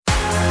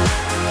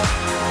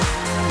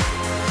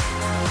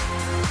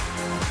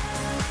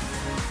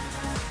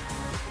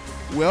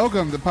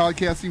Welcome to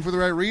Podcasting for the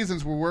Right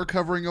Reasons, where we're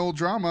covering old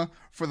drama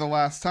for the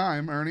last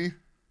time, Ernie.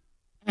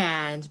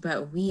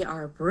 But we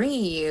are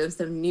bringing you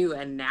some new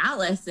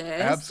analysis.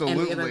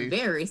 Absolutely. And we have a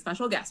very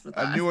special guest with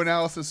us. A new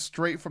analysis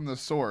straight from the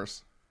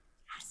source.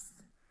 Yes.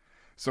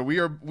 So we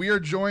are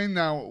joined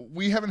now.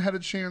 We haven't had a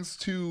chance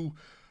to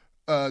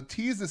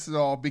tease this at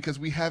all because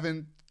we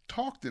haven't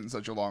talked in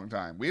such a long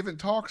time. We haven't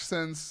talked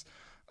since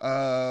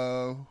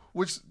Juan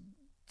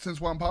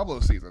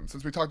Pablo's season,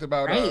 since we talked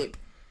about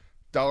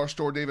Dollar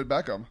Store David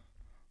Beckham.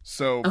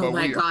 So, oh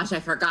my gosh, I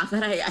forgot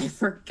that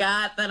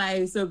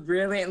I so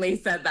brilliantly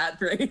said that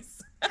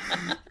phrase.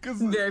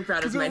 I'm very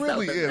proud of myself. It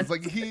really is.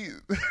 Like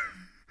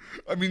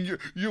I mean,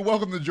 you're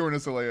welcome to join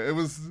us, Alayah.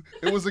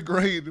 It was a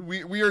great.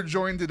 We are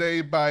joined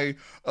today by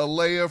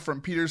Alayah from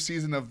Peter's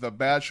season of The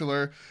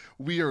Bachelor.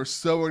 We are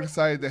so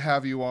excited to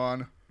have you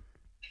on.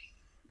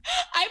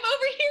 I'm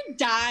over here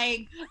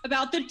dying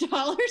about the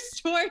dollar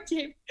store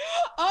tip.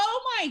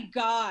 Oh my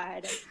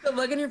God. The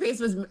look in your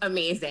face was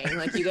amazing.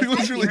 Like you guys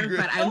can't see her,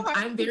 but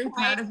I'm very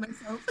proud of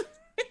myself.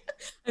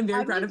 I'm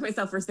very proud of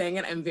myself for saying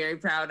it. I'm very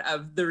proud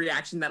of the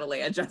reaction that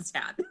Alayah just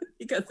had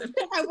because of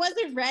it. I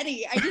wasn't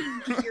ready. I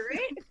didn't hear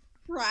it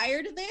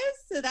prior to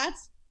this. So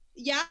that's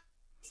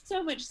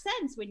so much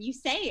sense when you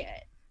say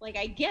it. Like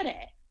I get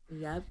it.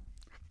 Yep.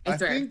 I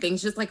swear,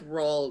 things just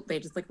roll. They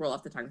just roll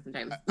off the tongue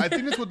sometimes. I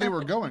think that's what they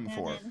were going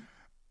for.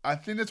 I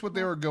think that's what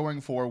they were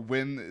going for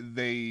when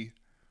they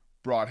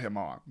brought him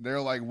on.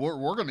 They're like,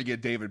 we're going to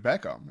get David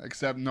Beckham,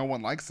 except no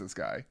one likes this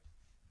guy.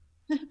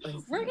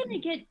 We're going to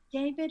get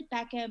David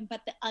Beckham, but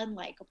the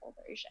unlikable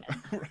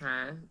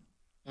version.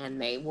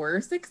 And they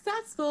were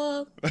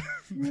successful.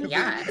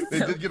 They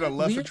did get a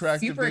less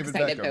attractive David Beckham. We're super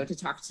excited, though, to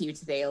talk to you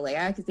today,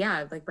 Alayah,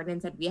 because, like Brendan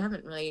said, we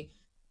haven't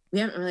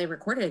really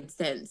recorded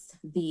since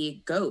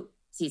the GOAT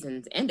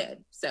seasons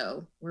ended,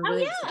 so we're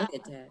really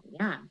excited to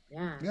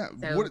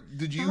So, what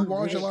did you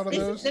watch a lot of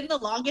those? This has been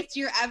the longest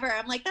year ever.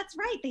 I'm like, that's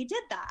right, they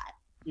did that.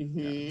 Mm-hmm.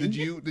 Yeah. Did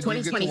you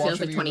 2020 get to watch feels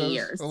like 20 those,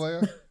 years,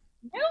 Alayah?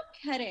 No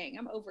kidding,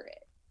 I'm over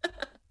it.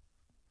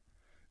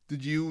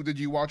 Did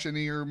you watch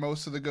any or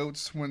most of the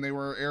GOATs when they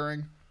were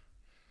airing?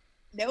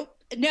 Nope.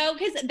 No,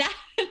 because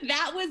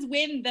that was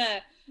when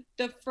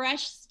the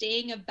fresh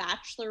sting of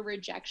Bachelor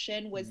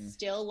rejection was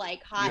still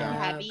like hot and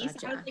heavy. Gotcha.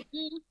 So I was like,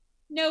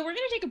 no, we're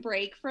gonna take a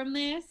break from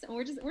this, and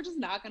we're just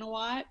not gonna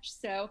watch.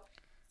 So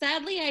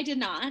sadly, I did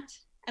not,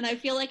 and I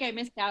feel like I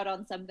missed out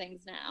on some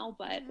things now.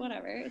 But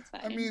whatever, it's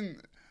fine. I mean,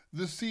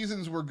 the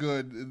seasons were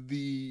good.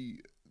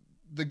 The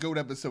GOAT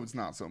episodes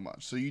not so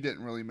much. So you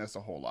didn't really miss a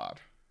whole lot.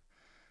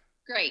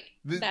 Great.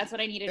 That's what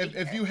I needed to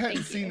hear. If you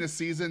hadn't seen the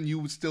season,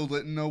 you still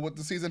didn't know what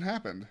the season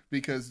happened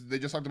because they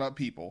just talked about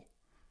people.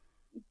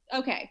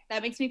 Okay,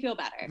 that makes me feel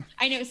better.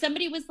 I know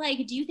somebody was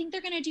like, do you think they're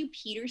gonna do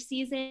Peter's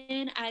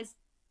season as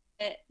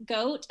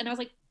GOAT? And I was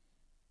like,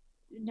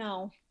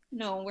 no,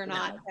 we're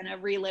not gonna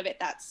relive it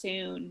that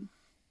soon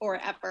or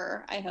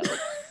ever, I hope.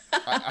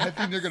 I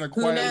think they're gonna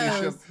quietly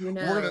shift.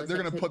 They're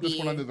gonna put this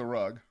one under the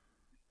rug.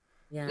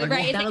 Yeah,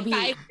 right. Like 5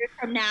 years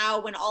from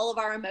now, when all of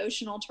our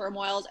emotional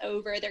turmoil is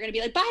over, they're gonna be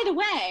like, by the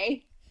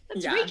way,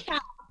 let's recap.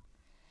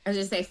 I was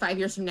gonna say 5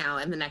 years from now,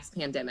 in the next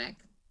pandemic,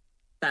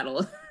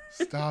 that'll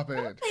stop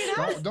it.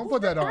 Don't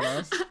put that on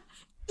us.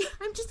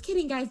 I'm just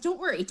kidding, guys. Don't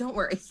worry. We're not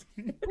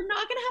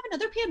gonna have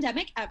another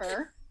pandemic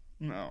ever.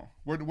 No,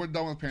 we're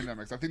done with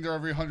pandemics. I think they're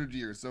every 100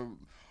 years, so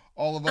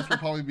all of us will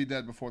probably be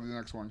dead before the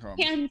next one comes.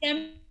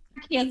 Pandemic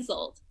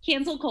canceled.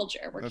 Cancel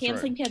culture. We're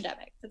canceling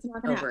pandemics. It's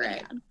not gonna happen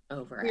again.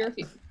 Over we it.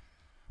 refuse.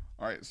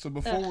 All right. So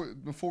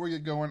before we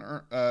get going,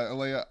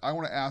 Alayah, I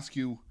want to ask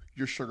you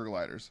your sugar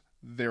gliders.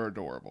 They're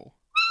adorable.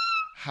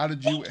 How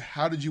did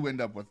you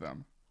end up with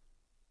them?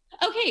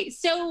 Okay,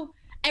 so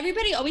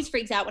everybody always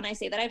freaks out when I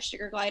say that I have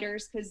sugar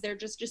gliders because they're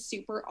just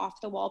super off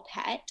the wall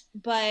pet,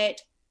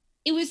 but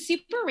it was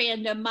super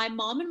random. My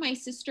mom and my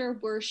sister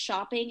were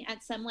shopping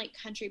at some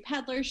country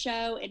peddler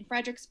show in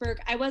Fredericksburg.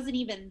 I wasn't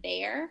even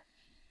there,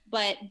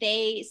 but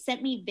they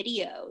sent me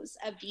videos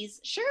of these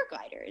sugar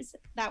gliders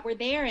that were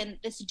there, and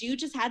this dude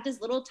just had this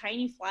little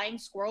tiny flying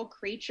squirrel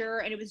creature,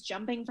 and it was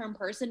jumping from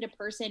person to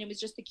person. It was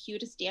just the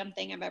cutest damn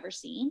thing I've ever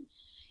seen.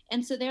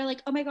 And so they're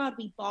like, oh my God,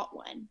 we bought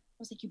one. I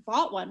was like, you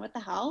bought one? What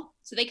the hell?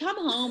 So they come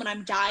home and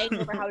I'm dying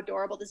over how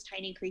adorable this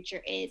tiny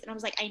creature is. And I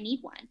was like, I need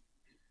one.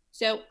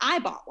 So I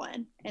bought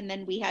one and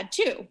then we had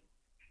two.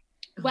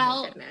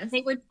 Well,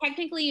 they were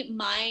technically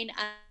mine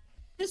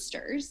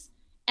sisters.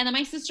 And then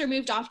my sister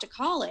moved off to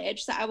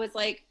college. So I was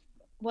like,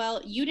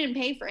 well, you didn't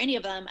pay for any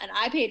of them and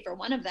I paid for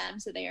one of them.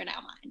 So they are now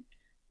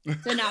mine.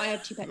 So now I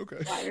have two pet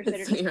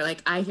gliders. So you're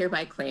like, I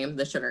hereby claim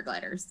the sugar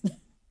gliders.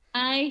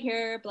 I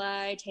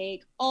hereby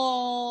take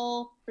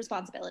all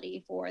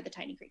responsibility for the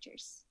tiny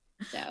creatures.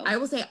 So I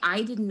will say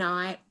I did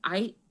not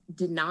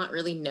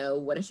really know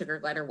what a sugar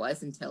glider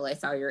was until I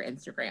saw your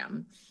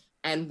Instagram.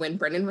 And when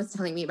Brendan was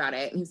telling me about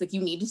it, and he was like,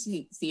 you need to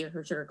see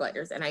her sugar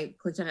gliders. And I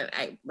clicked on it.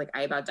 I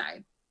about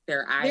died.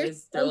 Their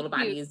eyes, their little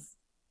bodies.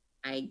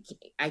 I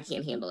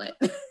can't handle it.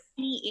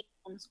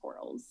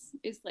 Squirrels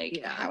is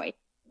how I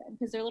them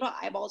because their little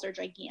eyeballs are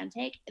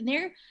gigantic and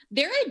they're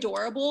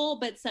adorable,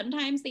 but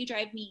sometimes they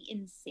drive me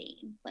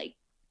insane. Like,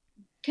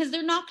 because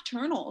they're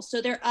nocturnal,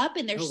 so they're up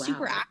and they're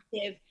super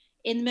active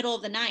in the middle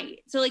of the night.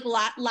 So like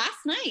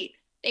last night,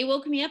 they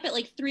woke me up at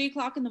like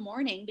 3:00 in the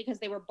morning because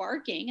they were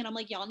barking, and I'm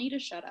like, y'all need to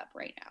shut up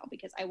right now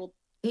because I will.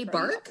 They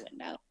bark? Out the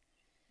window.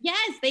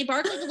 Yes, they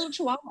bark like a little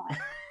chihuahua.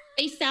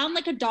 They sound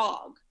like a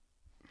dog.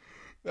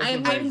 I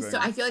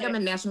feel like I'm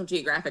in National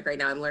Geographic right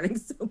now. I'm learning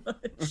so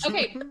much.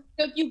 Okay,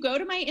 so if you go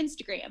to my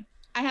Instagram,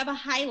 I have a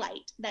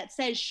highlight that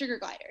says sugar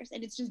gliders,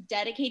 and it's just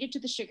dedicated to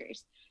the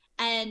sugars.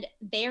 And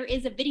there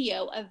is a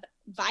video of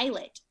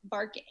Violet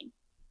barking,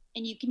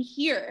 and you can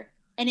hear.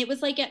 And it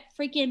was like at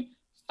freaking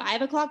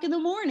 5:00 in the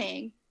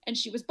morning, and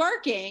she was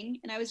barking,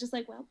 and I was just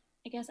like, well,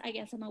 I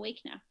guess I'm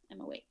awake now.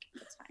 I'm awake.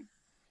 That's fine.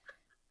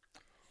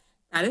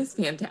 That is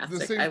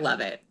fantastic. I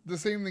love it. The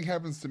same thing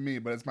happens to me,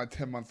 but it's my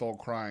 10-month-old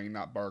crying,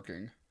 not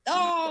barking.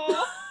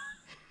 Oh.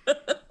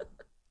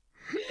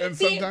 And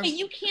sometimes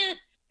you can't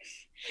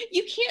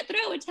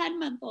throw a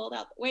 10-month-old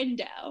out the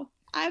window.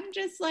 I'm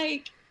just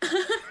like,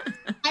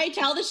 I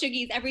tell the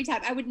Shuggies every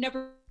time, I would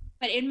never,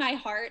 but in my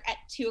heart at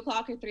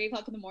 2:00 or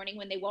 3:00 in the morning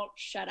when they won't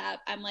shut up,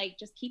 I'm like,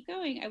 just keep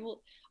going. I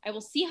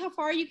will see how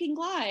far you can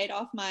glide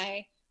off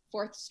my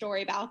 4th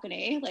story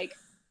balcony. Like,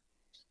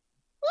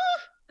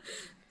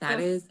 that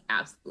is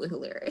absolutely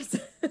hilarious.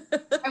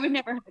 I would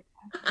never hurt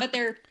them, but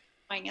they're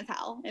annoying as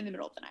hell in the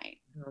middle of the night.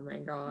 Oh my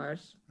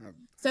gosh.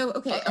 So,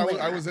 okay.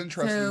 I was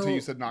interested until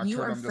you said nocturne.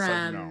 You are I'm just from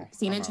like, no.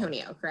 San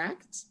Antonio,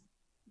 correct?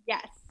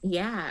 Yes.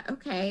 Yeah.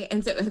 Okay.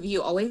 And so have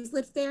you always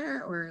lived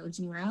there or lived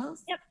anywhere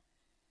else? Yep.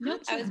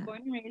 Nope. Gotcha. I was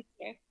born and raised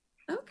there.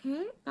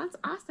 Okay. That's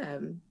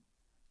awesome.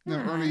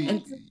 Now,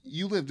 Ernie,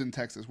 you lived in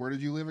Texas. Where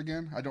did you live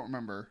again? I don't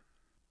remember.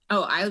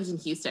 Oh, I lived in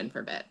Houston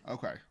for a bit.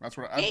 Okay. That's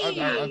what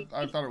I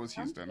thought it was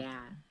Houston. Yeah.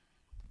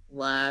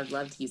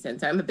 Loved Houston.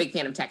 So I'm a big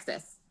fan of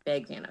Texas.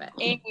 Big fan of it.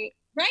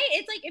 Right?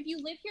 It's like if you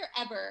live here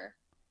ever,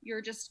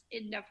 you're just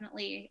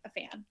indefinitely a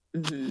fan.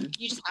 Mm-hmm.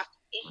 You just have to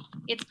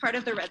be. It's part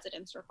of the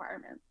residence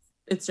requirements.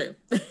 It's true.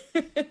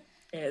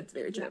 It's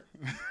very true.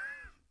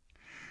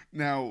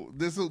 Now,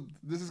 this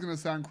is going to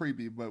sound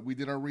creepy, but we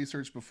did our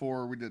research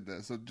before we did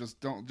this, so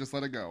just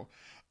let it go.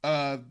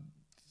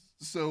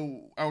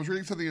 So I was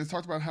reading something that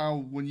talked about how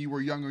when you were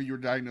younger, you were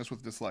diagnosed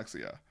with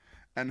dyslexia,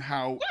 and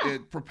how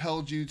it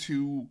propelled you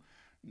to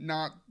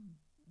not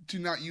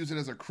use it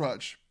as a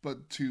crutch,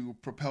 but to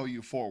propel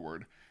you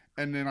forward.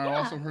 And then I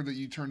also heard that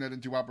you turned that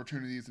into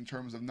opportunities in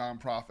terms of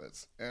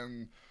nonprofits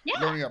and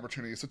learning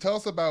opportunities. So tell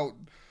us about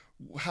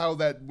how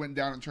that went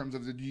down in terms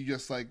of,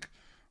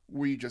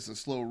 were you just a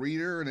slow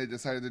reader and they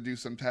decided to do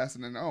some tests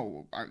and then,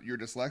 you're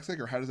dyslexic,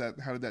 or how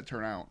did that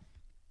turn out?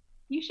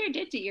 You sure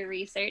did do your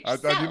research. I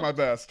do my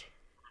best.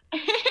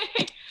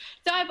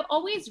 So I've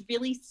always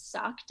really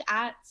sucked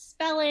at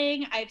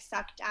spelling. I've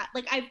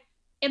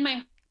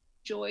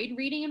enjoyed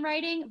reading and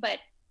writing, but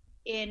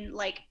in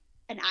like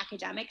an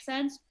academic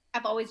sense,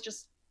 I've always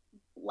just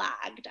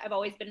lagged. I've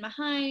always been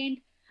behind.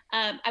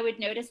 I would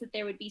notice that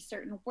there would be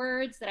certain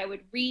words that I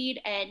would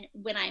read, and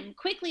when I'm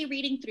quickly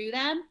reading through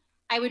them,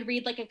 I would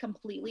read like a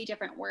completely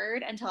different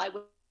word until I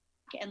would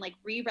and like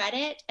reread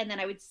it, and then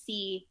I would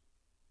see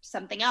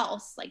something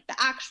else, like the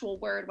actual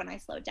word when I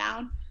slowed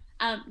down.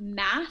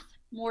 Math,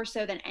 more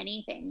so than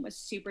anything, was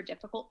super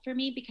difficult for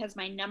me because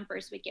my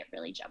numbers would get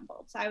really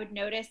jumbled. So I would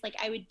notice like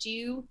I would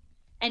do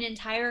an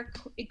entire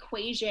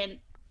equation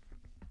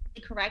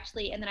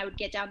correctly, and then I would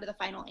get down to the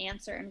final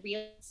answer and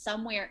realize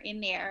somewhere in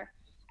there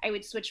I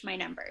would switch my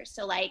numbers.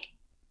 So like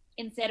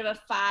instead of a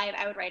 5,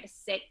 I would write a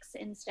 6.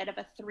 Instead of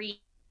a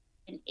 3,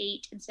 an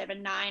 8. Instead of a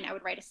 9, I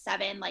would write a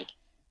 7. Like,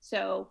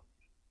 so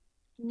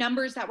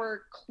numbers that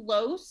were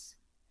close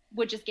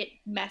would just get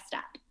messed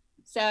up.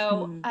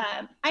 So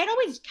I had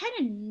always kind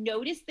of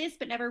noticed this,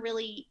 but never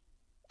really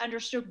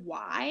understood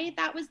why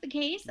that was the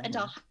case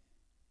until,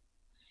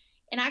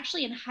 and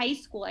actually in high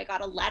school, I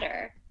got a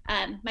letter.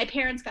 My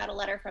parents got a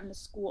letter from the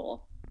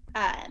school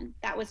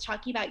that was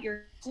talking about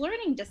your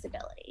learning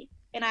disability.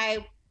 And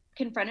I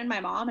confronted my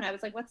mom and I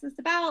was like, what's this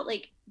about?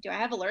 Like, do I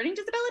have a learning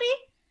disability?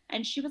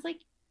 And she was like,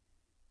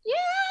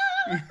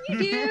 yeah, you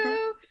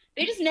do.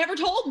 They just never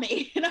told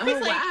me. And I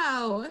was like,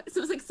 wow. So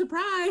it was like,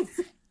 surprise.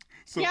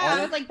 So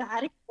I was like,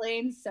 that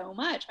explains so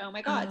much. Oh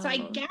my God. So I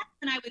guess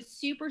when I was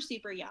super,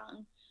 super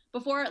young,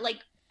 before, like,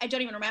 I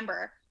don't even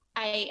remember,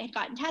 I had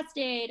gotten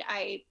tested.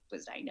 I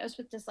was diagnosed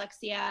with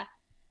dyslexia,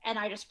 and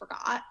I just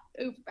forgot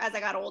as I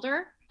got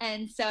older.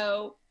 And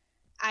so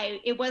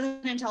it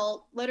wasn't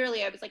until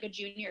literally I was like a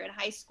junior in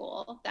high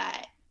school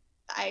that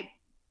I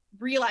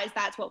realized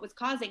that's what was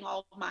causing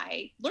all of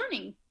my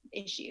learning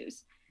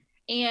issues.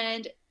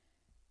 And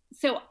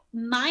so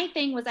my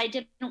thing was I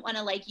didn't want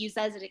to like use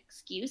that as an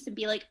excuse and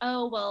be like,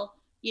 oh, well,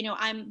 you know,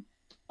 I'm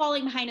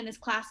falling behind in this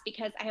class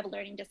because I have a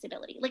learning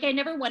disability. Like I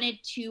never wanted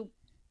to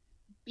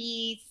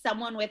be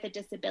someone with a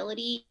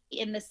disability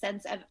in the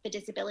sense of the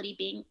disability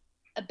being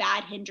a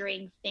bad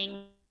hindering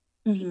thing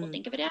people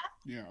think of it as.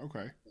 Yeah,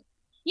 okay.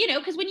 you know,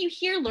 because when you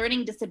hear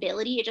learning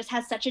disability, it just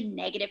has such a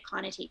negative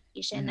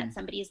connotation that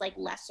somebody's like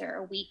lesser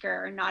or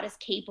weaker or not as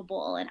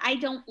capable. And I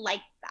don't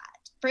like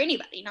that for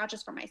anybody, not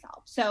just for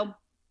myself. So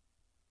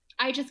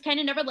I just kind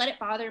of never let it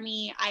bother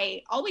me.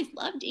 I always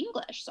loved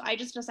English. So I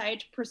just decided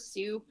to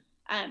pursue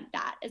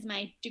that as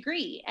my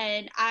degree.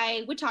 And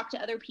I would talk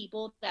to other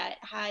people that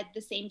had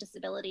the same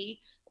disability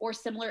or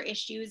similar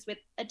issues with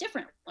a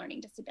different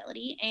learning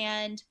disability.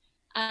 And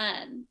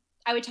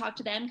I would talk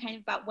to them kind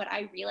of about what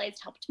I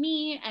realized helped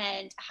me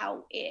and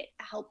how it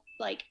helped,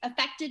 like,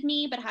 affected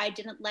me, but how I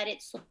didn't let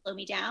it slow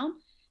me down.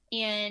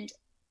 And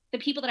the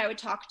people that I would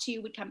talk to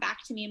would come back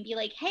to me and be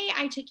like, hey,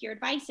 I took your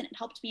advice and it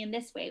helped me in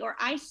this way. Or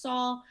I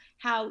saw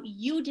how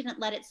you didn't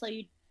let it slow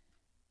you down.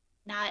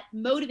 That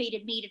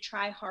motivated me to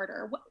try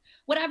harder,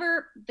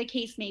 whatever the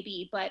case may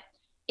be. But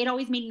it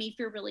always made me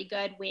feel really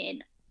good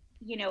when,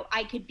 you know,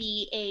 I could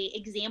be a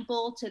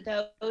example to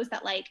those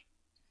that, like,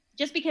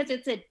 just because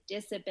it's a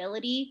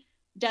disability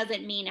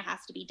doesn't mean it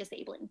has to be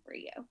disabling for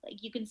you.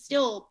 Like, you can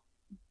still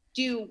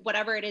do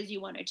whatever it is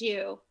you want to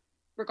do,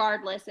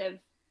 regardless of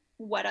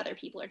what other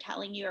people are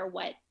telling you or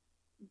what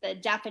the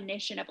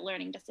definition of a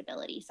learning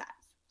disability says.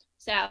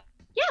 So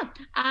yeah,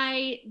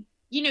 I,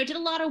 you know, did a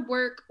lot of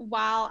work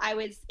while I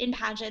was in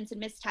pageants in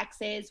Miss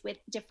Texas with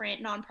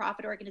different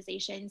nonprofit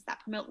organizations that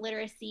promote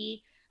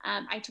literacy.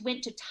 I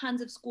went to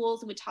tons of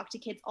schools and would talk to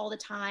kids all the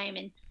time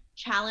and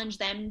challenge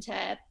them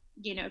to,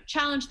 you know,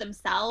 challenge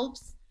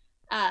themselves.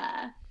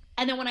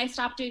 And then when I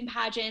stopped doing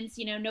pageants,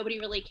 you know, nobody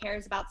really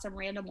cares about some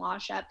random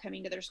wash up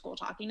coming to their school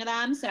talking to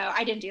them. So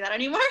I didn't do that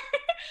anymore.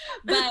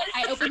 But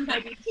I opened my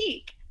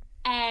boutique.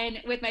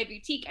 And with my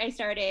boutique, I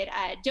started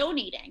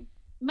donating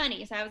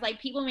money. So I was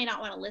like, people may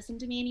not want to listen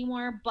to me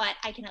anymore, but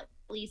I can at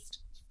least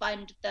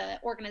fund the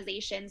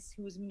organizations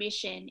whose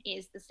mission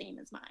is the same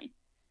as mine.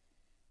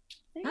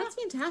 That's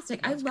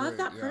fantastic. I love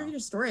that part of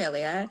your story,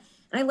 Alayah.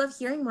 And I love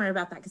hearing more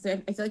about that because I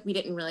feel like we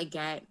didn't really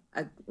get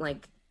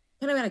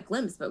kind of got a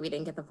glimpse, but we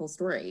didn't get the full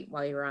story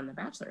while you were on The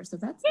Bachelor. So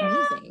that's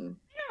amazing. We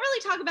don't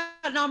really talk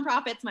about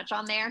nonprofits much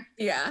on there.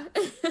 Yeah.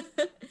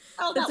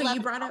 So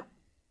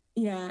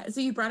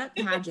you brought up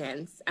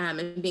pageants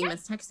and being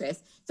Miss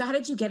Texas. So how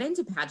did you get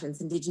into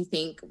pageants? And did you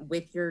think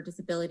with your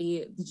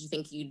disability, did you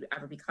think you'd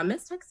ever become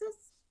Miss Texas?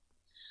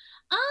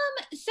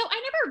 So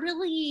I never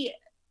really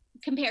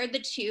compared the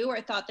two or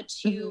thought the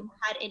two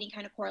had any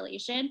kind of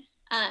correlation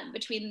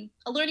between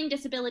a learning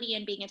disability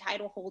and being a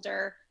title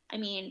holder. I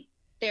mean,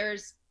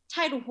 there's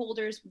title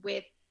holders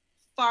with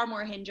far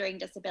more hindering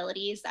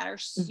disabilities that are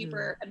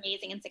super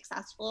amazing and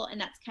successful.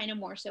 And that's kind of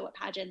more so what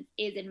pageants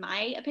is, in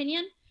my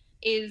opinion,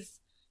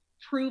 is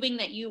proving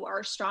that you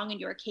are strong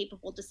and you're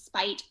capable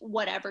despite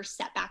whatever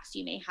setbacks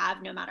you may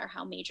have, no matter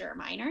how major or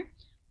minor.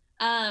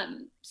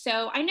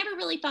 So I never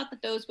really thought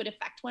that those would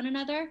affect one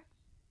another.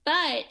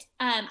 But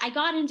I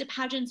got into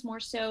pageants more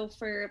so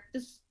for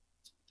the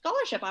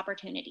scholarship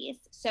opportunities.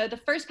 So the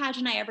first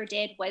pageant I ever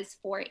did was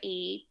for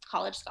a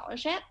college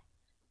scholarship.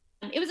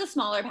 It was a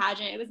smaller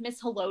pageant. It was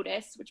Miss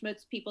Helotes, which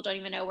most people don't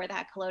even know where the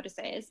heck Helotes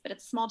is, but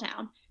it's a small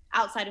town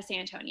outside of San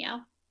Antonio.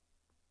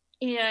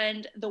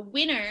 And the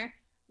winner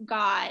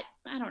got,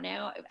 I don't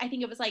know, I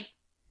think it was like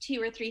 $2,000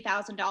 or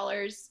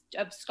 $3,000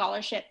 of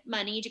scholarship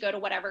money to go to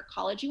whatever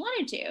college you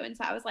wanted to. And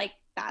so I was like,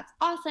 that's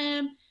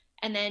awesome.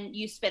 And then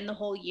you spend the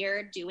whole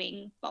year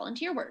doing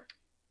volunteer work.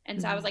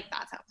 And so I was like,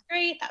 that sounds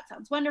great. That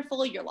sounds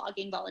wonderful. You're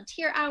logging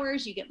volunteer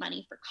hours. You get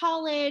money for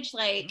college.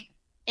 Like,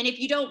 and if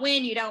you don't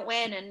win, you don't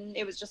win. And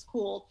it was just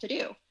cool to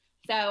do.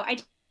 So I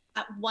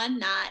won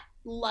that,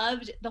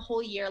 loved the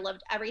whole year,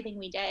 loved everything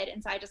we did.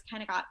 And so I just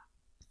kind of got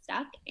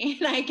stuck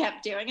and I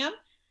kept doing them.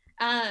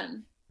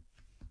 And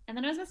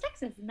then I was Miss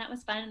Texas and that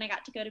was fun. And I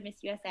got to go to Miss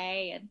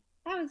USA and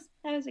that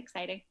was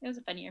exciting. It was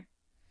a fun year.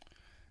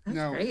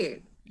 That's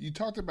great. You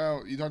talked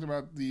about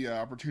the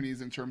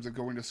opportunities in terms of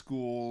going to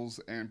schools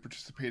and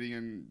participating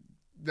in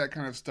that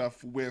kind of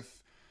stuff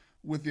with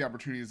the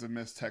opportunities of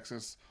Miss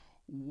Texas.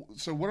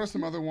 So what are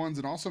some other ones,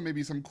 and also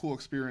maybe some cool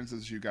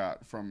experiences you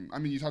got from? I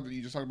mean, you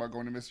just talked about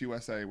going to Miss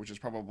USA, which is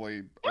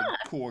probably a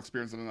cool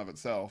experience in and of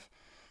itself.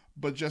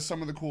 But just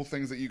some of the cool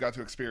things that you got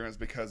to experience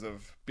because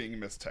of being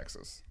Miss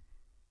Texas.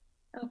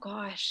 Oh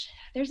gosh,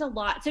 there's a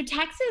lot. So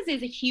Texas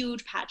is a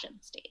huge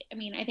pageant state. I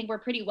mean, I think we're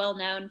pretty well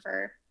known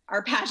for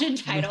our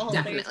pageant title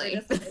holders.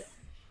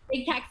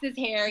 Big Texas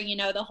hair, you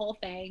know, the whole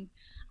thing.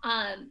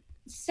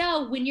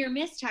 So when you're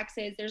Miss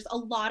Texas, there's a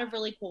lot of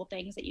really cool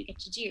things that you get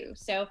to do.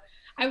 So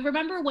I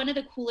remember one of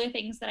the cooler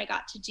things that I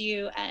got to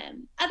do,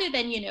 other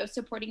than, you know,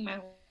 supporting my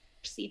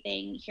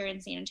thing here in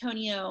San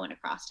Antonio and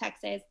across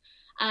Texas,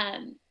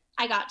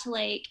 I got to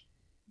like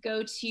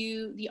go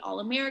to the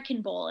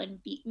All-American Bowl and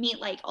meet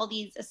like all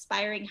these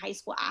aspiring high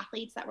school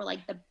athletes that were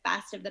like the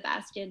best of the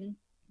best in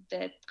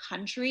the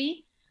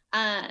country,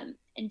 and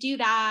do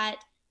that,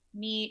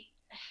 meet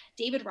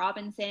David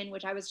Robinson,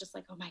 which I was just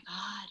like, oh my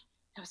God,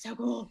 that was so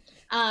cool.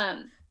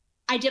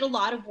 I did a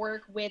lot of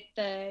work with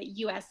the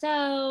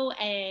USO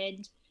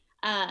and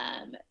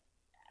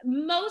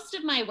most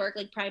of my work,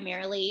 like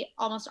primarily,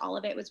 almost all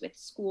of it was with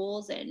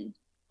schools and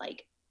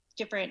like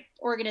different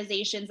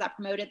organizations that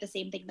promoted the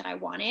same thing that I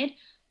wanted.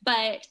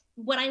 But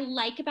what I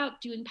like about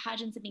doing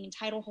pageants and being a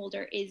title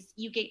holder is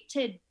you get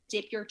to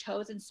dip your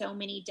toes in so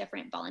many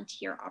different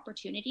volunteer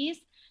opportunities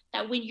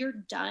that when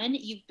you're done,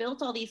 you've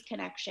built all these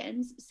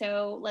connections.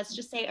 So let's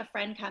just say a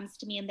friend comes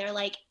to me and they're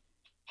like,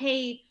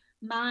 hey,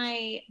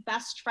 my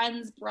best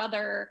friend's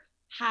brother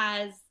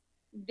has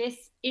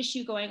this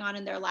issue going on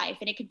in their life.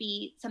 And it could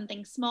be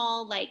something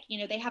small, like, you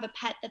know, they have a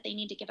pet that they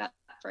need to give up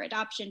for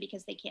adoption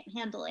because they can't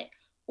handle it.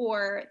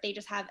 Or they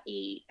just had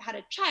a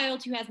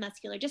child who has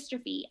muscular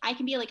dystrophy. I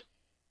can be like,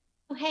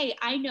 oh, hey,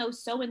 I know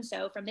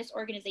so-and-so from this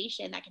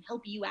organization that can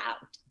help you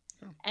out.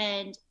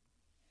 And,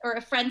 or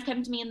if friends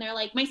come to me and they're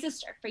like, my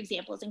sister, for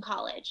example, is in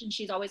college and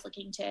she's always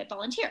looking to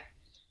volunteer.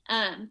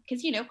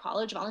 Because, you know,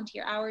 college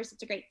volunteer hours,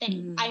 it's a great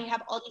thing. I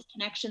have all these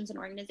connections and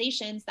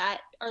organizations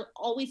that are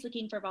always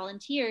looking for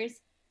volunteers.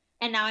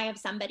 And now I have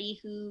somebody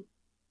who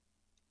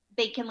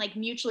they can like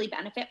mutually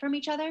benefit from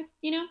each other,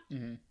 you know?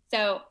 Mm-hmm.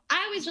 So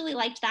I always really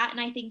liked that. And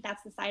I think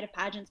that's the side of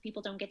pageants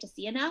people don't get to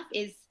see enough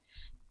is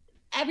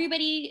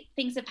everybody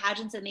thinks of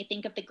pageants and they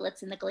think of the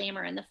glitz and the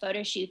glamour and the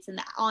photo shoots and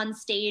the on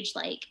stage,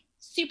 like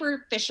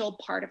superficial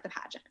part of the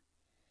pageant.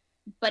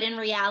 But in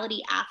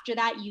reality, after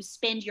that, you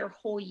spend your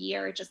whole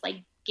year just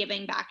like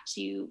giving back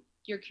to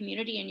your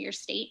community and your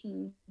state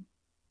and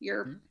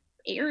your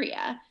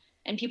area.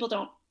 And people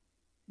don't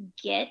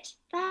get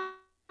that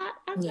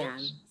as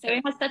much. So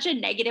it has such a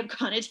negative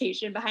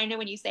connotation behind it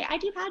when you say, I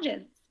do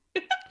pageants.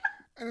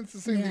 And it's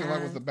the same thing a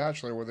lot with The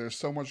Bachelor, where there's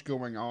so much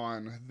going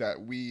on that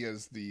we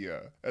as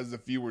the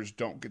viewers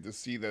don't get to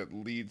see that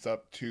leads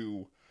up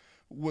to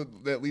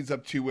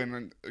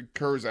and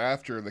occurs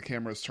after the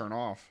cameras turn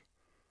off.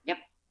 Yep.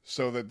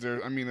 So that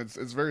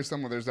it's very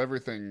similar. There's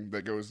everything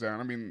that goes down.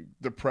 I mean,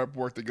 the prep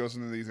work that goes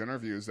into these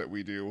interviews that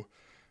we do.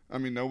 I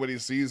mean, nobody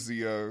sees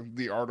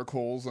the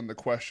articles and the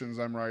questions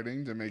I'm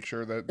writing to make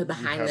sure that the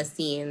behind the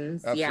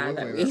scenes, that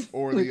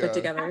we put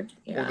together,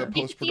 or the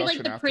post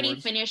production. Like the pretty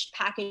finished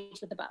package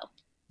with the bow.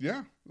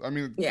 Yeah, I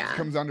mean, it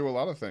comes down to a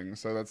lot of things.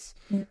 So that's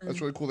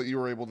really cool that you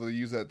were able to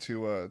use that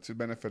to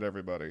benefit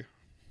everybody.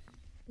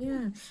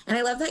 Yeah, and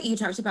I love that you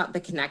talked about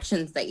the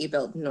connections that you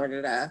built in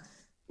order to,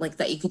 like,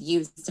 that you could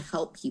use to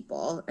help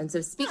people. And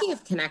so, speaking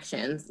of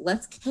connections,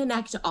 let's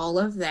connect all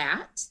of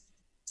that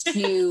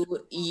to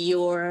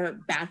your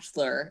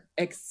Bachelor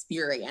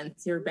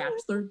experience, your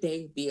Bachelor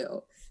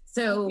debut.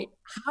 So,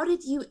 how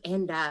did you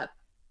end up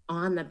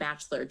on The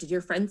Bachelor? Did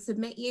your friends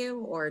submit you,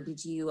 or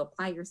did you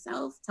apply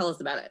yourself? Tell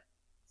us about it.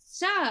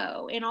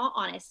 So, in all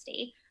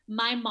honesty,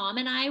 my mom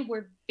and I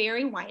were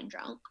very wine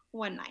drunk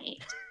one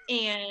night,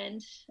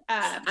 and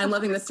I'm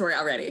loving this story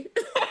already.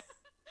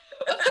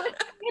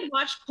 We had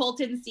watched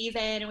Colton's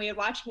season, and we had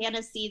watched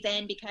Hannah's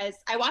season because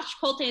I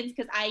watched Colton's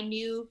because I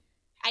knew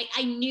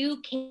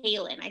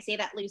Kaylin. I say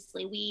that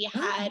loosely. We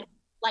had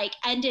like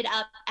ended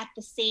up at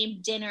the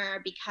same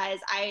dinner because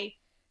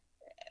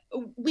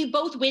we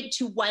both went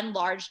to one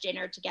large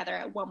dinner together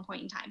at one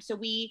point in time, so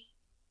we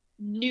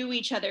knew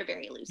each other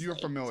very loosely. You're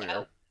familiar.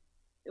 So,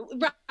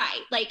 right.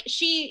 Like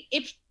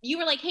if you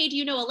were like, hey, do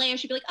you know Alayah?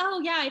 She'd be like,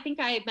 oh yeah, I think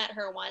I met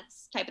her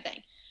once, type of thing.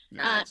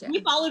 Gotcha. We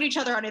followed each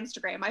other on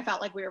Instagram. I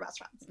felt like we were best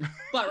friends.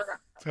 But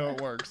that's how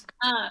it works.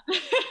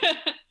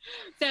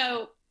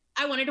 So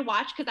I wanted to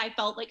watch because I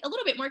felt like a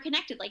little bit more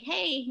connected. Like,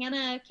 hey,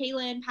 Hannah,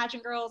 Kaylin,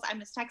 pageant girls, I'm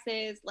Miss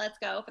Texas. Let's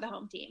go for the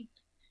home team.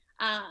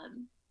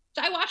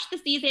 So I watched the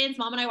seasons.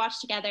 Mom and I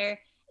watched together,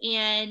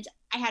 and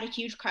I had a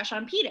huge crush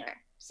on Peter.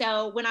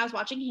 So when I was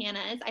watching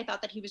Hannah's, I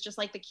thought that he was just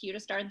like the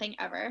cutest darn thing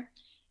ever.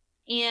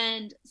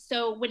 And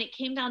so when it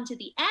came down to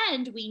the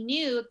end, we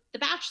knew The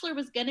Bachelor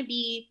was going to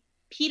be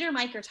Peter,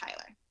 Mike, or Tyler.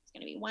 It's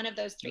going to be one of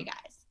those three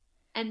guys.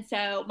 And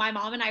so my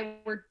mom and I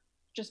were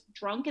just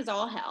drunk as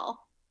all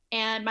hell.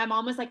 And my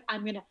mom was like,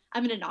 I'm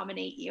gonna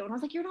nominate you. And I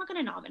was like, you're not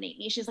gonna nominate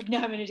me. She's like, no,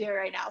 I'm gonna do it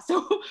right now.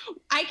 So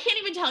I can't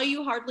even tell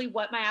you hardly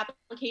what my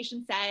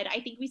application said.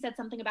 I think we said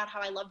something about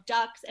how I love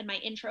ducks and my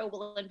intro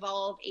will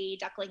involve a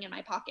duckling in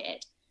my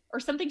pocket or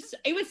something.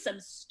 It was some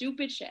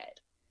stupid shit.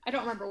 I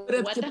don't remember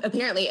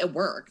apparently it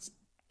worked.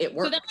 It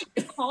worked. So then I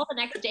get a call the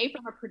next day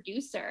from a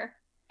producer,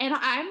 and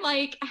I'm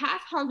like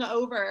half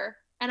hungover,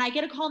 and I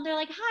get a call and they're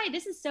like, hi,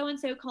 this is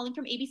so-and-so calling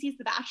from ABC's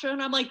The Bachelor.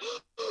 And I'm like,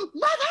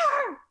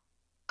 mother!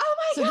 Oh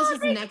my God. So this is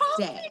the next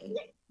day.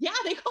 Yeah,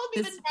 they called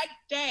me the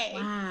next day.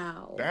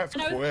 Wow. That's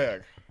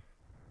quick.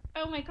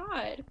 Oh my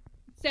God.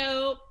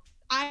 So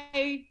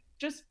I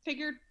just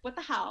figured, what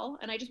the hell?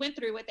 And I just went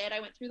through with it. I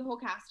went through the whole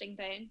casting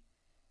thing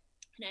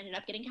and ended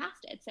up getting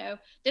casted. So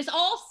this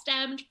all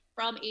stemmed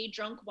from a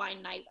drunk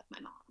wine night with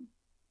my mom.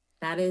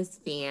 That is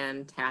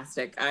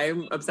fantastic.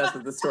 I'm obsessed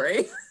with the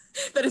story.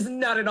 That is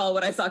not at all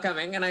what I saw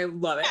coming, and I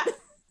love it.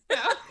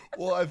 Yeah.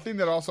 Well, I think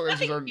that also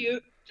answers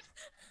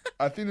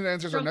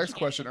our next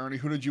question, Ernie.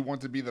 Who did you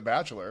want to be the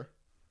Bachelor?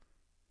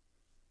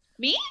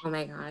 Me? Oh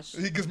my gosh.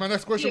 Because my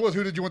next question was,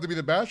 who did you want to be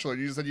the Bachelor?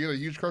 You just said you had a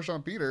huge crush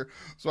on Peter,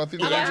 so I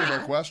think that answers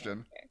our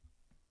question.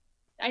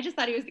 I just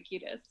thought he was the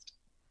cutest.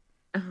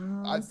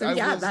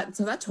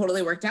 That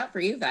totally worked out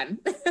for you then.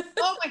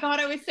 Oh my God,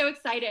 I was so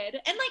excited.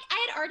 And like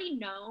I had already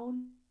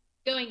known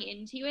going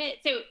into it.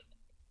 So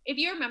if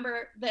you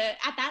remember,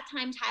 at that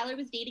time, Tyler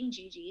was dating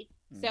Gigi.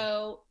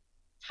 So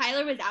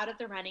Tyler was out of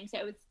the running. So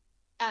it was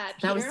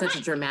that was such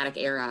a dramatic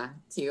era,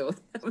 too.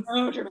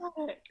 So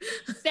dramatic.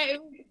 So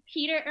it was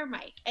Peter or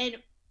Mike. And,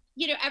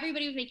 you know,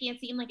 everybody was making it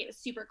seem like it was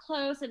super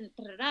close and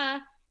da-da-da.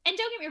 And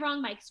don't get me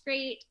wrong, Mike's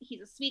great. He's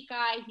a sweet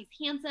guy. He's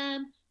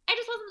handsome. I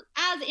just wasn't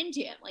as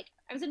into him. Like,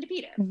 I was into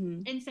Peter.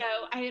 And so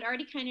I had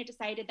already kind of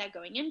decided that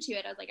going into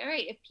it, I was like, all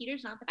right, if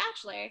Peter's not the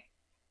Bachelor,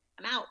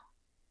 I'm out.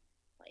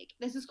 Like,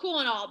 this is cool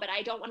and all, but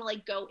I don't want to,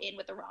 like, go in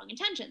with the wrong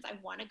intentions. I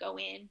want to go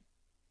in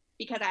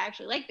because I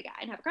actually like the guy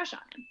and have a crush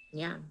on him.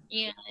 Yeah.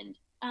 And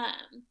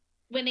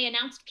when they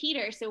announced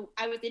Peter, so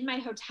I was in my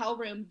hotel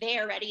room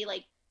there ready,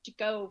 like, to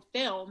go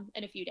film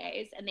in a few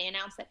days, and they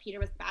announced that Peter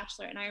was the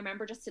Bachelor, and I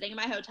remember just sitting in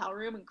my hotel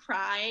room and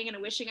crying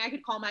and wishing I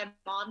could call my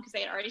mom because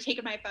they had already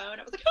taken my phone.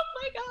 I was like, oh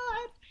my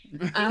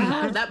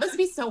God. That must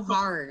be so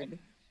hard.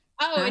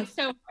 It's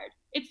so hard.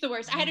 It's the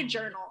worst. I had a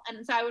journal,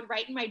 and so I would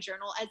write in my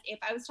journal as if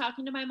I was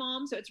talking to my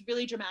mom, so it's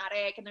really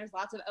dramatic, and there's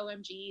lots of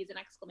OMGs and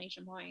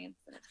exclamation points,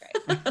 and it's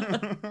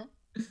great.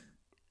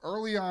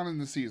 Early on in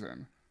the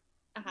season,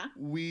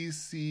 we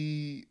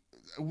see,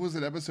 was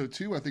it episode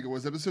 2? I think it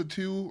was episode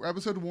 2,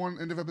 episode 1,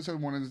 end of episode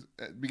 1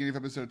 and beginning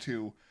of episode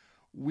 2.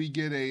 We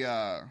get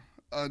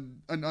an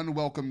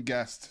unwelcome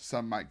guest,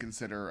 some might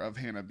consider, of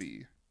Hannah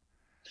B.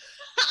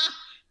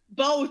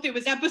 Both. It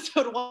was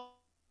episode 1,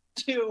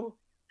 2.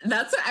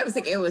 That's what I was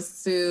thinking. It was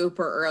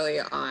super early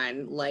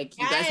on. Like,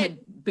 you guys had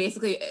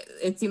basically,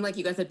 it seemed like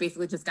you guys had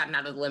basically just gotten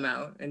out of the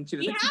limo, and she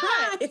was like,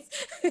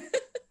 surprise!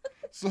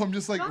 So I'm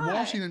just like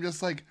watching and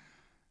just like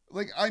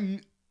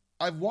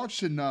I've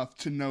watched enough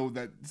to know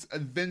that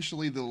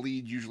eventually the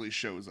lead usually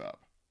shows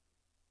up.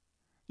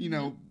 You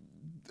know,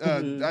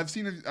 I've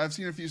seen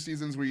a few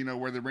seasons where, you know,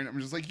 where they're I'm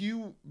just like,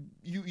 you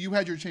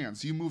had your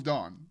chance, you moved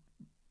on,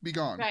 be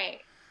gone. Right.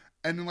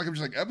 And then, like, I'm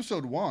just like,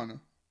 episode 1,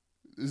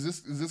 is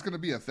this going to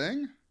be a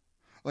thing?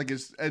 Like,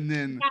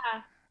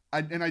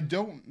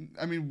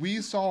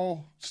 we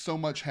saw so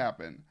much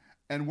happen,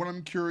 and what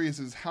I'm curious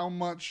is, how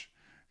much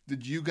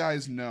did you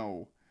guys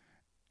know,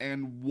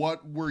 and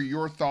what were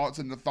your thoughts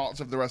and the thoughts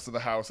of the rest of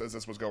the house as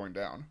this was going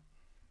down?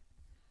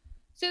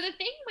 So the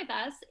thing with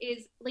us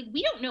is, like,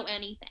 we don't know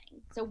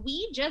anything. So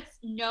we just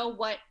know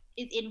what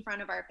is in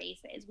front of our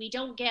faces. We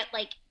don't get,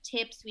 like,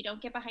 tips. We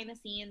don't get behind the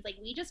scenes. Like,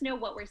 we just know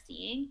what we're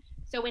seeing.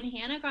 So when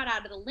Hannah got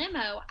out of the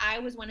limo, I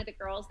was one of the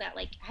girls that,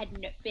 like, had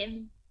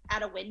been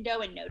at a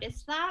window and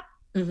noticed that.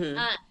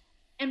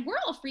 And we're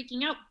all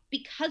freaking out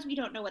because we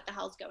don't know what the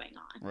hell's going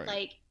on. Right.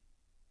 Like,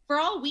 for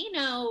all we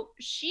know,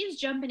 she's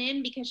jumping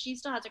in because she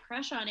still has a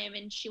crush on him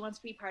and she wants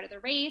to be part of the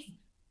race.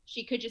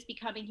 She could just be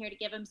coming here to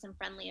give him some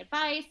friendly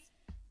advice.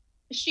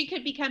 She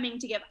could be coming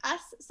to give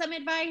us some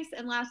advice.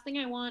 And last thing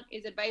I want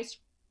is advice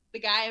from the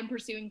guy I'm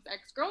pursuing's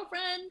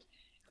ex-girlfriend.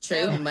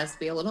 True. So, must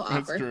be a little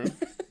awkward. That's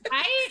true.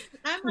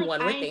 I'm like,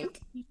 one would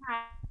think.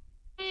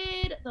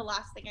 The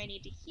last thing I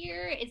need to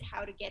hear is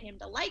how to get him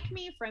to like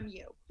me from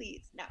you.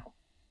 Please, no.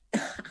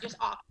 Just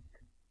awkward.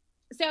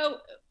 So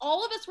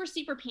all of us were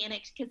super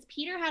panicked because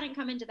Peter hadn't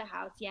come into the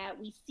house yet.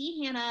 We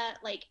see Hannah,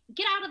 like,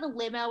 get out of the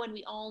limo, and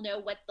we all know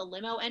what the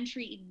limo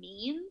entry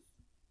means.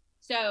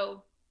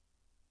 So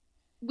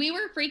we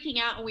were freaking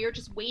out, and we were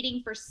just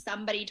waiting for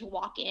somebody to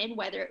walk in,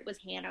 whether it was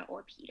Hannah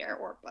or Peter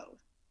or both.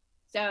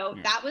 So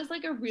that was,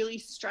 like, a really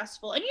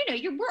stressful, and,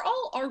 you know, we're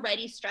all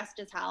already stressed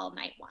as hell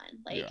night 1.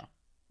 Like,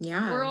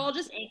 we're all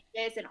just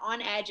anxious and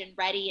on edge and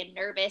ready and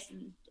nervous,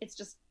 and it's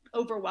just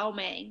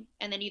overwhelming.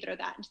 And then you throw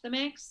that into the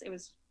mix, it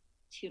was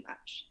too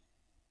much.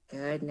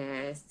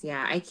 Goodness.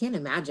 Yeah, I can't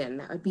imagine.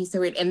 That would be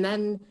so weird. And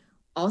then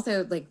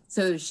also, like,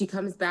 so she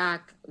comes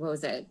back, what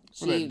was it?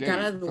 She got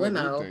out of the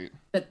limo,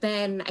 but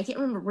then I can't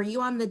remember, were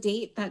you on the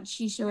date that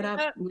she showed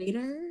up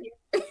later?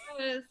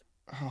 Yes.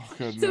 Oh,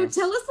 goodness. So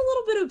tell us a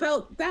little bit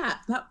about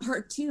that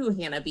part 2,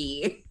 Hannah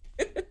B.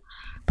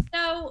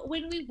 So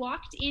when we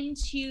walked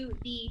into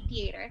the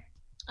theater,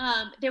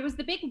 there was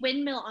the big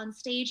windmill on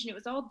stage, and it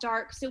was all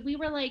dark. So we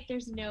were like,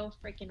 there's no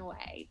freaking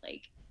way.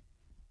 Like,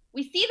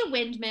 we see the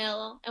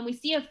windmill and we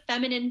see a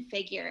feminine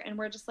figure, and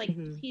we're just like,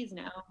 please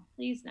no,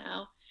 please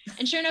no.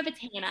 And sure enough, it's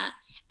Hannah.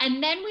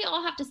 And then we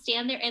all have to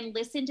stand there and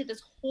listen to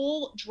this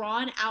whole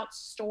drawn out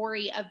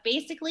story of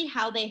basically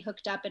how they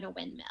hooked up in a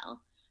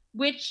windmill,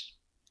 which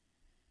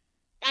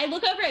I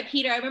look over at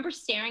Peter. I remember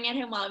staring at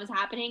him while it was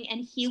happening, and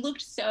he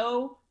looked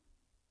so,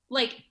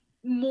 like,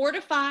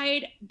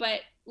 mortified,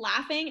 but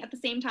laughing at the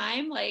same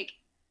time. Like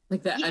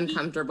the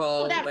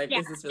uncomfortable,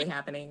 is this really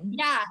happening?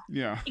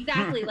 Yeah.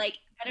 Exactly. Like,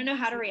 I don't know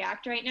how to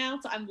react right now,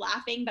 so I'm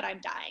laughing, but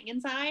I'm dying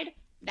inside.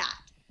 That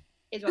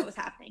is what was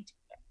happening to me.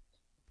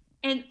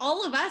 And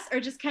all of us are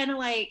just kind of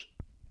like,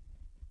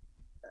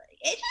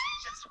 it's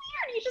just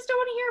weird. You just don't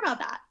want to hear about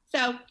that.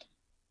 So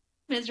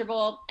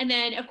miserable. And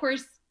then, of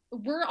course,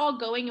 we're all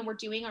going and we're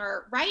doing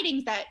our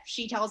writings that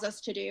she tells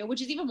us to do,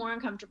 which is even more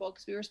uncomfortable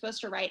because we were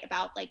supposed to write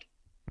about, like,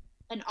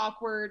 an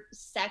awkward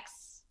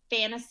sex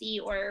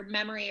fantasy or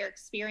memory or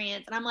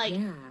experience. And I'm like,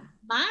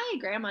 my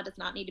grandma does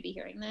not need to be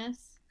hearing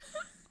this.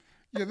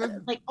 Yeah,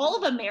 Like, all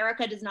of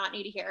America does not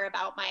need to hear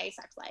about my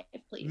sex life,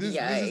 please. This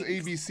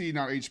is ABC,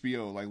 not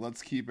HBO. Like,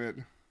 let's keep this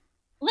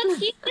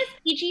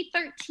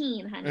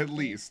PG-13, honey. At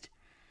least.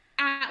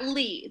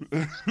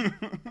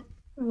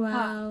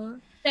 Wow.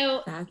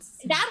 So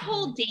that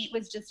whole date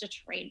was just a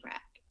train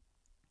wreck.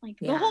 Like,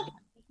 the whole thing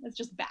was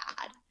just bad.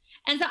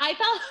 And so I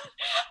felt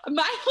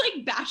my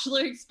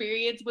bachelor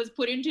experience was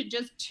put into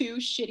just 2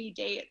 shitty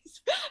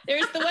dates.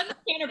 There's the one that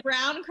Hannah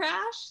Brown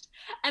crashed,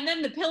 and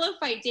then the pillow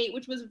fight date,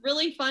 which was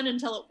really fun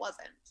until it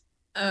wasn't.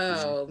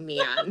 Oh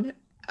man,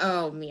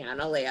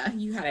 Alayah,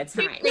 you had a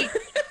time. It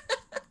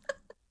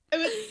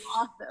was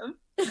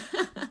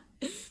awesome.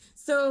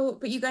 So,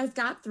 but you guys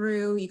got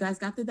through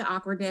the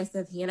awkwardness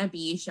of Hannah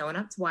B showing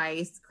up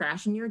twice,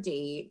 crashing your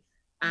date.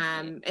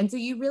 And so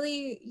you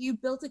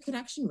built a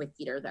connection with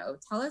Peter, though.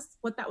 Tell us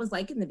what that was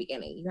like in the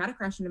beginning. You had a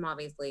crush on him,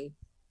 obviously.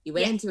 You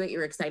went into it. You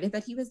were excited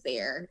that he was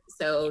there.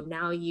 So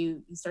now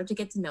you start to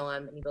get to know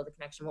him and you build a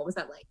connection. What was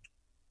that like?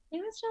 It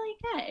was really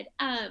good.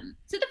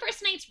 So the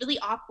first night's really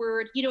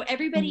awkward. You know,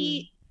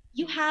 everybody,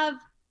 you have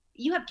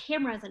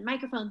cameras and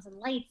microphones and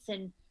lights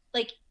and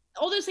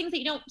all those things that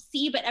you don't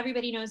see, but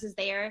everybody knows is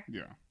there.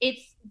 Yeah.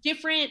 It's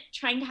different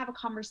trying to have a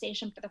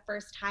conversation for the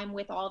first time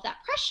with all of that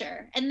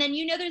pressure. And then,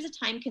 there's a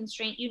time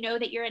constraint. You know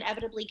that you're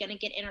inevitably going to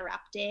get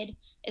interrupted.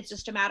 It's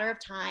just a matter of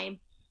time.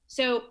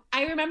 So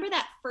I remember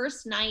that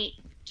first night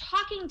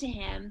talking to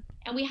him,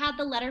 and we had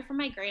the letter from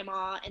my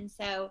grandma. And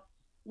so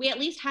we at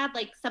least had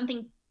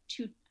something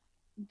to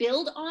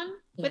build on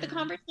with the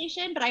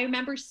conversation. But I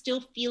remember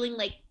still feeling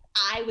like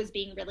I was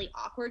being really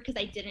awkward because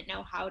I didn't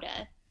know how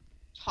to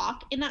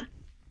talk in that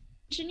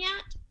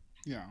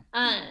yet.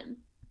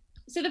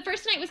 So the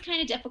first night was kind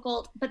of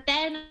difficult, but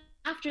then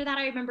after that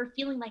I remember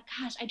feeling like,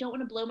 gosh, I don't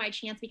want to blow my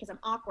chance because I'm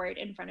awkward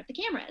in front of the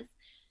cameras.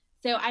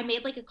 So I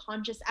made a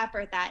conscious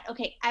effort that,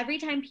 okay, every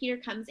time Peter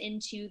comes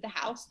into the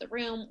house, the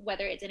room,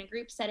 whether it's in a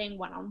group setting,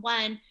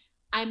 one-on-one,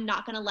 I'm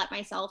not going to let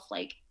myself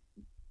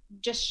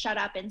just shut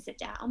up and sit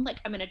down. I'm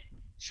going to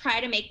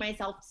try to make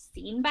myself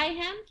seen by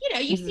him.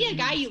 You see a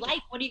guy you like,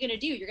 what are you going to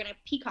do? You're going to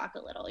peacock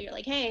a little. You're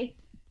like, hey,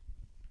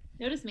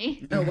 notice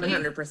me. Oh,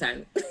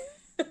 100%.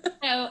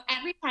 So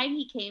every time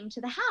he came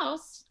to the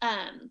house,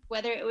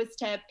 whether it was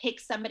to pick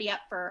somebody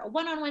up for a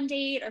one-on-one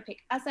date or pick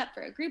us up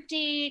for a group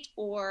date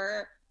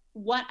or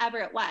whatever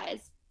it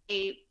was,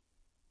 if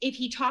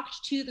he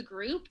talked to the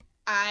group,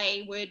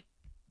 I would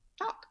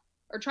talk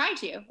or try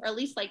to, or at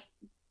least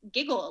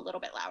giggle a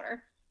little bit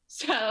louder.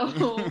 So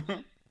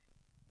I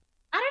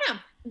don't know.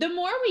 The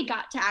more we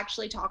got to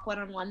actually talk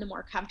one-on-one, the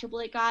more comfortable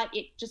it got.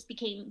 It just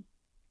became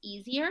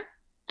easier.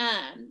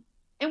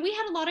 And we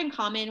had a lot in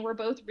common. We're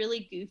both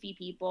really goofy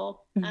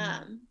people.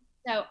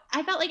 So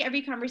I felt like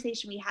every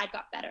conversation we had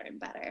got better and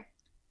better.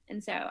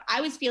 And so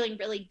I was feeling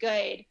really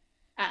good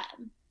at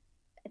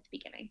the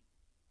beginning.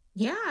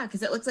 Yeah,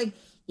 because it looks like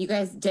you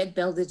guys did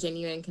build a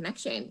genuine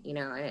connection,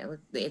 and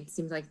it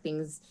seems like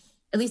things,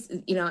 at least,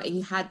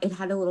 it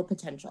had a little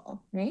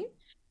potential, right?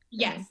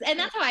 Yes, and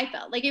that's how I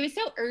felt. It was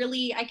so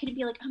early. I couldn't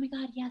be like, oh my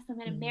God, yes, I'm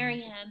going to marry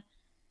him.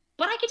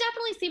 But I could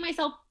definitely see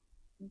myself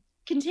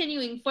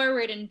continuing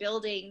forward and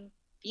building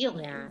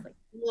feelings,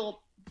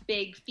 real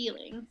big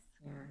feelings.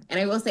 Yeah. And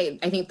I will say,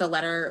 I think the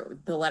letter,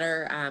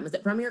 was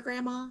it from your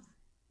grandma?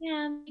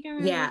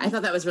 Yeah, I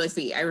thought that was really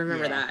sweet. I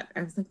remember that.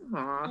 I was like,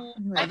 aw.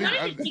 I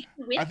think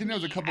there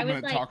was a couple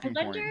minute talking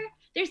point.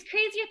 There's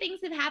crazier things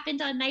that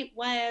happened on night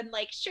one.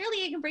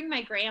 Surely I can bring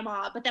my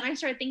grandma. But then I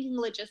started thinking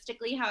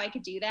logistically how I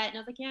could do that. And I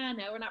was like, yeah,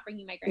 no, we're not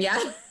bringing my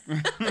grandma. Yeah.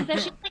 And so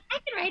she's like, I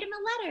can write him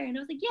a letter. And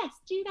I was like, yes,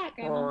 do that,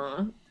 grandma.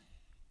 Aww.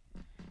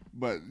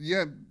 But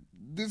yeah,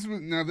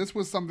 this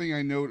was something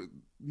I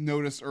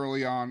noticed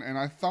early on. And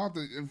I thought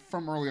that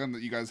from early on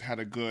that you guys had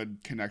a good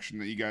connection,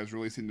 that you guys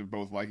really seemed to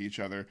both like each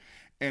other.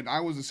 And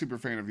I was a super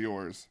fan of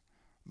yours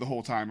the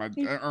whole time.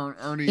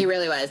 Ernie. He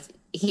really was.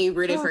 He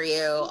rooted for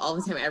you all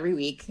the time. Every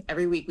week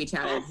we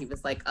chatted. He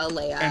was like,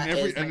 Alayah.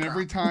 And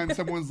every time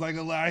someone's like,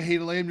 I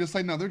hate Alayah, I'm just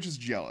like, no, they're just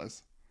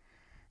jealous.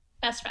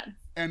 Best friend.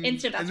 And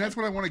that's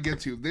what I want to get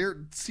to.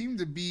 There seemed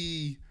to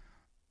be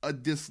a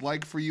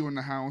dislike for you in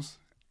the house.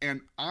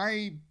 And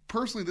I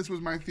personally, this was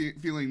my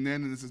feeling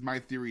then, and this is my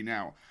theory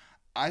now.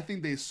 I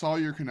think they saw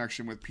your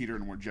connection with Peter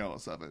and were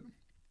jealous of it.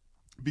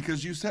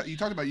 Because you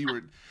talked about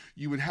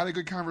you had a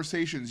good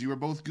conversations. You were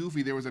both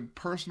goofy. There was a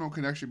personal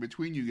connection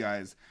between you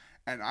guys,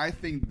 and I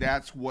think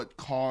that's what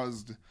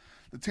caused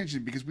the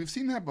tension. Because we've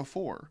seen that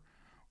before,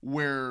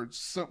 where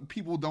some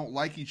people don't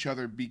like each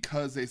other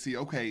because they see,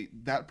 okay,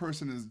 that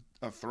person is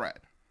a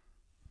threat.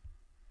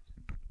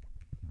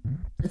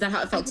 Is that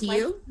how it felt to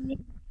you?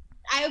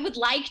 I would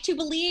like to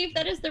believe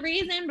that is the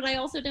reason, but I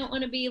also don't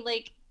want to be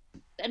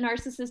a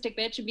narcissistic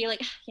bitch and be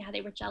like, yeah,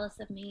 they were jealous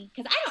of me,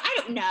 because I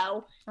don't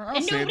know.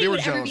 And nobody would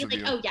ever be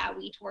like, oh yeah,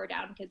 we tore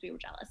down because we were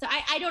jealous. So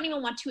I don't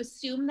even want to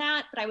assume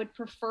that, but I would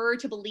prefer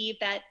to believe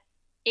that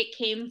it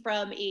came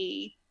from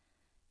a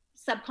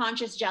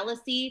subconscious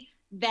jealousy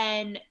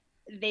than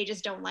they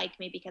just don't like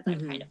me because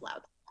I'm kind of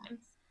loud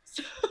sometimes.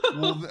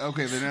 Well,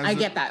 okay, then I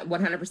get that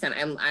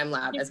 100%. I'm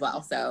loud as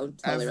well, so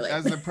totally relate.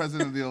 As the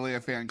president of the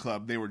Alayah fan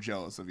club, they were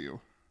jealous of you,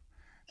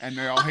 and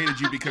they all hated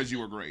you because you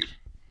were great.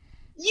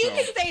 You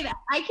can say that.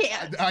 I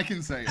can't. I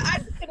can say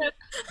it.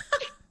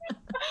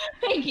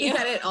 Thank you. He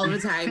said it all the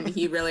time.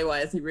 He really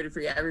was. He rooted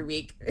for you every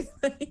week.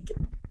 I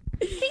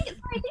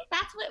think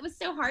that's what was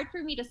so hard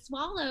for me to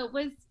swallow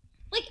was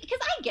like, because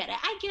I get it.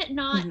 I get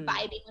not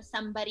vibing with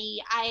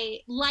somebody.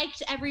 I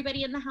liked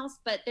everybody in the house,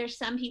 but there's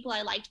some people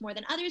I liked more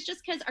than others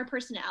just because our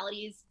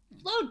personalities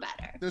flowed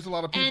better. There's a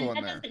lot of people in there.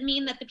 And that doesn't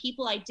mean that the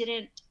people I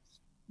didn't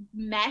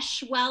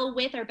mesh well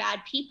with are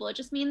bad people. It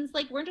just means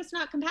like we're just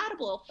not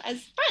compatible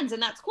as friends,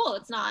 and that's cool.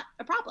 It's not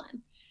a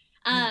problem.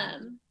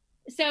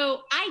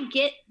 So I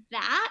get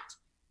that,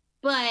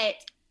 but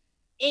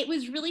it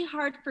was really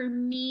hard for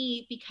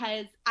me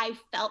because I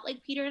felt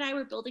like Peter and I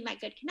were building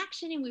that good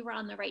connection and we were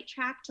on the right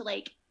track to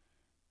like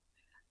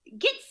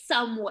get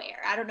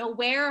somewhere. I don't know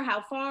where or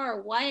how far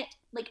or what.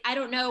 Like, I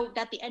don't know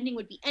that the ending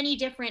would be any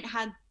different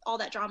had all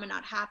that drama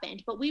not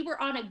happened, but we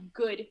were on a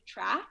good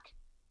track.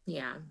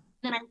 Yeah.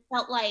 And I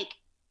felt like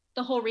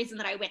the whole reason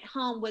that I went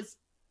home was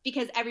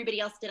because everybody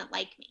else didn't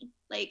like me.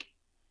 Like,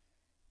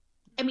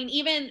 I mean,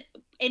 even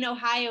in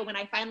Ohio, when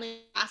I finally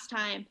last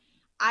time,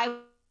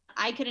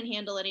 I couldn't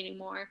handle it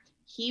anymore.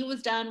 He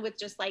was done with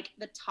just like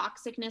the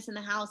toxicness in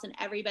the house and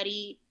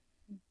everybody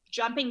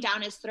jumping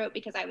down his throat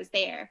because I was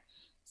there.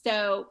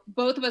 So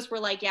both of us were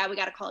like, yeah, we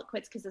got to call it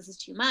quits because this is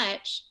too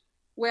much.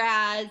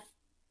 Whereas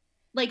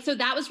like, so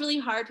that was really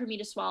hard for me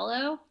to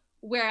swallow.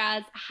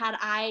 Whereas had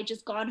I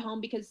just gone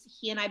home because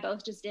he and I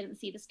both just didn't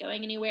see this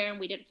going anywhere and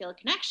we didn't feel a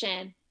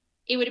connection,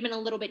 it would have been a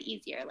little bit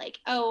easier. Like,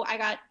 oh, I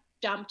got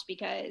dumped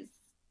because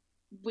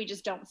we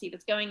just don't see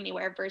this going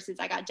anywhere versus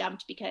I got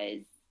dumped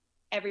because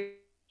everyone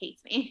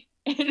hates me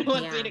and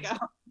wants me to go.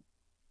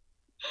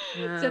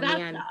 So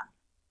that's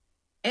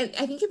and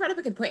I think you brought up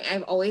a good point.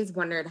 I've always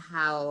wondered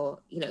how,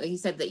 you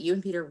said that you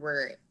and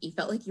Peter you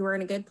felt like you were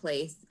in a good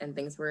place and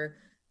things were,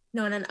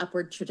 on an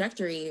upward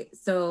trajectory.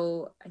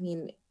 So, I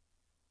mean,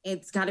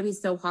 it's got to be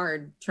so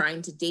hard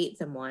trying to date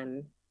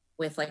someone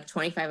with like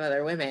 25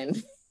 other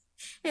women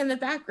in the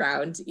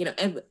background,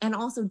 and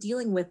also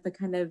dealing with the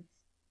kind of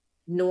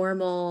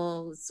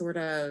normal sort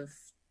of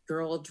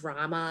girl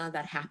drama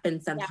that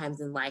happens sometimes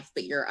in life,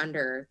 but you're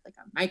under like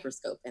a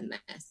microscope in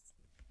this.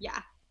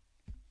 Yeah,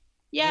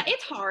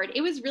 it's hard.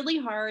 It was really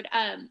hard.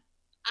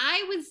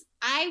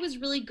 I was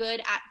really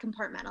good at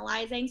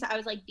compartmentalizing. So I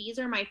was like, these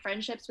are my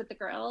friendships with the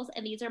girls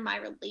and these are my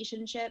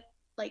relationship.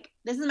 Like,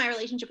 this is my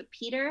relationship with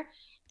Peter.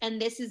 And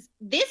this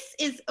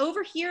is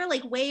over here,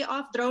 like way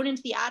off, thrown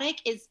into the attic,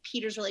 is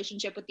Peter's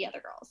relationship with the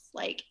other girls.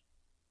 Like,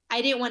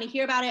 I didn't want to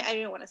hear about it. I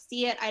didn't want to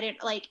see it. I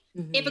didn't like,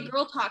 if a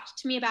girl talked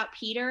to me about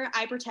Peter,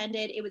 I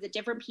pretended it was a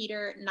different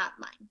Peter, not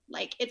mine.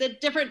 Like, it's a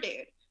different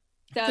dude.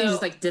 So you're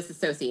just like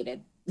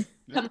disassociated.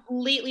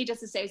 Completely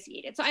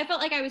disassociated. So I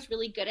felt like I was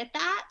really good at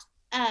that.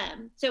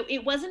 So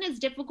it wasn't as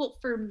difficult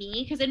for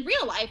me because in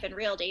real life and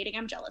real dating,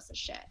 I'm jealous as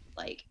shit.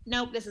 Like,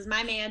 nope, this is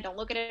my man. Don't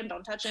look at him.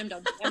 Don't touch him.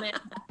 Don't DM it.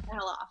 Get the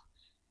hell off.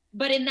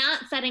 But in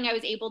that setting, I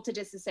was able to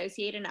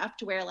disassociate enough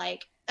to where,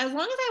 like, as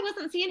long as I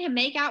wasn't seeing him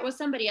make out with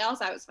somebody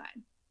else, I was fine.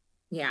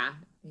 Yeah.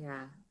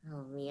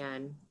 Oh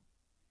man.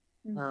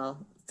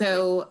 Well,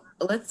 so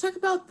let's talk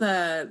about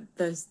the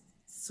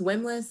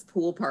swimless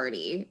pool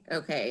party.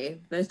 Okay.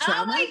 The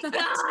drama. Oh my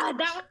God,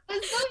 that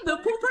was the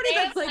pool party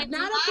that's like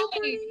not a pool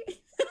party.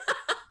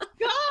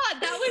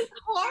 God, that was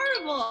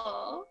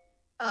horrible.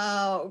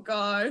 Oh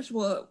gosh.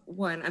 Well,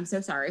 I'm so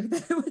sorry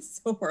that it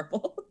was so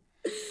horrible.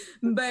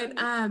 But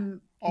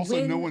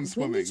also no one's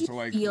swimming. So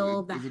like,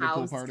 feel the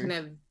house kind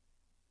of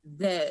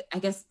the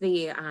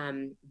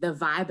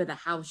vibe of the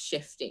house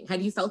shifting.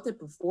 Had you felt it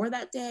before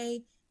that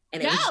day?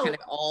 And it was just kind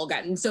of all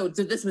gotten so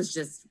this was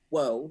just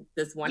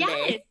this one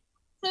day.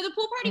 So the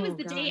pool party was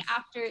the day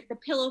after the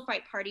pillow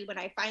fight party when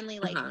I finally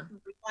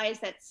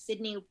realized that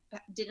Sydney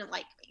didn't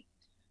like me.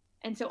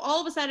 And so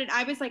all of a sudden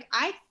I was like,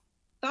 I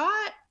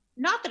thought,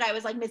 not that I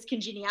was like Miss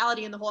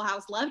Congeniality and the whole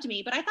house loved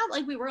me, but I thought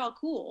like we were all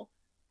cool.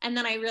 And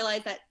then I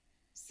realized that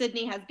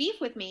Sydney has beef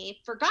with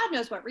me for God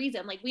knows what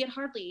reason. Like we had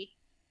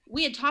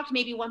talked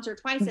maybe once or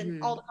twice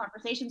and all the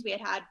conversations we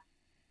had had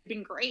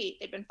been great.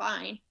 They'd been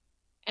fine.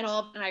 And all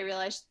of a sudden I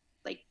realized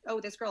like,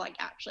 oh, this girl like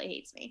actually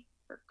hates me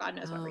for God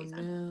knows what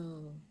reason.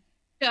 No.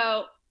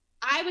 So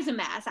I was a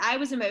mess. I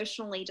was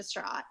emotionally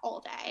distraught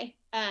all day,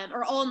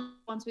 or all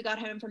once we got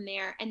home from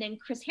there. And then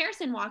Chris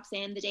Harrison walks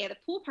in the day of the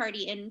pool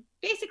party and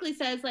basically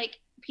says like,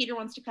 Peter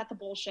wants to cut the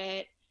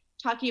bullshit,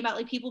 talking about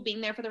like people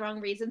being there for the wrong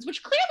reasons,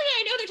 which clearly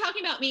I know they're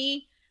talking about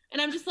me. And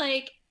I'm just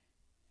like,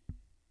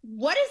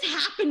 what is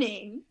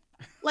happening?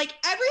 Like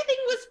everything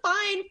was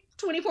fine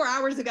 24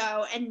 hours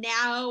ago. And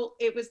now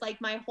it was like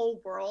my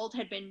whole world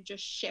had been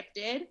just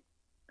shifted.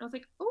 I was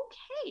like,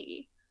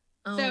 okay.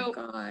 Oh so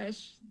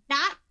gosh.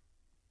 That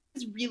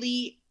was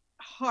really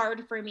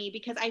hard for me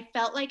because I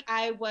felt like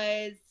I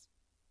was,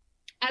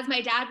 as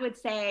my dad would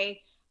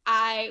say,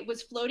 I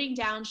was floating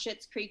down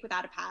Schitt's Creek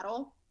without a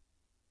paddle.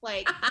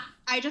 Like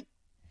I just,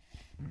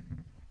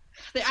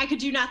 I could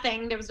do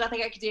nothing. There was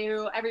nothing I could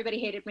do. Everybody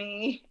hated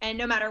me. And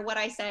no matter what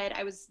I said,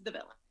 I was the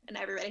villain and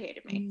everybody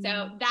hated me.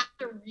 So that's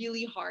a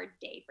really hard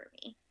day for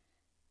me.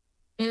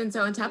 And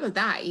so on top of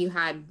that, you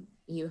had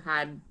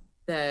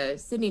the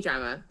Sydney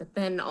drama, but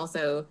then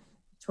also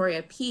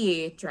Victoria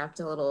P dropped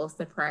a little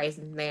surprise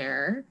in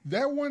there.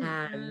 That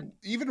one,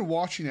 even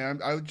watching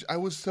it, I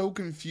was so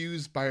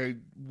confused by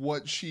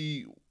what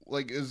she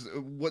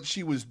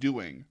was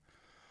doing.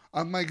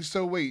 I'm like,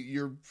 so wait,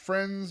 you're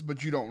friends,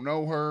 but you don't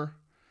know her.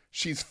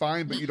 She's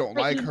fine, but you don't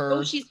like her.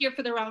 Oh, she's here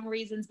for the wrong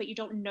reasons, but you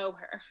don't know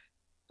her.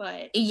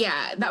 But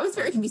yeah, that was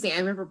very confusing. I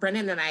remember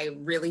Brennan and I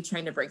really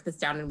trying to break this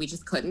down, and we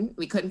just couldn't.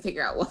 We couldn't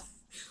figure out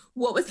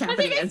what was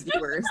happening as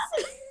viewers.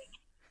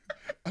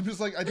 I'm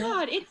just like, I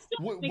don't.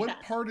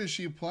 What part is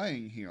she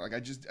playing here? Like, I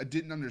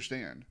didn't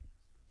understand.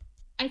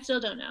 I still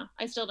don't know.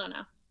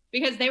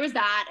 Because there was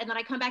that, and then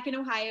I come back in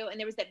Ohio, and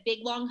there was that big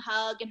long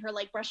hug, and her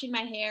like brushing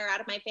my hair out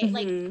of my face,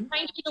 like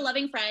trying to be a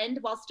loving friend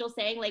while still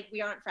saying like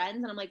we aren't friends,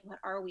 and I'm like, what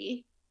are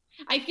we?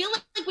 I feel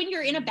like when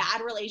you're in a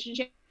bad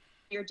relationship,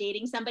 you're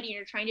dating somebody, and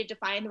you're trying to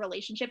define the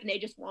relationship, and they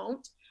just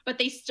won't, but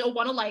they still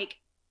want to like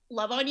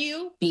love on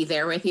you, be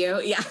there with you,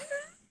 yeah.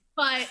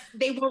 But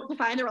they won't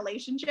define the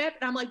relationship,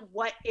 and I'm like,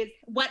 what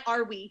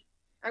are we?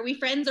 Are we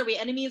friends? Are we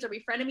enemies? Are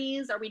we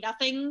frenemies? Are we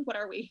nothing? What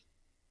are we?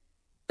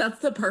 That's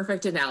the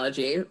perfect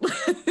analogy.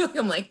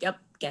 I'm like, yep,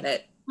 get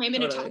it. I'm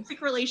in a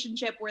toxic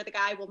relationship where the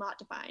guy will not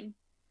define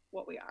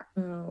what we are.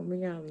 Oh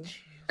man.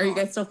 Are you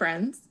guys still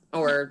friends?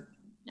 Or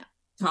no.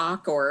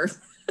 Talk or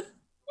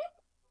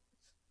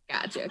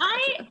Gotcha.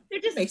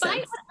 Despite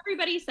what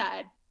everybody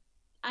said,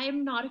 I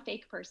am not a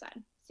fake person.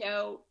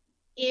 So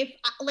if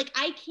like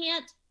I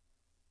can't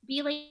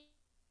be like,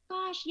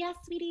 gosh, yes,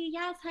 sweetie,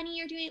 yes, honey,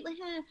 you're doing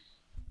it.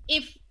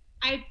 If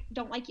I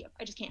don't like you,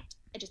 I just can't.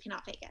 I just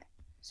cannot fake it.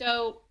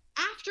 So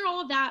after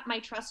all of that, my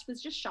trust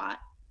was just shot.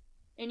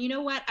 And you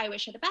know what? I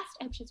wish her the best.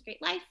 I hope she has a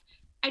great life.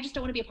 I just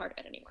don't want to be a part of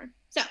it anymore.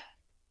 So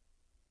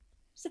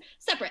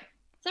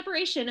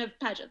separation of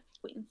pageant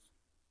queens.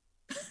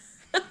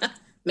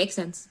 Makes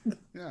sense.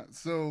 Yeah.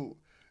 So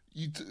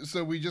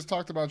we just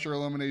talked about your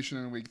elimination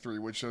in week 3,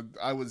 which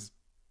I was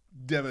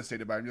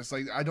devastated by. I'm just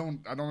like, I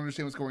don't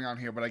understand what's going on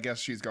here, but I guess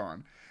she's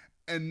gone.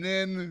 And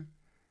then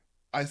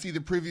I see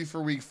the preview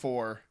for week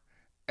 4,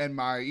 and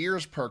my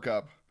ears perk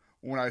up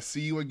when I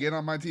see you again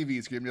on my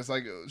TV screen. Just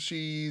like,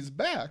 she's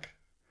back.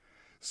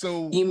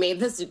 So you made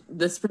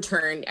this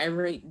return.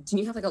 Do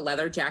you have like a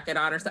leather jacket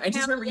on or something? I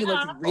just remember you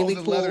looked really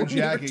cool. Leather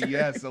jacket,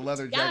 yes, the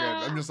leather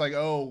jacket. I'm just like,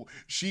 oh,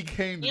 she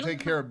came to take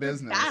care of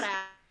business.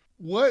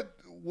 What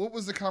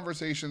was the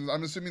conversations?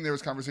 I'm assuming there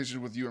was conversations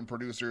with you and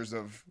producers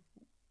of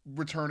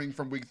returning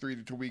from week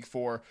 3 to week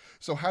 4.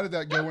 So how did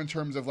that go in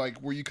terms of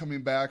like, were you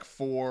coming back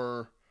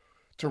to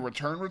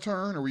return,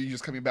 or were you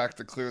just coming back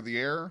to clear the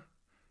air?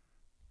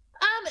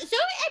 So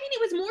I mean,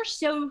 it was more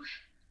so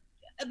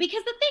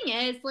because the thing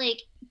is,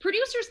 like,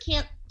 producers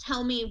can't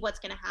tell me what's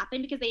going to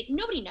happen because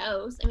nobody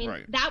knows. I mean,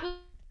 right. That was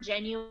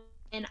genuine.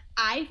 And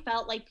I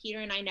felt like Peter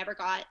and I never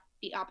got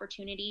the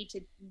opportunity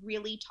to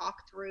really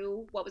talk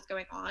through what was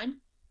going on.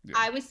 Yeah.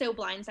 I was so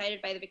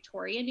blindsided by the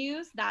Victoria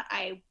news that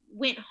I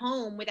went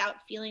home without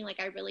feeling like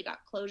I really got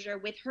closure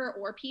with her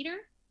or Peter.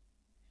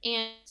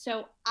 And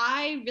so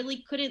I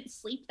really couldn't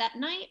sleep that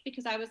night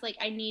because I was like,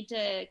 I need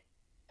to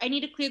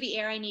clear the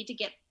air.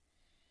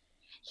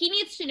 He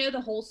needs to know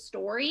the whole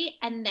story,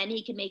 and then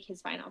he can make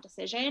his final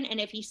decision. And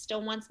if he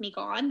still wants me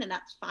gone, then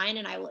that's fine,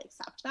 and I will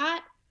accept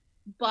that.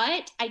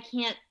 But I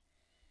can't.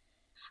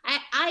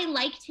 I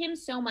liked him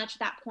so much at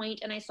that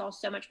point, and I saw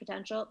so much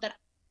potential that I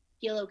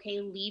feel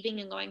okay leaving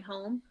and going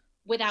home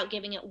without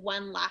giving it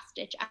one last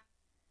ditch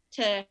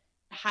to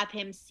have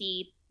him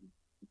see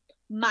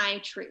my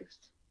truth,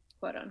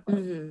 quote unquote.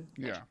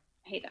 Mm-hmm. Yeah,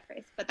 I hate that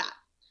phrase, but that.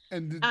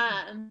 And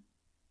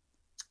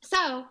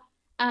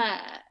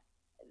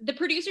the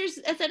producers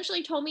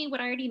essentially told me what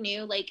I already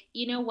knew. Like,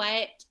 you know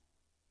what?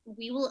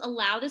 We will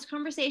allow this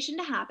conversation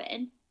to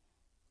happen.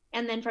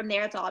 And then from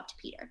there, it's all up to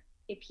Peter.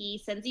 If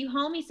he sends you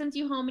home, he sends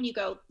you home and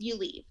you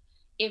leave.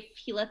 If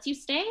he lets you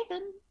stay,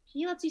 then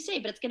he lets you stay.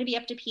 But it's going to be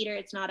up to Peter.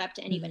 It's not up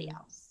to anybody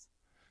else.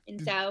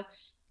 And so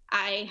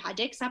I had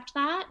to accept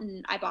that.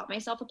 And I bought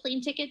myself a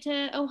plane ticket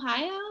to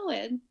Ohio.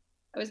 And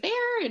I was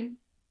there. And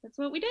that's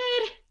what we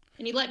did.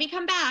 And he let me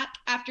come back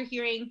after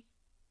hearing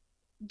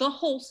the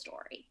whole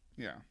story.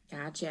 Yeah.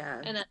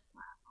 Gotcha. And then,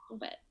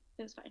 but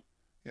it was fine.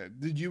 Yeah.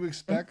 Did you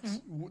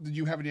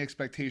have any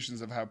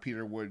expectations of how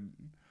Peter would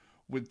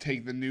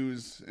take the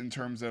news in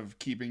terms of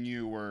keeping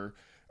you or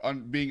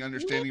being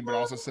understanding, but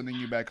also sending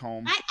you back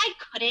home?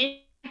 I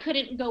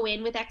couldn't go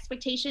in with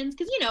expectations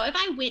because, if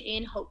I went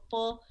in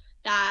hopeful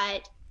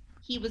that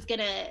he was going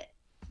to,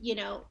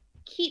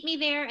 keep me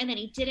there and then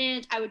he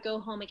didn't, I would go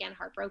home again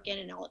heartbroken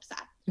and all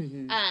upset.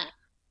 Mm-hmm.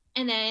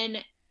 And then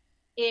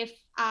if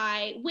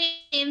I went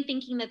in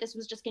thinking that this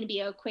was just going to be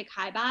a quick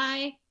hi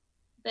bye,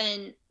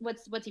 then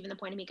what's even the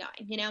point of me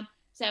going,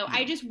 So yeah.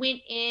 I just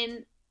went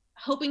in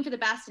hoping for the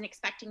best and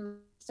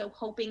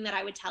hoping that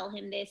I would tell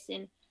him this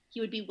and he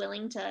would be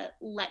willing to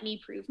let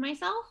me prove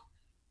myself.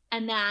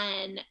 And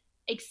then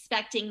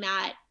expecting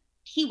that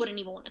he wouldn't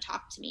even want to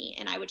talk to me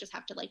and I would just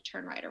have to like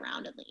turn right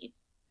around and leave.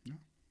 Yeah.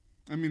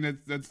 I mean,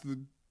 that's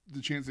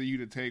the chance that you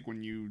to take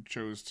when you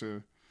chose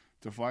to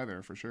fly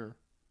there, for sure.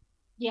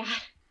 Yeah.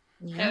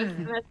 That was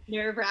the most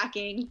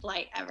nerve-wracking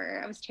flight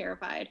ever. I was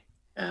terrified.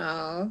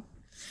 Oh.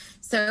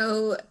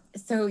 So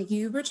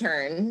you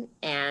return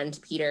and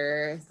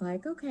Peter is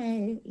like,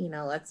 okay,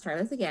 let's try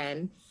this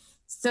again.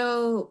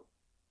 So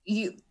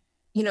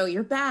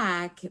you're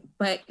back,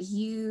 but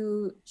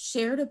you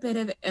shared a bit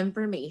of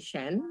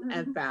information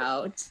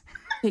about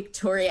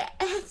Victoria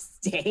F's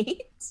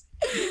date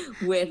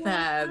with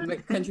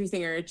country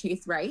singer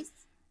Chase Rice.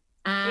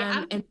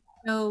 And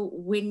so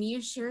when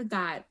you shared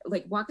that,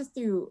 like, walk us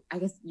through, I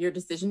guess, your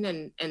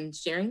decision and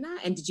sharing that.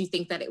 And did you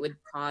think that it would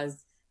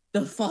cause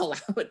the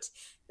fallout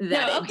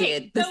that it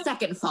did, the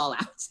second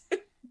fallout?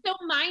 So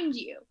mind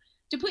you,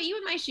 to put you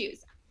in my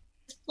shoes, I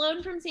was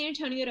flown from San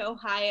Antonio to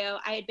Ohio.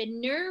 I had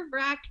been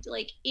nerve-wracked.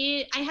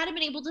 I hadn't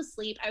been able to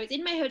sleep. I was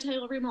in my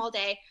hotel room all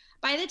day.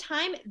 By the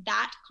time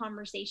that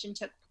conversation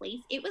took place,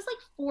 it was like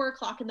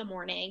 4:00 in the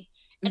morning.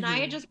 And I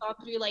had just gone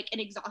through like an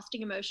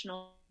exhausting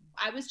emotional.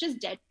 I was just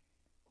dead.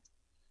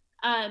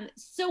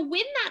 So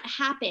when that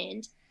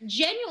happened,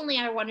 genuinely,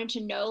 I wanted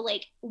to know,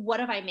 like, what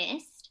have I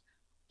missed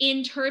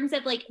in terms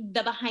of like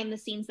the behind the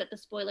scenes that the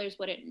spoilers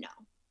wouldn't know.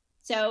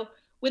 So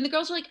when the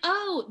girls were like,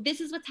 oh, this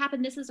is what's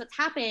happened,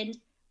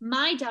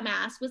 my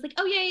dumbass was like,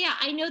 oh yeah,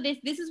 I know this.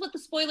 This is what the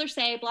spoilers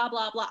say, blah,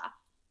 blah, blah.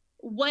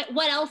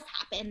 What else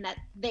happened that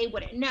they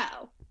wouldn't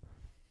know?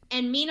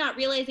 And me not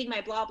realizing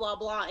my blah, blah,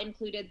 blah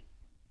included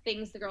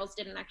things the girls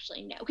didn't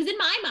actually know. Because in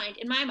my mind,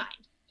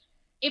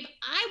 if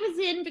I was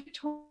in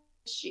Victoria's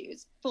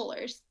shoes,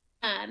 Fuller's,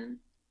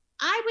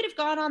 I would have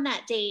gone on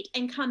that date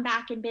and come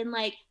back and been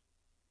like,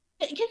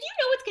 because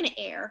it's going to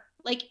air.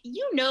 Like,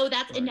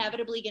 that's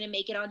inevitably going to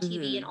make it on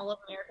TV and all of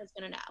America's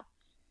going to know.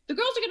 The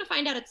girls are going to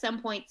find out at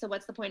some point, so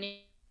what's the point in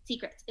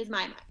secrets, is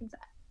my mindset.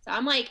 So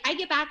I'm like, I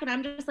get back and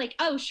I'm just like,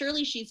 oh,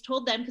 surely she's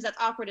told them because that's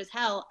awkward as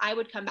hell. I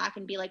would come back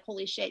and be like,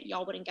 holy shit,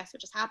 y'all wouldn't guess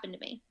what just happened to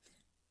me.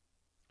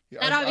 Yeah,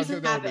 that obviously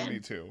happened. That would be me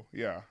too.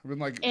 Yeah. I've been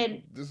like,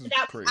 and this is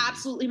that crazy. Was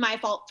absolutely my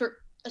fault for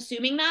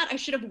assuming that. I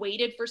should have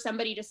waited for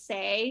somebody to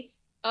say,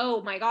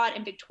 oh my God,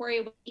 and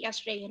Victoria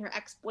yesterday and her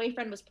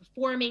ex-boyfriend was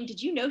performing.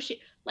 Did you know I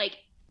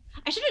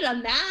should have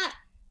done that.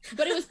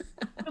 But it was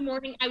in the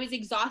morning. I was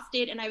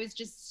exhausted and I was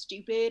just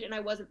stupid and I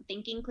wasn't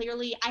thinking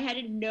clearly. I had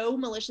no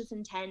malicious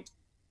intent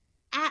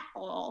at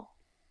all.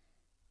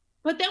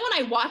 But then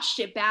when I watched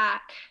it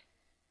back,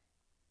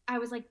 I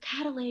was like,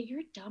 Alayah,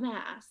 you're a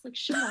dumbass. Like,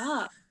 shut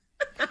up.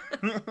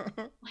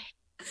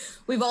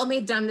 We've all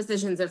made dumb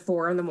decisions at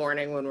 4 a.m.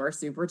 when we're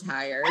super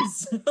tired.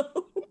 So,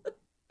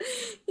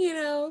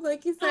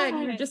 like you said,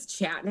 you're just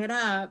chatting it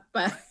up.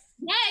 But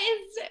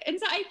yes, and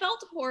so I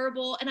felt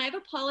horrible, and I've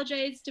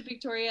apologized to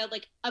Victoria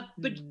like a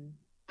bajillion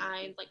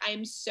times. Like, I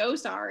am so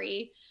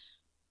sorry.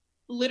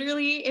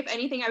 Literally, if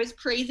anything, I was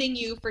praising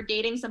you for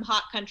dating some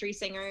hot country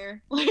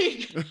singer.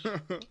 Like,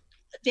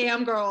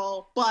 damn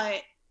girl,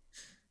 but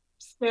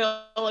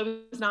still,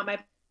 it was not my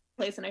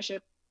place, and I should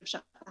have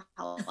shut the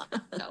hell up.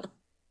 So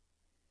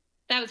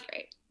that was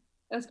great.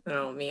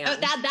 Oh man,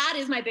 that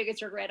is my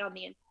biggest regret on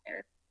the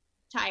entire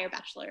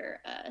Bachelor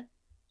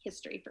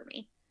history for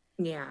me.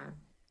 Yeah.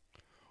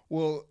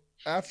 Well,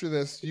 after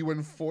this, you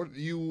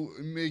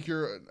make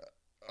your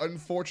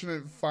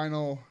unfortunate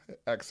final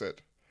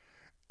exit.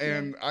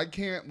 And I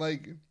can't,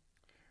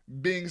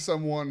 being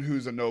someone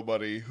who's a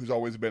nobody, who's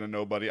always been a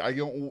nobody, I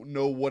don't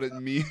know what it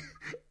means.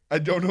 I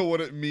don't know what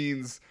it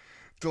means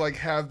to,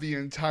 have the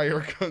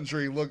entire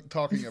country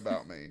talking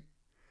about me.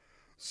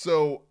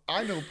 So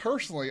I know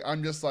personally,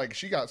 I'm just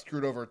she got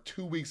screwed over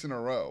 2 weeks in a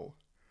row.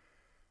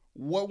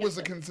 What was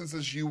the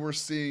consensus you were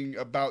seeing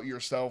about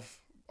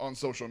yourself on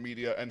social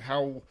media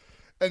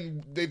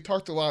and they've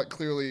talked a lot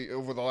clearly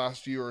over the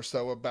last year or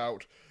so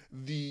about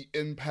the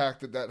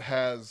impact that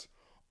has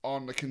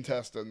on the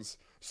contestants.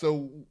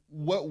 So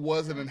what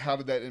was it and how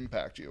did that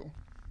impact you?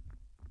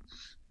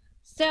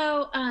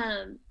 So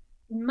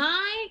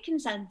my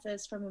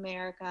consensus from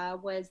America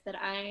was that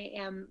I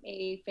am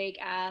a fake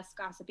ass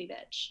gossipy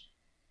bitch.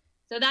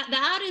 So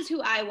that is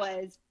who I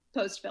was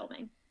post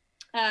filming.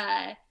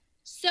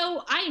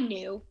 So I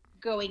knew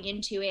going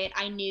into it,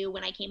 I knew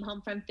when I came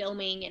home from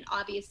filming and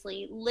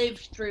obviously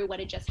lived through what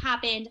had just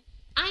happened,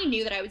 I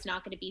knew that I was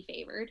not going to be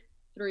favored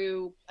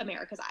through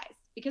America's eyes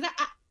because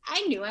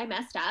I knew I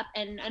messed up.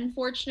 And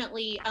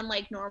unfortunately,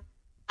 unlike normal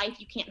life,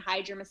 you can't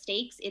hide your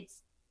mistakes.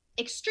 It's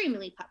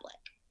extremely public.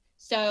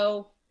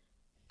 So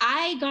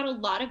I got a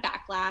lot of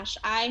backlash.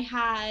 I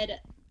had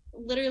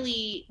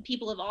literally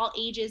people of all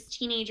ages,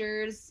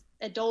 teenagers,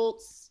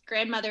 adults,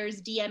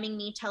 grandmothers DMing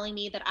me, telling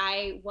me that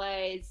I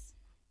was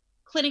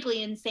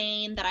clinically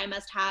insane, that I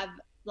must have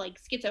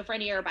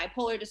schizophrenia or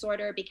bipolar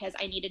disorder because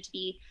I needed to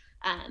be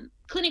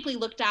clinically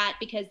looked at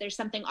because there's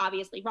something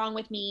obviously wrong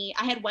with me.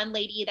 I had one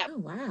lady that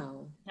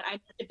that I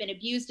must have been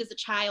abused as a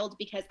child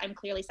because I'm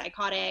clearly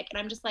psychotic, and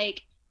I'm just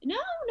like, no,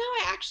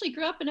 I actually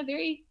grew up in a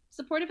very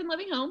supportive and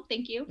loving home.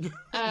 Thank you.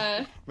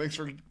 Thanks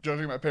for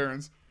judging my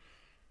parents.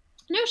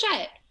 No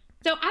shit.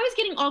 So I was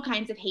getting all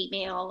kinds of hate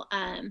mail.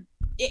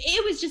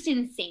 It was just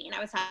insane.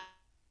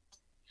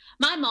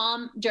 My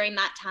mom, during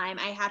that time,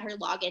 I had her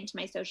log into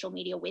my social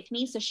media with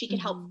me so she could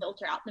help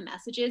filter out the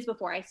messages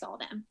before I saw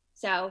them.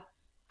 So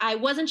I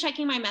wasn't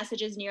checking my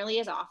messages nearly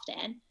as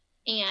often.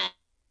 And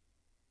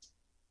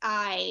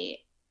I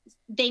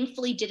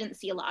thankfully didn't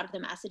see a lot of the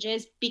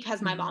messages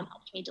because my mom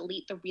helped me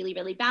delete the really,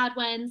 really bad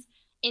ones.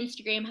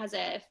 Instagram has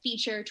a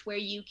feature to where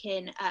you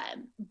can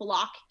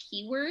block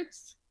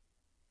keywords.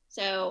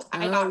 So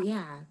I got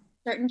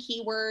certain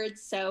keywords.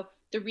 So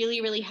the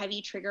really, really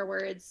heavy trigger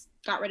words,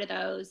 got rid of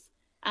those.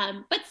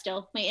 But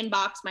still, my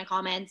inbox, my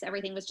comments,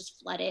 everything was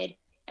just flooded.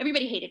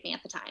 Everybody hated me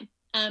at the time,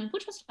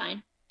 which was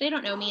fine. They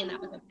don't know me, and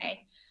that was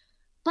okay.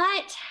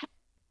 But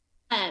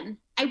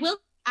I will,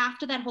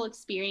 after that whole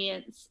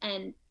experience,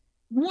 and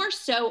more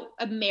so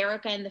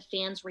America and the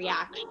fans'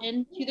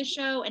 reaction to the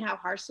show and how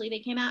harshly they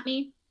came at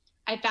me,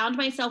 I found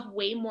myself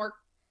way more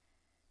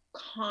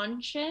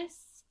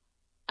conscious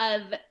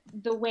of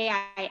the way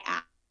I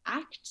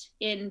act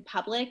in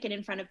public and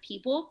in front of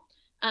people.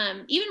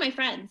 Even my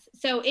friends.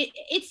 So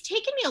it's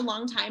taken me a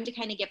long time to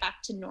kind of get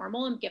back to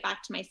normal and get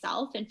back to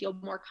myself and feel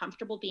more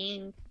comfortable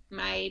being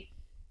my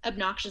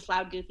obnoxious,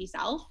 loud, goofy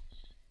self,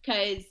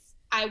 because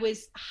I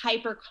was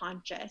hyper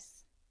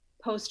conscious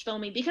post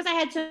filming, because I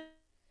had to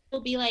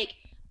be like,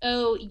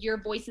 oh,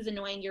 your voice is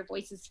annoying, your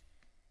voice is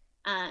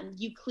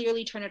you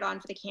clearly turn it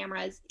on for the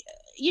cameras,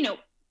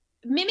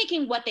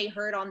 mimicking what they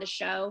heard on the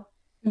show.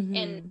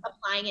 And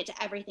applying it to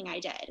everything I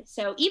did.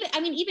 So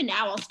even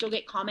now I'll still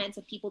get comments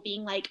of people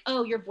being like,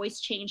 oh, your voice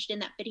changed in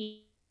that video.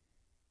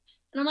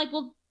 And I'm like,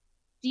 well,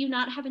 do you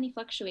not have any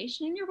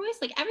fluctuation in your voice?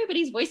 Like,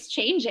 everybody's voice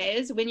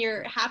changes when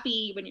you're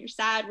happy, when you're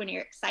sad, when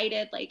you're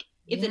excited. Like,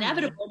 it's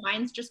inevitable.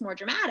 Mine's just more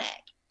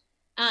dramatic.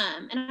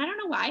 And I don't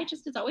know why, it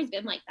just has always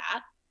been like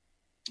that.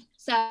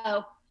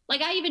 So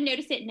like, I even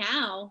notice it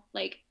now.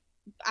 Like,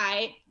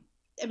 I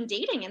am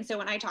dating, and so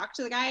when I talk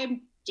to the guy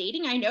I'm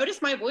dating, I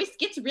notice my voice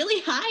gets really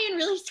high and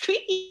really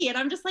squeaky, and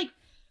I'm just like,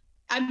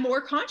 I'm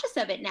more conscious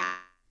of it now.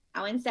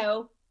 And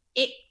so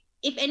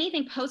if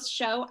anything, post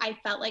show, I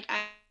felt like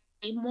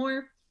I'm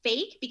more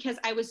fake because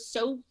I was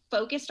so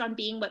focused on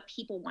being what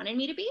people wanted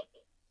me to be.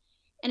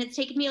 And it's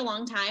taken me a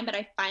long time, but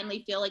I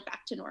finally feel like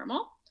back to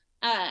normal.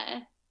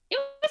 It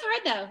was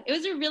hard though. It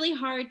was a really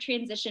hard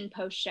transition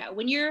post show.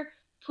 When you're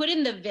put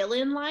in the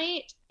villain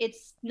light,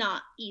 it's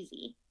not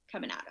easy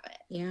coming out of it.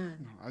 Yeah.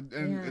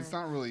 And it's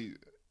not really,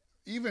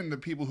 even the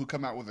people who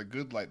come out with a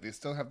good light, they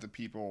still have the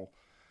people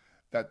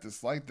that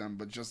dislike them.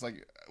 But just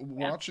like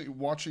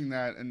watching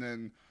that, and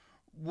then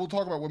we'll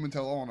talk about Women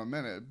Tell All in a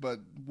minute, but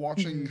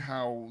watching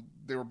how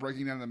they were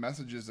breaking down the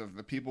messages of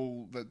the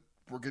people that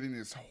were getting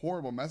these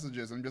horrible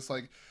messages, and just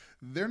like,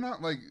 they're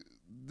not like,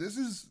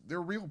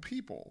 they're real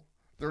people.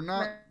 They're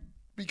not,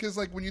 because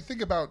like when you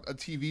think about a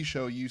TV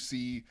show, you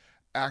see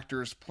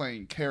actors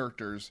playing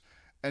characters,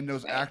 and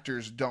those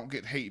actors don't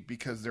get hate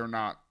because they're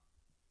not,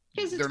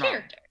 because it's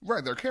characters.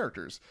 Right, they're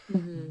characters.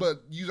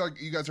 But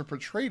you guys are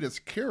portrayed as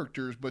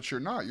characters, but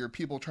you're not. You're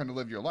people trying to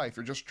live your life.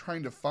 You're just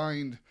trying to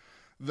find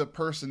the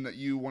person that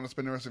you want to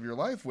spend the rest of your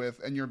life with,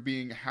 and you're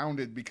being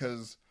hounded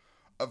because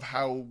of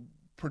how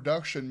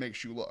production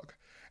makes you look.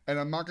 And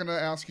I'm not going to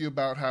ask you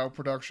about how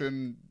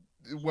production,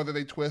 whether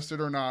they twist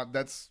it or not.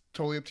 That's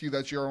totally up to you.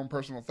 That's your own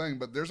personal thing.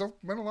 But there's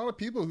been a lot of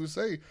people who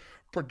say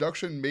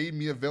production made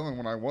me a villain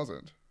when I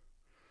wasn't.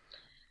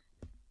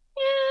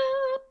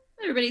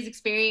 Everybody's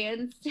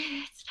experience.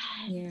 It's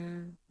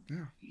fine.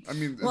 Yeah. I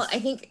mean, well, I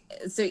think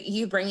so.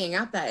 You bringing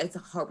up that it's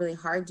really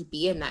hard to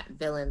be in that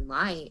villain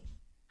light.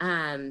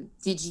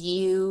 Did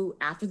you,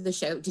 after the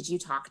show, did you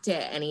talk to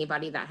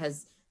anybody that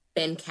has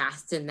been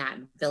cast in that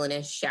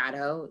villainous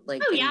shadow?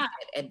 Like,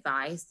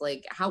 advice?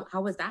 Like, how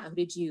was that? Who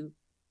did you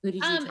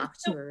talk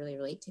to or really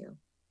relate to?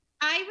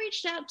 I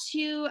reached out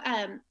to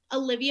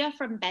Olivia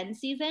from Ben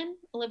season,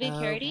 Olivia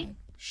Carity.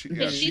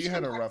 Okay. She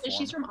had a rough one.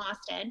 She's from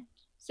Austin.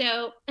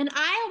 So, and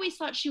I always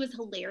thought she was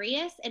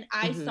hilarious, and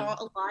I saw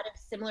a lot of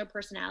similar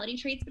personality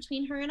traits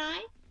between her and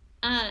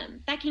I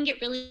that can get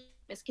really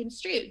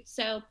misconstrued.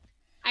 So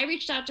I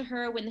reached out to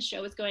her when the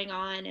show was going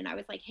on, and I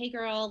was like, hey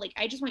girl, like,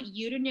 I just want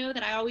you to know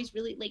that I always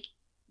really, like,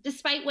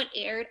 despite what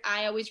aired,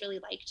 I always really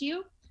liked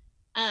you.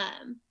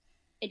 And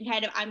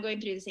kind of, I'm going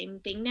through the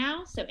same thing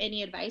now. So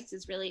any advice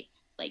is really,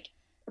 like,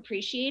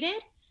 appreciated.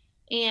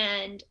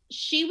 And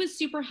she was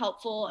super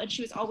helpful, and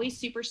she was always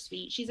super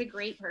sweet. She's a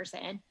great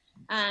person.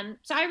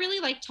 So I really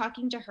liked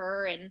talking to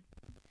her, and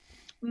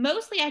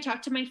mostly I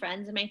talked to my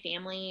friends and my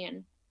family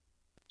and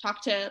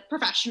talk to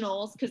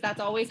professionals, because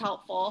that's always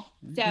helpful.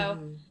 So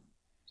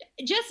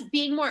just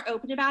being more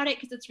open about it,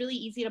 because it's really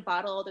easy to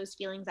bottle all those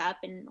feelings up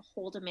and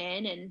hold them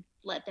in and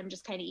let them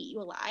just kind of eat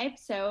you alive.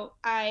 So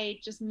I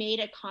just made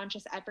a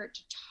conscious effort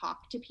to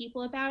talk to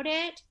people about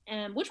it,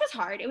 which was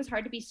hard. It was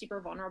hard to be super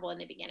vulnerable in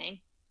the beginning.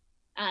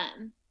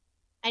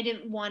 I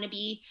didn't want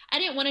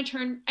to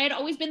turn, I had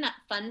always been that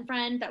fun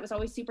friend that was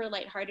always super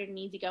lighthearted and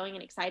easygoing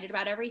and excited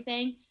about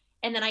everything.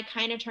 And then I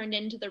kind of turned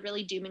into the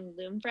really doom and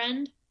gloom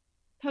friend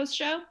post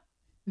show.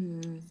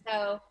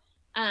 So,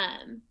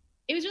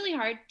 it was really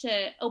hard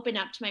to open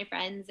up to my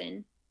friends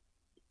and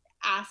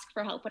ask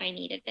for help when I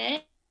needed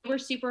it. They were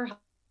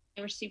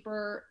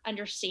super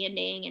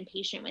understanding and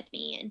patient with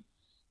me. And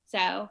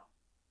so,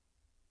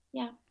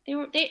 yeah,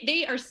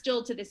 they are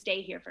still to this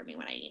day here for me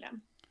when I need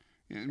them.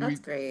 That's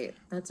great.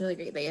 That's really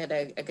great. They had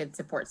a good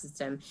support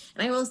system.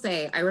 And I will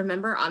say, I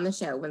remember on the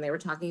show when they were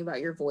talking about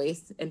your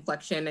voice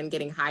inflection and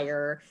getting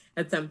higher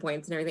at some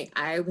points and everything,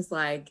 I was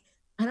like,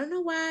 I don't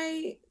know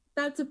why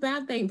that's a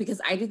bad thing,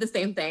 because I do the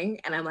same thing.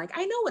 And I'm like,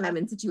 I know when I'm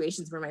in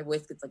situations where my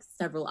voice gets like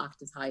several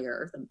octaves higher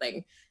or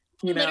something,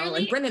 you know,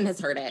 Literally, like Brennan has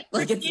heard it.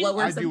 Like it's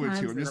lower sometimes. I do it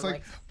too. I'm just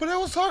like, but I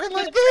was talking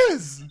like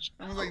this.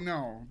 I was like,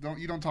 no,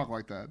 you don't talk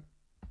like that.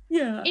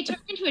 Yeah. It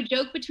turned into a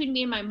joke between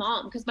me and my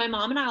mom, because my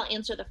mom and I'll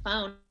answer the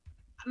phone.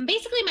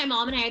 Basically, my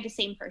mom and I are the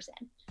same person.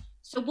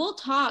 So we'll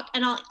talk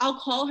and I'll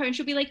call her and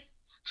she'll be like,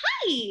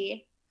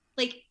 hi.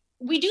 Like,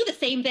 we do the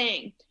same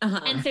thing.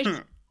 Uh-huh. And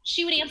so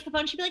she would answer the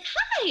phone. She'd be like,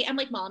 hi. I'm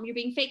like, Mom, you're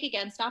being fake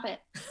again. Stop it.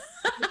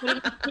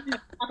 Stop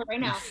it right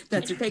now.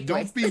 That's your fake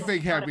voice. Don't be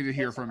fake happy to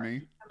hear from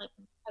me. I'm like,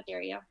 how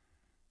dare you?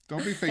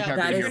 Don't be fake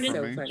happy to hear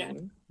from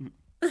me.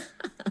 Funny.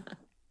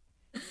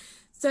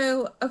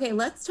 So, okay,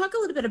 let's talk a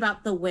little bit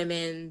about the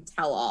women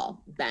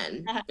tell-all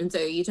then. And so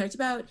you talked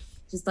about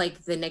just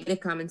like the negative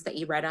comments that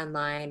you read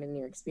online and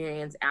your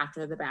experience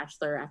after The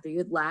Bachelor, after you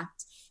had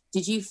left.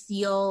 Did you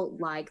feel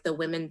like the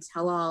women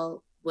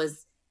tell-all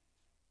was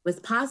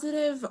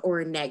positive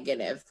or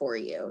negative for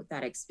you,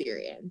 that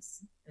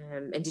experience?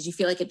 And did you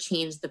feel like it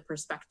changed the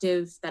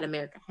perspective that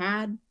America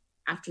had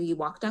after you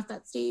walked off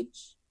that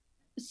stage?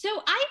 So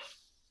I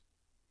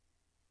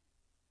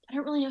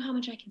don't really know how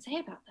much I can say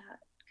about that.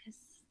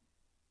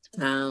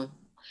 Oh.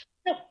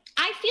 So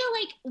I feel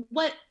like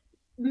what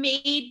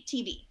made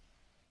TV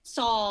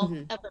Saul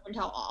of Women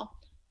Tell All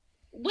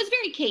was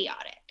very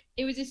chaotic.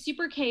 It was a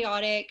super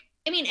chaotic,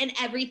 and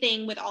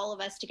everything with all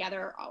of us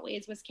together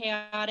always was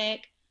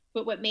chaotic,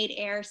 but what made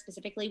Air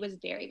specifically was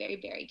very, very,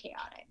 very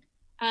chaotic.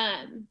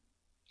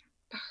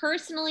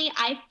 Personally,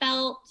 I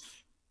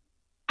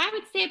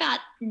would say about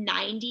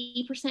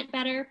 90%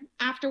 better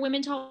after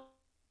Women Tell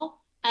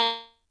All.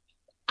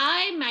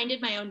 I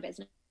minded my own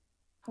business at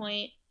that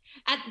point.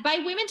 By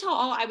Women Tell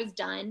All, I was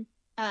done.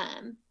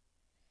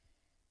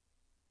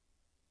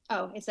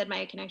 It said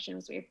my connection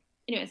was weird.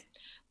 Anyways,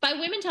 by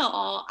Women Tell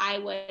All, I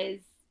was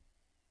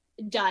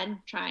done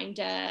trying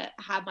to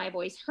have my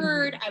voice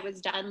heard. I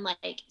was done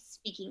like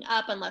speaking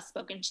up unless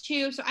spoken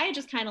to. So I had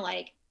just kind of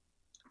like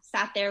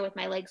sat there with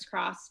my legs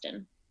crossed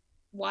and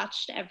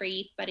watched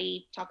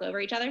everybody talk over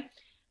each other.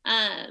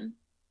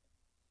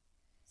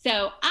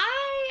 So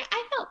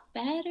I felt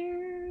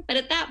better, but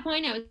at that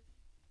point I was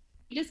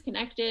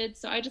disconnected,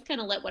 so I just kind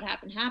of let what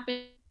happened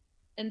happen,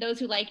 and those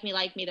who like me,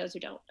 those who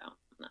don't.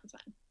 That's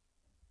fine.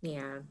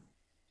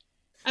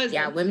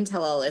 Women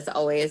Tell All is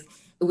always,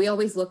 we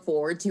always look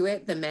forward to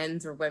it, the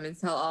men's or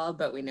women's tell all,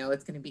 but we know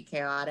it's going to be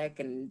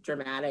chaotic and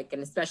dramatic,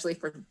 and especially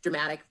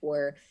dramatic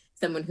for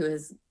someone who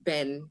has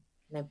been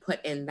kind of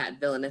put in that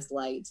villainous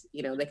light.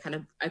 You know, they kind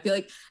of, I feel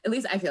like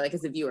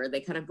as a viewer, they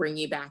kind of bring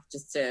you back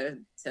just to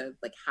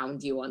like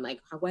hound you on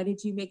like, why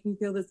did you make me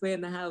feel this way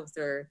in the house,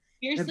 or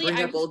seriously,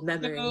 bring up old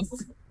memories. So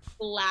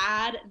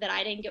glad that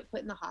I didn't get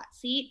put in the hot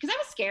seat, because I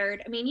was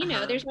scared.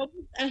 There's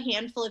a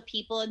handful of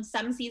people, and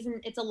some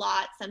seasons it's a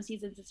lot, some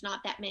seasons it's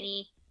not that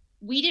many.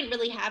 We didn't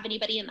really have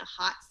anybody in the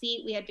hot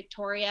seat. We had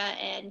Victoria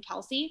and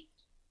Kelsey.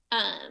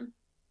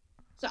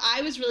 So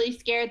I was really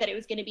scared that it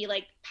was going to be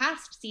like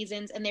past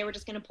seasons and they were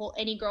just going to pull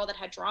any girl that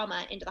had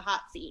drama into the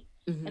hot seat,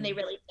 and they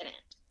really didn't.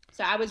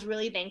 So I was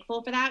really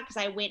thankful for that, because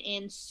I went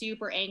in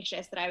super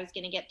anxious that I was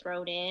going to get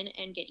thrown in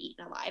and get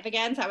eaten alive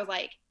again. So I was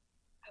like,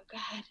 oh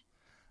God.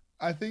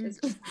 I think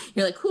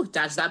you're like, whew,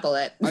 dodge that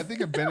bullet. I think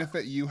a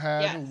benefit you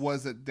had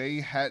was that they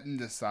hadn't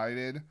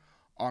decided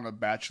on a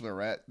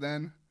bachelorette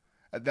then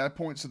at that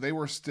point. So they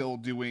were still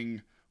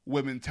doing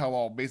Women Tell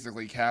All,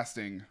 basically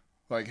casting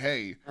like,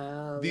 hey,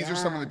 these are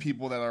some of the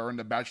people that are in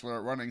the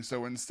bachelorette running.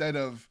 So instead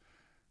of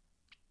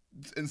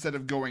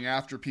going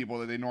after people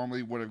that they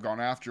normally would have gone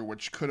after,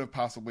 which could have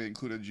possibly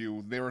included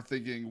you, they were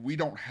thinking, we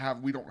don't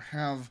have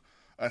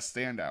a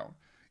standout.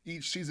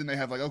 Each season they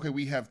have like, okay,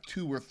 we have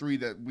 2 or 3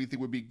 that we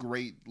think would be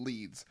great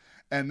leads.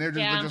 And they're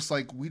just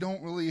like, we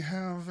don't really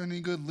have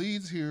any good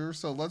leads here,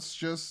 so let's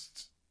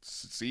just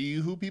see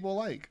who people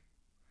like.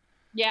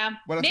 Yeah,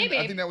 but I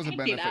think that was a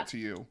benefit to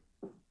you.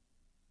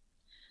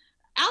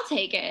 I'll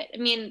take it.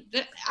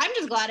 I'm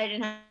just glad I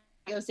didn't have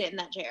to go sit in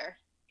that chair,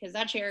 because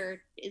that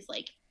chair is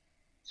like,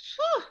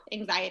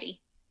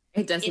 anxiety.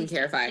 It does seem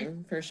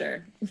terrifying, for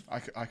sure. I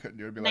couldn't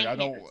do it. Be like, I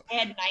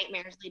had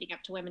nightmares leading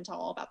up to Women Tell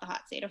All about the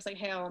hot seat. I was like,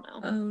 hell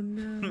no. Oh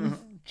no.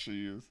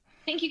 Jeez.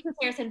 Thank you, Chris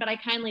Harrison, but I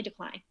kindly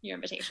decline your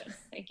invitation.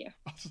 Thank you.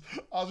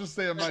 I'll just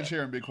stay in my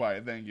chair and be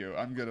quiet. Thank you.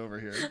 I'm good over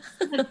here.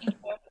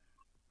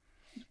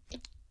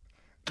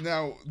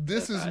 Now,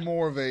 this is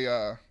more of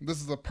a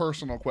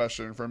personal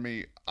question for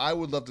me. I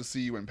would love to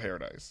see you in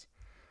Paradise.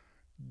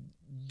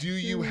 Do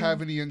you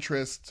have any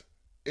interest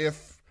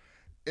if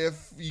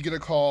you get a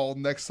call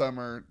next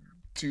summer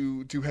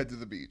to head to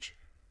the beach?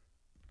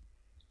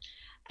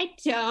 I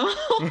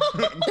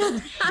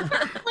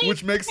don't.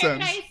 Which makes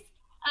sense.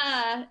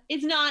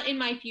 It's not in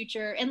my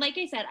future. And like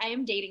I said, I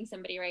am dating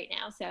somebody right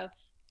now. So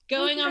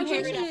going on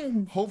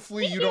Paradise.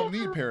 Hopefully you don't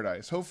need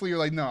Paradise. Hopefully you're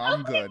like, no,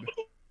 I'm good.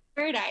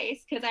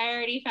 Paradise, because I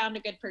already found a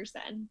good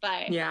person.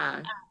 But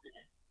yeah,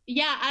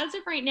 as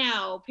of right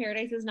now,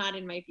 Paradise is not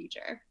in my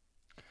future.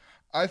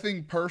 I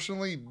think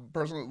personally,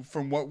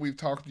 from what we've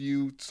talked to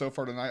you so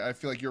far tonight, I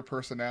feel like your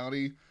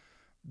personality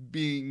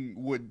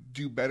would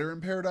do better in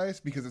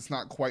Paradise because it's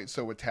not quite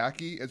so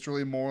attacky. It's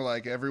really more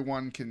like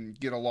everyone can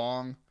get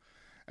along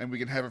and we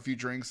can have a few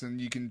drinks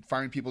and you can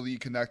find people that you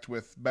connect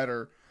with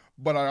better.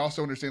 But I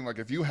also understand, like,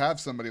 if you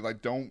have somebody,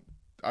 like,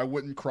 I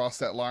wouldn't cross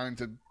that line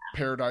to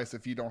Paradise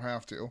if you don't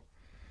have to.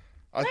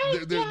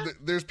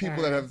 There's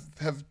people that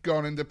have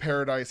gone into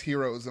Paradise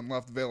heroes and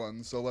left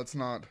villains, so let's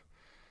not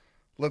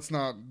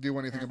do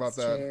anything about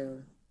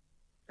that.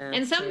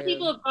 And some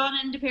people have gone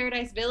into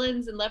Paradise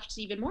villains and left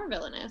even more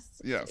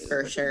villainous. Yes,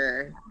 for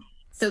sure.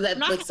 So that,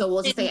 like, so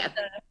we'll just say,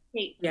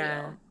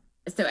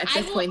 So at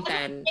this point,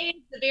 then it's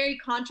a very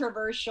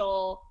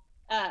controversial.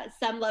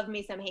 Some love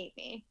me, some hate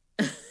me.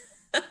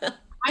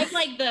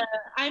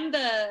 I'm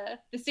the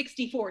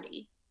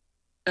 60-40.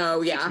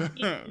 Oh yeah,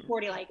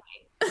 40 like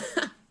me.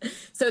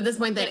 So at this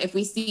point, then, if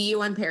we see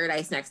you on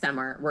Paradise next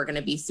summer, we're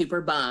gonna be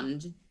super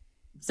bummed.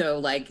 So,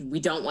 like, we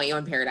don't want you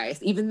on Paradise,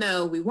 even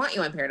though we want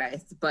you on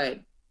Paradise, but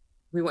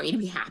we want you to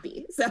be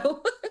happy.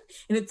 So,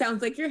 and it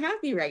sounds like you're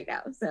happy right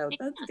now. So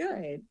that's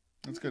good.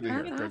 That's good to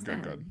hear.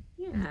 Awesome. Good.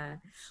 Yeah.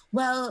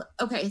 Well,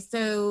 okay.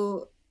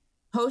 So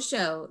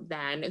post-show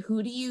then,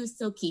 who do you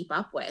still keep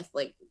up with?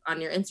 Like, on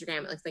your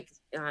Instagram, it looks like,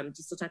 do you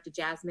still talk to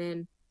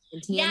Jasmine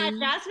and Tammy? Yeah,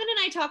 Jasmine and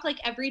I talk, like,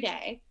 every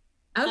day.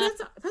 Oh,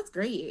 that's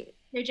great.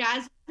 So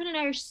Jasmine and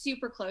I are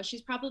super close.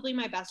 She's probably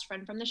my best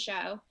friend from the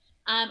show.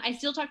 I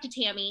still talk to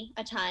Tammy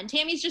a ton.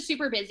 Tammy's just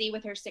super busy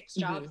with her 6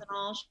 jobs and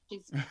all.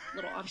 She's a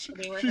little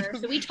entrepreneur with her.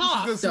 So we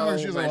talk. So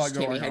much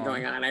Tammy had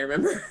going on, I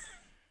remember.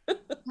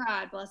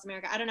 God bless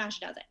America. I don't know how she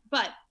does it.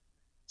 But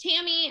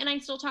Tammy and I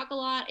still talk a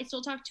lot. I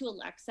still talk to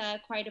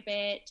Alexa quite a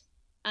bit.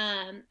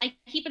 I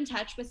keep in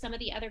touch with some of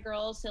the other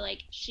girls. So, like,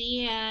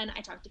 Sheehan,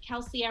 I talk to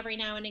Kelsey every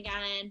now and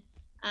again.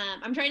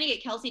 I'm trying to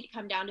get Kelsey to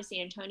come down to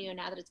San Antonio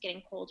now that it's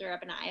getting colder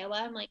up in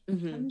Iowa. I'm like,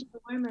 come to the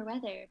warmer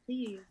weather,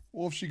 please.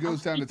 Well, if she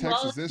goes down to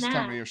Texas this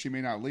time of year, she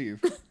may not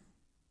leave.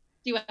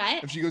 Do what?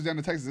 If she goes down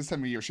to Texas this time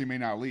of year, she may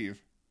not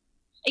leave.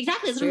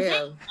 Exactly. That's what I'm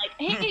saying.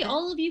 Like, hey,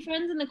 all of you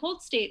friends in the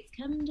cold states,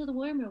 come to the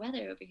warmer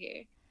weather over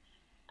here.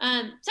 So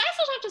I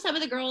still talk to some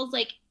of the girls,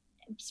 like,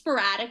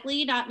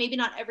 sporadically, maybe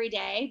not every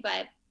day,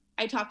 but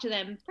I talk to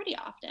them pretty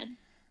often.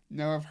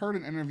 Now, I've heard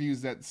in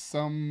interviews that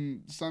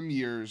some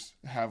years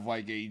have,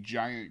 like, a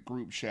giant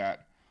group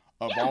chat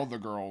of all the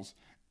girls,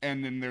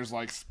 and then there's,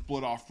 like,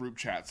 split off group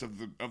chats of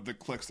the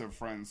cliques of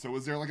friends. So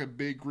is there, like, a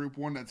big group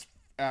one that's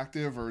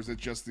active, or is it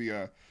just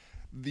the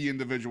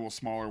individual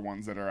smaller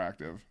ones that are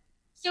active?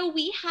 So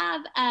we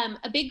have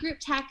a big group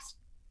text,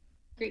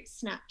 group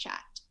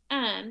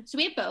Snapchat. So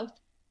we have both.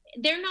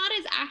 They're not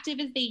as active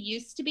as they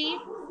used to be,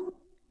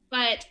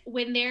 but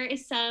when there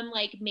is some,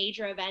 like,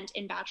 major event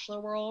in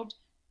Bachelor World,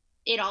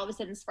 it all of a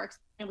sudden sparks,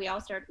 and we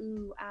all start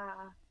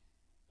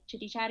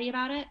chitty chatty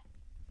about it.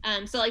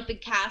 So, like, the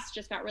cast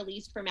just got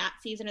released for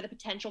Matt's season, or the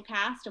potential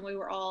cast, and we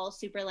were all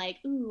super like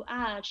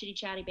chitty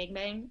chatty bang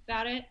bang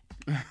about it.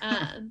 So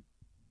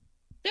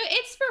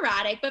it's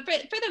sporadic, but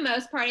for the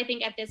most part, I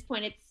think at this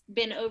point it's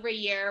been over a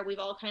year. We've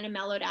all kind of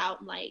mellowed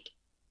out, and, like,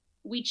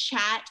 we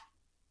chat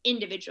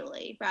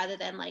individually rather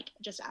than, like,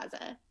 just as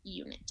a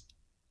unit.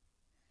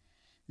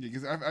 Yeah,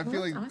 because I feel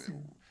like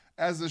awesome.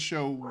 As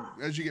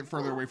you get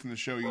further away from the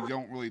show, you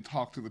don't really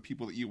talk to the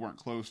people that you weren't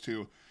close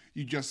to.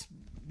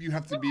 You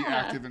have to be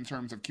active in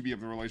terms of keeping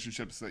up the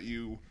relationships that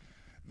you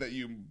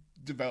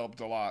developed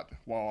a lot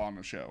while on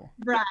the show.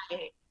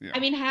 Right. Yeah. I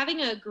mean,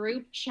 having a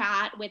group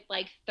chat with,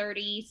 like,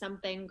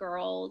 30-something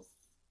girls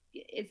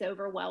is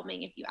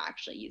overwhelming if you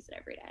actually use it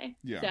every day.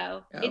 Yeah.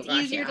 So it's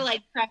easier to,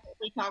 like,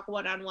 practically talk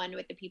one-on-one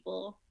with the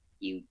people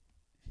you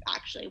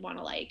actually want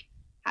to, like,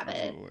 have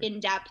an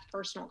in-depth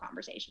personal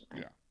conversation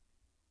with.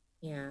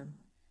 Yeah.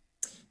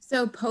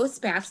 So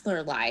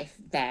post-Bachelor life,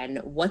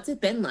 then, what's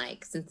it been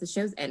like since the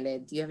show's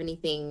ended? Do you have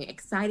anything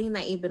exciting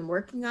that you've been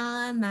working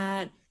on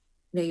that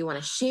you want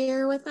to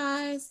share with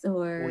us,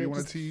 or you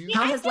want to tease?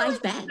 How has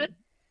life been? I feel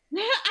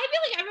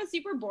like I'm a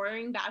super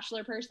boring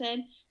Bachelor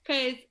person,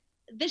 because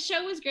the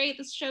show was great.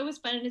 The show was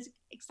fun and it's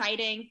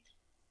exciting.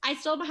 I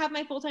still have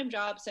my full-time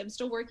job, so I'm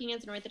still working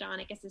as an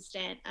orthodontic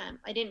assistant.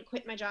 I didn't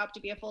quit my job to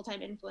be a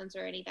full-time influencer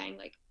or anything.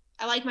 Like,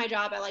 I like my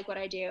job. I like what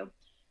I do.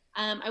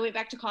 I went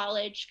back to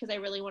college because I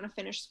really want to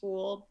finish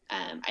school.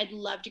 I'd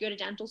love to go to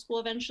dental school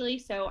eventually,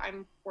 so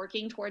I'm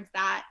working towards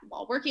that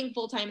while working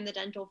full-time in the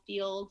dental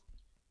field.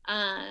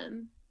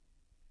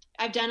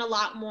 I've done a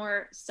lot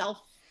more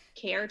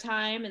self-care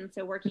time, and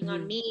so working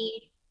on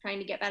me, trying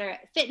to get better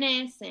at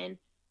fitness and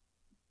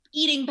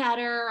eating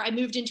better. I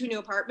moved into a new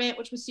apartment,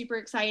 which was super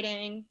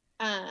exciting.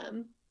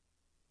 And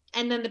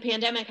then the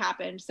pandemic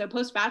happened, so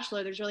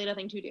post-Bachelor, there's really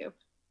nothing to do.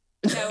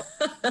 So I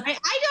don't have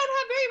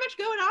very much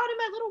going on in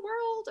my little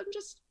world.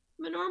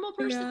 I'm a normal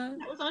person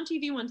that was on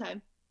TV one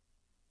time.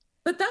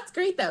 But that's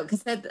great though,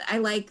 because I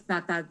like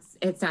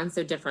it sounds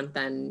so different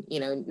than,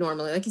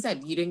 normally, like you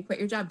said, you didn't quit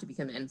your job to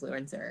become an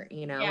influencer,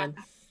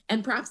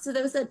 and props to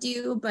those that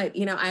do. But,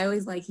 I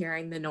always like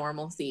hearing the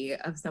normalcy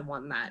of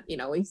someone that,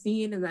 we've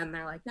seen, and then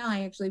they're like, no,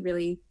 I actually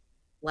really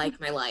like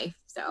my life.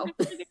 So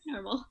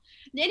normal.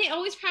 And it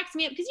always cracks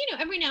me up because,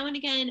 every now and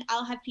again,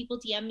 I'll have people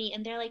DM me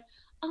and they're like,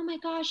 oh my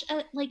gosh,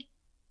 like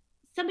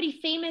somebody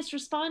famous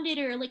responded,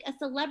 or like a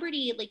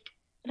celebrity, like,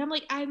 and I'm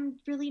like, I'm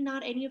really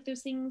not any of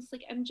those things.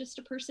 Like, I'm just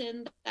a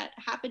person that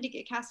happened to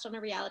get cast on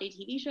a reality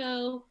TV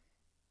show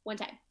one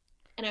time.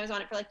 And I was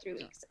on it for like 3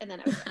 weeks. And then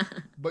I was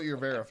But you're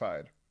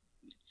verified.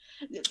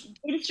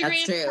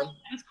 Instagram,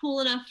 I was cool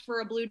enough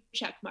for a blue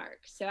check mark.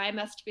 So I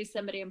must be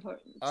somebody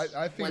important.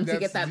 I think once that's you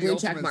get that the blue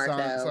ultimate check mark,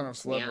 sign of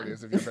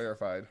celebrities if you're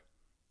verified.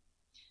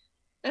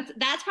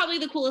 That's probably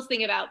the coolest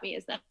thing about me,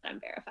 is that I'm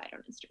verified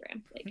on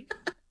Instagram. Like,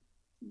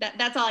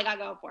 that's all I got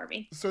going for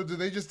me. So do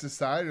they just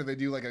decide, or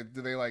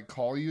do they like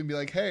call you and be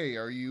like, hey,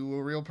 are you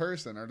a real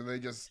person? Or do they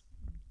just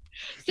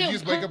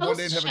wake up one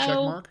day and have a check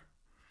mark?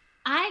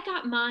 I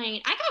got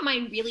mine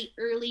really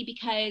early,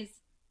 because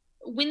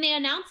when they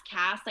announce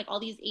cast, like all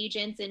these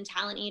agents and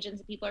talent agents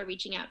and people are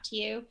reaching out to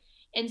you.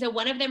 And so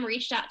one of them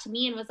reached out to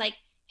me and was like,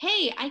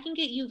 hey, I can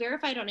get you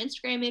verified on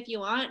Instagram if you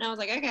want. And I was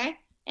like, okay.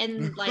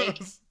 And like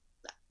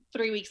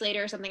 3 weeks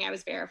later or something, I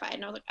was verified.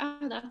 And I was like,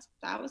 oh,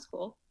 that was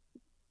cool.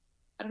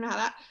 I don't know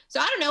I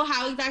don't know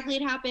how exactly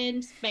it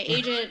happened. My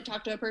agent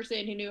talked to a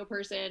person who knew a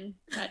person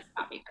that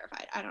got me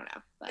verified. I don't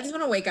know. But I just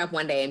want to wake up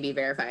one day and be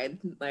verified.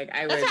 Like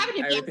that's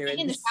happened to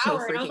me in the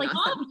shower. And I was like,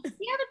 Mom, do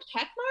you have a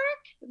check mark?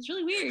 It was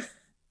really weird.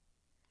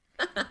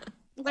 I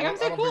was like, I'm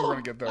so cool. I don't think we're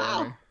going to get there,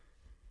 Amy.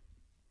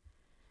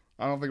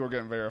 I don't think we're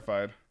getting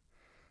verified.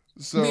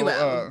 So we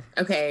will.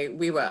 Okay,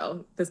 we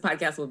will. This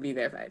podcast will be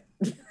verified.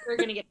 We're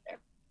going to get there.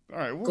 All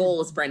right.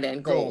 Goals,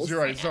 Brendan. Goals. You're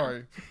right.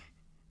 Sorry.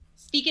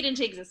 Speak it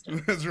into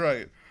existence. That's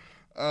right.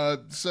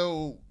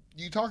 So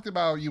you talked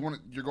about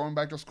you're going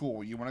back to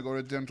school. You want to go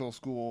to dental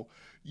school.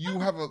 You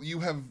have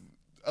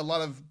a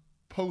lot of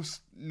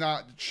post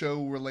not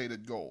show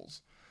related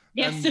goals.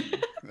 Yes.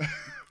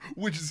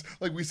 Which is,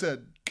 like we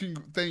said,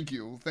 thank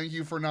you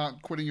for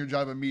not quitting your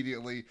job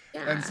immediately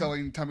and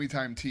selling tummy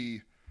time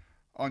tea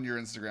on your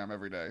Instagram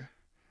every day.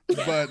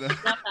 But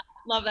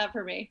love that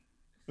for me.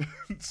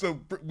 So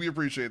we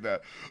appreciate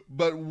that.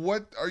 But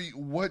what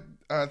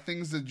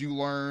things did you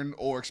learn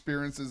or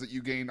experiences that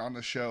you gained on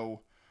the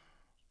show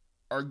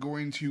are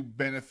going to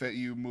benefit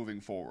you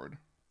moving forward?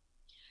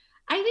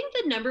 I think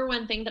the number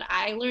one thing that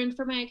I learned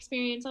from my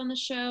experience on the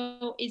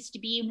show is to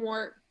be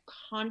more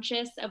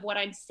conscious of what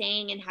I'm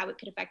saying and how it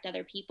could affect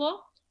other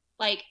people.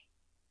 Like,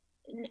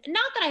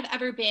 not that I've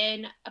ever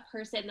been a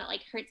person that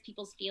like hurts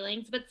people's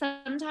feelings, but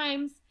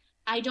sometimes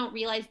I don't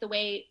realize the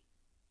way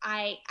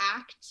I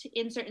act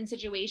in certain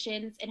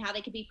situations and how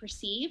they could be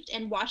perceived.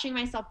 And watching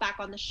myself back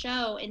on the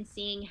show and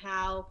seeing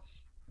how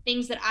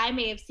things that I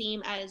may have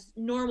seen as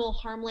normal,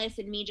 harmless,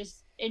 and me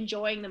just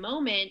enjoying the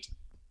moment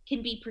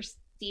can be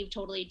perceived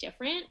totally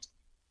different.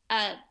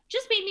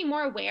 Just made me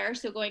more aware.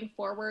 So going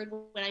forward,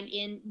 when I'm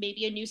in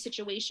maybe a new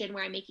situation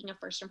where I'm making a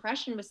first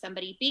impression with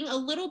somebody, being a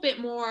little bit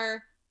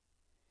more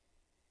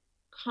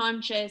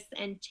conscious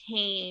and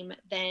tame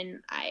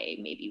than I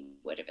maybe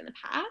would have in the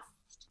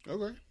past.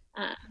 Okay.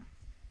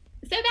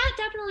 So that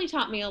definitely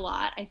taught me a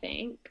lot, I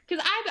think,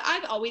 because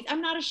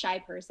I'm not a shy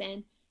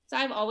person. So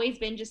I've always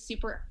been just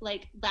super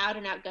like loud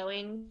and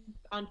outgoing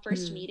on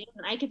first meetings.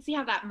 And I could see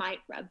how that might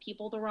rub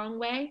people the wrong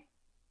way,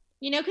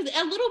 because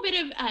a little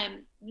bit of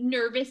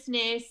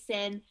nervousness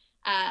and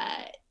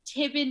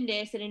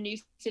timidness in a new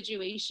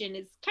situation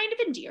is kind of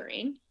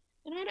endearing.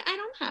 And I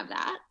don't have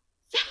that.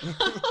 So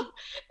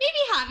maybe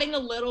having a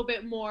little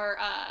bit more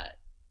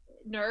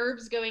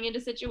nerves going into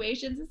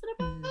situations isn't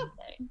a bad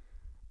thing.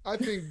 I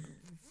think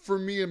for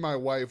me and my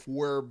wife,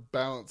 we're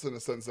balanced in a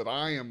sense that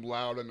I am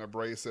loud and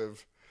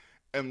abrasive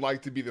and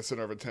like to be the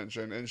center of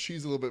attention, and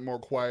she's a little bit more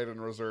quiet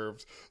and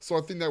reserved. So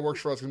I think that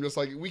works for us. I'm just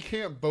like, we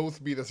can't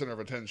both be the center of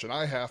attention.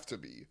 I have to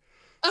be.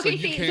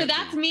 Okay, so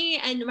that's me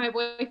and my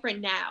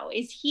boyfriend now.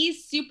 Is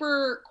he's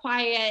super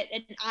quiet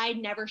and I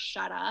never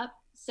shut up.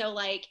 So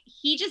like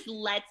he just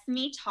lets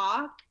me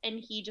talk and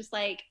he just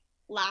like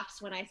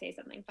laughs when I say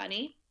something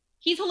funny.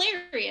 He's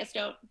hilarious.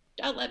 Don't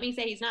let me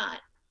say he's not.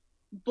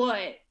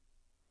 But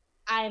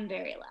I am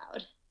very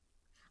loud.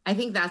 I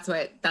think that's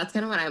kind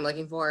of what I'm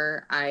looking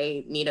for.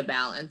 I need a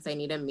balance. I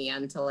need a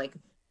man to like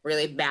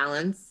really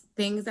balance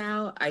things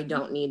out. I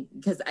don't need,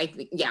 because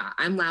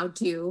I'm loud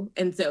too.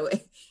 And so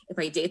if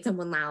I date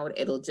someone loud,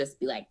 it'll just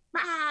be like,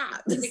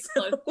 ah.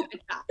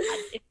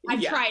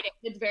 I've tried it.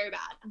 It's very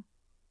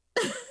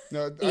bad.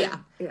 No,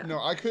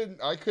 No, I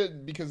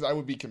couldn't because I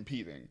would be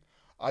competing.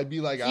 I'd be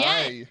like,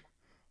 I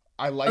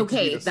like to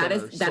be the center.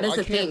 That is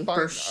a thing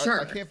for sure.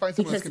 I can't find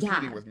someone that's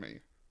competing with me.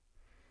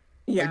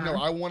 Yeah. Like,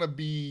 no, I want to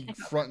be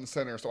front and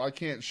center, so I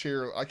can't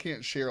share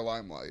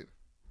limelight.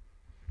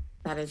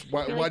 That is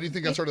why do you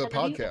think I started a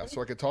podcast?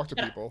 So I could talk to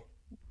people.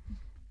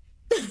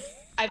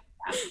 I've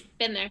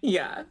been there.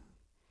 Yeah.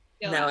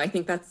 No, I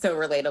think that's so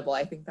relatable.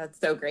 I think that's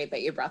so great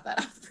that you brought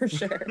that up for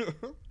sure.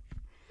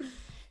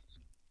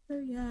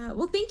 So yeah.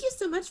 Well, thank you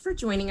so much for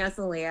joining us,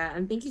 Alayah.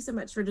 And thank you so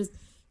much for just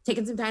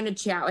taking some time to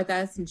chat with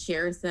us and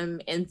share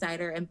some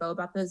insider info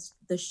about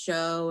the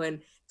show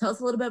and tell us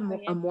a little bit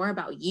more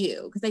about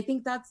you. Because I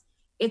think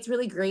it's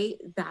really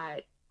great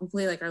that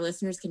hopefully like our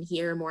listeners can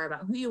hear more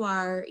about who you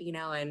are, you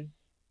know, and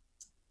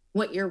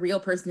what your real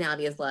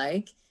personality is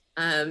like.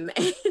 And,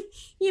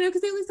 you know,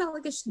 because they only saw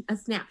like a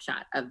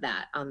snapshot of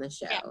that on the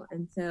show. Yeah.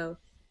 And so,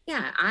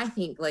 yeah, I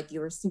think like you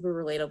were super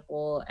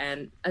relatable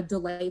and a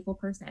delightful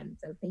person.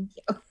 So thank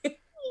you.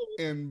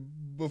 And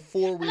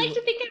before we... I like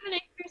to think I'm a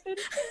nice person.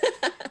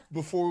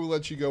 Before we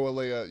let you go,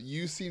 Alayah,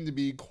 you seem to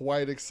be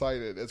quite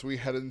excited as we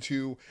head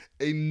into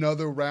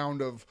another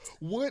round of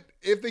what,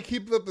 if they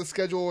keep up the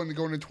schedule and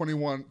go into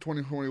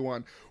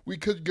 2021, we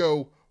could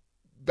go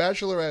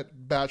Bachelorette,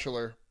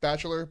 Bachelor,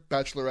 Bachelor,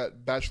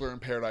 Bachelorette, Bachelor in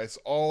Paradise,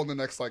 all in the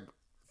next like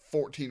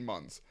 14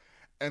 months.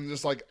 And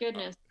just like,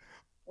 goodness.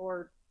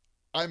 Or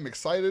I'm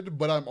excited,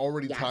 but I'm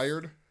already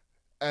tired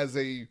as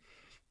a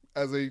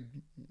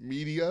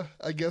media,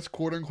 I guess,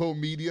 quote unquote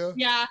media.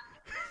 Yeah.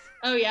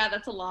 Oh yeah,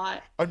 that's a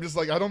lot. I'm just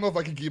like, I don't know if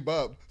I can keep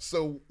up.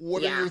 So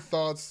what are your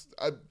thoughts?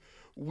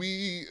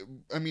 We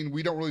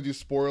don't really do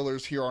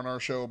spoilers here on our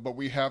show, but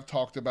we have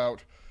talked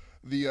about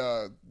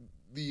the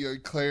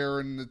Claire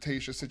and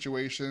Natasha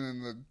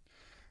situation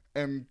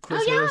and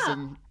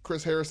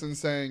Chris Harrison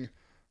saying,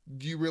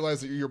 do you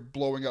realize that you're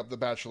blowing up the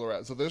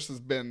Bachelorette? So this has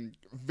been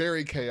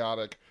very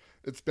chaotic.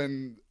 It's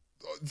been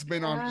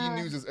on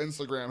E! News'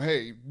 Instagram.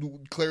 Hey,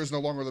 Claire's no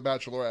longer the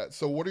Bachelorette.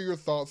 So what are your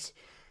thoughts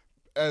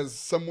as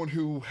someone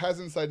who has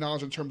inside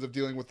knowledge in terms of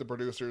dealing with the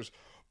producers,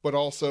 but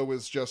also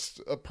is just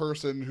a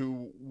person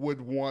who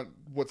would want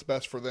what's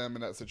best for them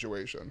in that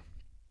situation?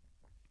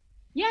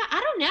 Yeah,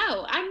 I don't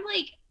know. I'm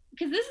like,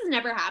 because this has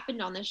never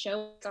happened on the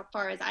show as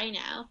far as I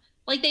know.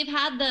 Like they've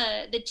had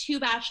the two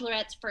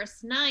Bachelorettes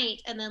first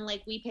night, and then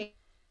like we pick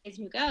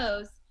who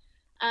goes.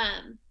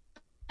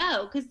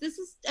 Because this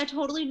is a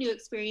totally new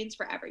experience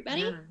for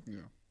everybody. Yeah.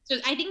 So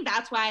I think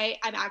that's why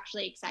I'm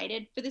actually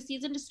excited for the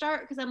season to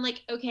start, because I'm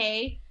like,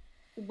 okay,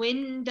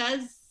 when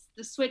does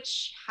the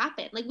switch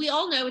happen? Like we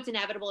all know it's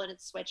inevitable and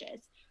it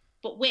switches,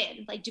 but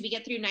when? Like, do we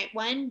get through night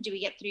 1? Do we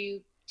get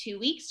through 2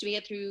 weeks? Do we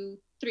get through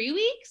 3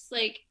 weeks?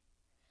 Like,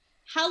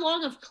 how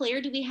long of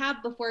Claire do we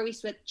have before we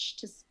switch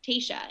to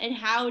Tasha? And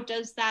how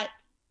does that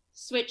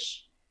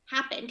switch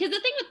happen? Because the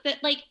thing with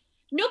that, like,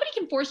 nobody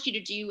can force you to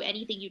do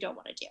anything you don't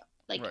want to do.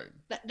 Like,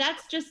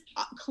 that's just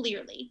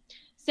clearly.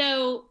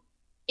 So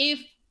if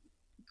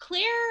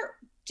Claire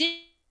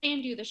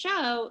didn't do the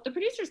show, the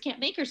producers can't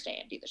make her stay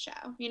and do the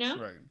show, you know?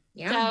 Right.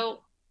 Yeah. So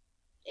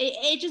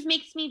it just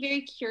makes me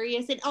very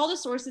curious. And all the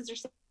sources are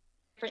saying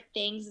different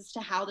things as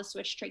to how the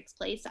switch takes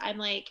place. I'm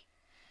like,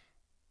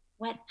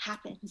 what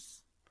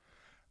happens?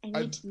 I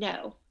need to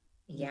know.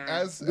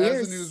 Yeah.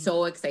 We're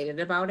so excited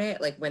about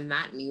it. Like when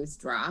that news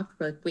dropped,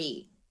 we're like,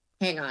 wait,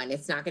 hang on.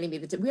 It's not going to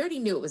be we already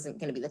knew it wasn't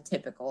going to be the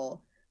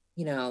typical,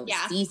 you know,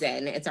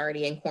 season. It's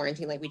already in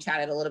quarantine. Like we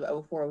chatted a little bit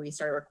before we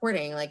started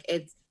recording. Like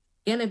it's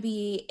going to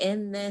be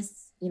in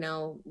this, you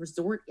know,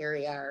 resort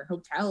area or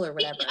hotel or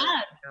whatever.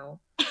 You know?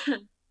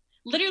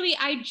 Literally,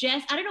 I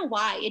don't know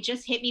why. It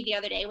just hit me the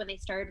other day when they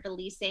started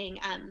releasing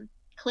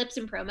clips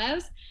and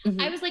promos.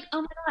 I was like,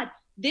 oh my God,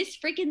 this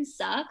freaking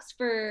sucks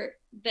for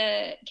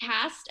the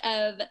cast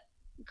of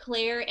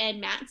Claire and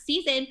Matt's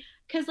season,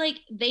 because like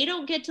they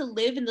don't get to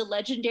live in the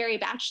legendary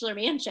Bachelor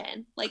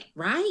mansion. Like,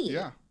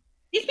 yeah,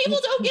 these people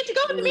don't get to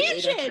go in the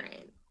mansion.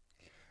 Different.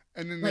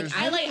 And then like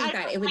I think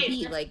that it would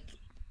be like,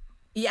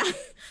 yeah,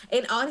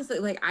 and honestly,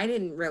 like I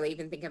didn't really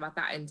even think about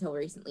that until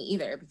recently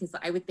either, because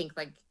I would think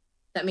like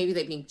that maybe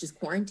they'd be just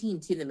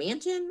quarantined to the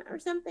mansion or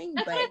something.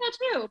 That's what I thought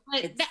too.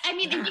 But I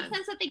mean, it makes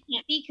sense that they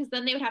can't be, because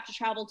then they would have to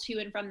travel to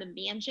and from the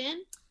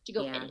mansion to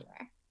go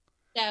anywhere.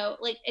 So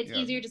like it's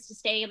easier just to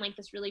stay in like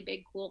this really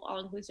big, cool,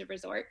 all-inclusive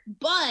resort.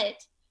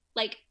 But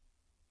like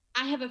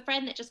I have a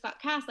friend that just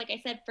got cast, like I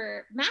said,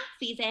 for Matt's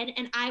season,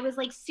 and I was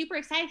like super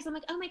excited because I'm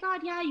like, oh my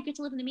God, yeah, you get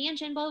to live in the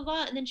mansion, blah, blah,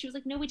 blah. And then she was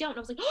like, no, we don't. And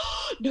I was like,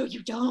 oh, no,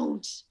 you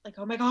don't. Like,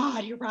 oh my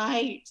God, you're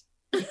right.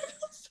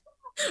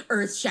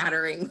 Earth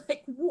shattering.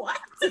 Like, what?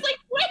 It's like,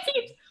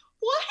 wait,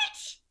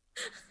 what?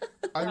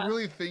 I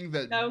really think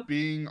that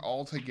being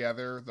all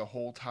together the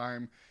whole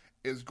time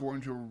is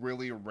going to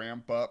really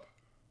ramp up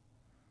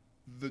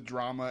the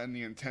drama and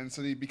the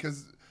intensity,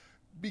 because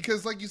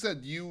like you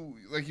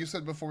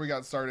said before we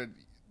got started,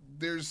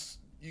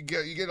 you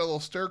get a little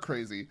stir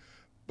crazy,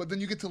 but then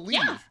you get to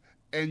leave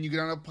and you get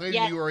on a plane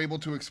and you are able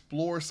to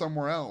explore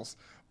somewhere else.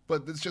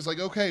 But it's just like,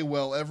 okay,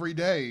 well, every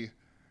day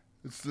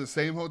it's the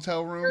same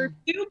hotel room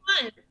for 2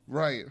 months.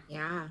 Right.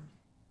 Yeah.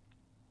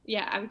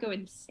 Yeah, I would go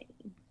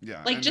insane.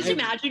 Yeah. Like, just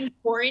imagine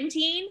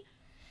quarantine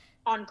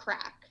on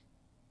crack.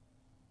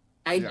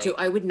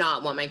 I would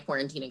not want my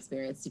quarantine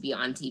experience to be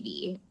on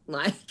TV.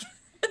 Like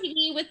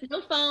TV with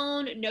no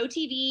phone, no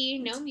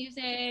TV, no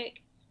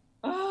music.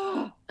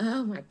 Oh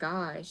my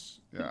gosh.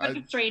 Yeah, a bunch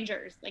of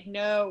strangers. Like,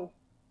 no.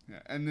 Yeah,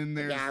 and then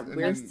there's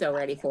we're so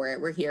ready for it.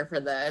 We're here for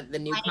the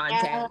new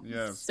content.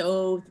 Yes.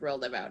 So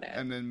thrilled about it.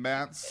 And then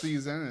Matt's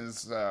season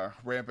is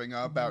ramping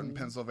up out in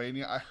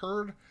Pennsylvania. I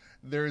heard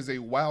there is a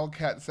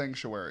wildcat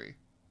sanctuary.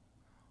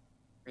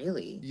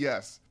 Really?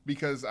 Yes,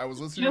 because I was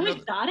listening to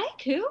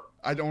exotic? Who?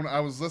 I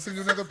was listening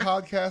to another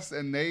podcast,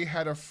 and they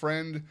had a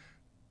friend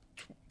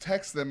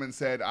text them and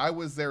said, I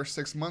was there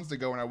 6 months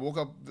ago, and I woke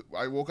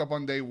up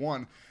on day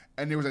 1,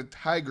 and there was a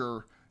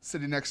tiger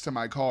sitting next to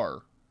my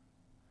car.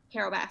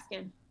 Carol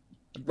Baskin.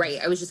 Right.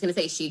 I was just going to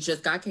say, she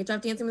just got kicked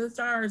off Dancing with the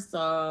Stars,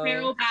 so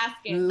Carol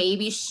Baskin.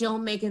 Maybe she'll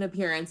make an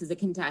appearance as a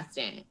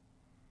contestant.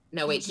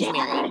 No, wait, she's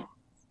married.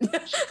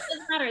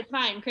 Doesn't matter. It's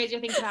fine. Crazier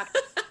things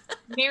happen.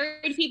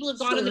 Married people have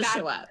gone to the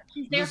back.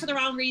 She's there for the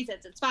wrong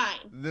reasons. It's fine.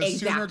 The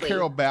sooner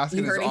Carol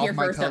Baskin is off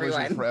my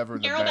television forever,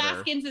 the Carol better.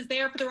 Baskins is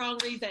there for the wrong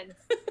reasons.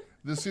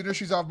 The sooner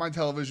she's off my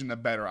television, the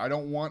better. I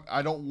don't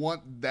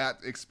want that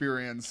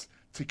experience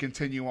to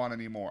continue on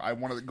anymore. I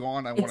want it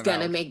gone. I want it out. It's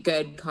gonna make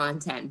good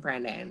content,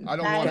 Brendan. I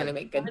don't want it. It's gonna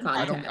make good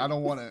content. I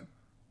don't want it.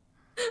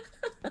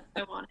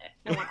 I want it.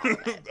 I want all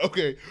of it.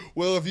 Okay.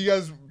 Well, if you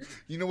guys,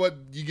 you know what,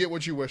 you get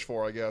what you wish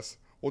for, I guess.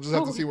 We'll just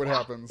have to see what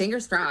happens.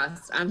 Fingers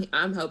crossed.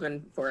 I'm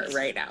hoping for it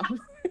right now.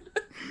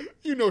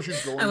 You know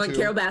she's going to. I want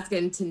Carol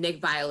Baskin to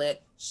Nick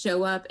Violet,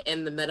 show up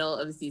in the middle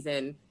of the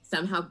season,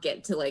 somehow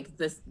get to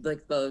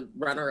the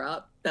runner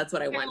up. That's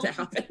what I want to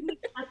happen.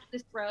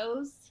 This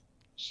rose.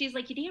 She's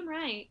like, you're damn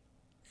right.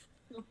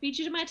 I'll feed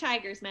you to my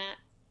tigers, Matt.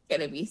 It's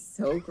gonna be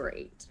so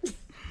great.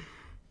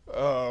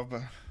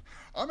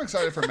 I'm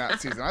excited for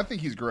Matt's season. I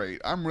think he's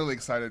great. I'm really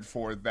excited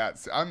for that.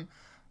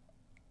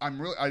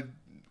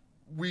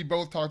 We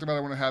both talked about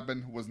it when it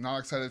happened. Was not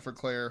excited for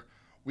Claire.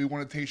 We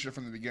wanted Tayshia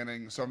from the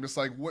beginning. So I'm just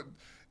like, what?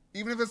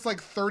 Even if it's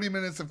like 30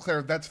 minutes of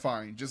Claire, that's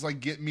fine. Just like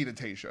get me to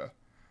Tayshia.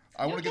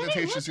 I want to get to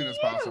Tayshia as soon as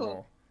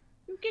possible.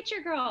 You get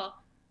your girl.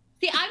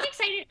 See, I'm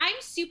excited. I'm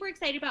super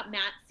excited about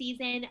Matt's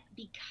season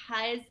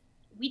because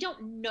we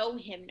don't know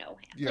him.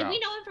 Yeah. Like, we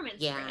know him from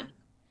Instagram,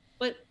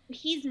 but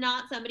he's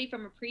not somebody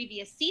from a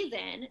previous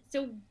season.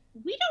 So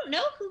we don't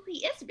know who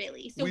he is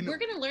really. So we're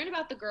going to learn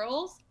about the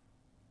girls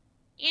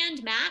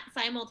and Matt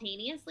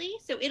simultaneously.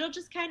 So it'll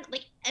just kind of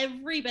like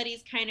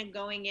everybody's kind of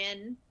going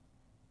in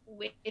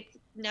with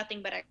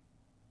nothing but action.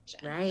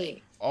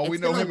 Right. All we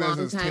know him as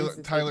is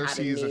Tyler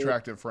C's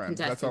attractive friend.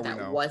 That's all we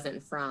know.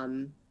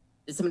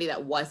 Somebody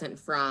that wasn't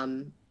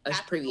from a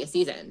previous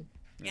season.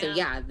 Yeah. So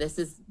yeah, this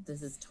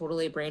is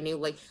totally brand new.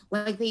 Like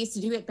they used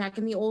to do it back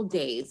in the old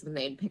days when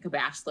they'd pick a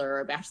bachelor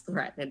or a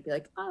bachelorette and it'd be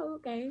like, oh,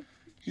 okay.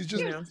 He's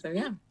just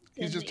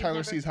he's just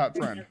Tyler C's hot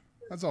friend.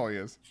 That's all he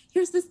is.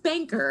 Here's this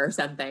banker or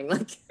something.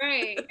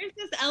 Right. Here's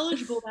this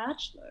eligible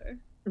bachelor.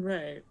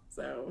 Right.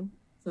 So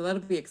that'll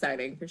be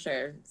exciting for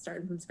sure.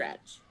 Starting from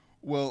scratch.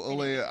 Well,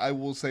 Alayah, I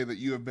will say that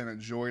you have been a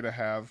joy to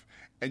have,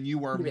 and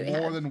you are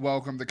more than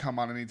welcome to come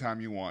on anytime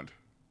you want.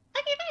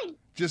 Okay, fine.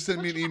 Just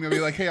send me an email. Be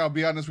like, hey, I'll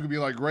be on this week. Be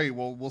like, great.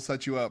 We'll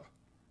set you up.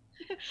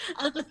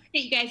 I'll just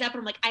hit you guys up, and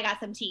I'm like, I got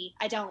some tea.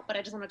 I don't, but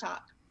I just want to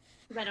talk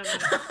because I don't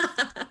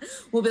know.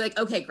 We'll be like,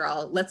 okay,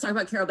 girl, let's talk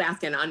about Carol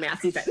Baskin on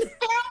Matt's season. Carol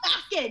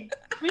Baskin,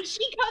 when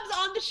she comes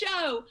on the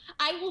show,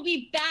 I will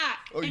be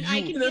back, and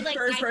I can be the like,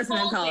 first person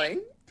I'm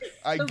calling.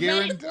 I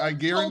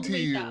guarantee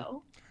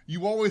you.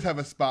 You always have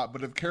a spot,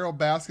 but if Carol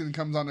Baskin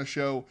comes on the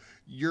show,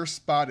 your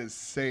spot is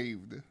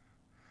saved.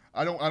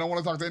 I don't want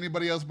to talk to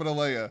anybody else but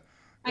Alayah.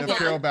 If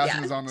Carol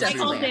Baskin is on the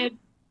season.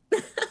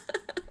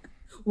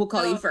 We'll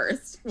call you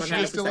first. 100%.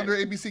 She's still under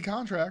ABC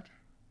contract.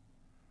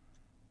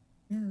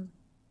 Yeah.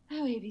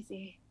 Oh,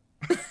 ABC.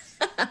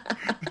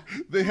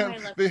 They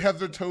have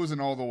their toes in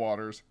all the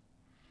waters.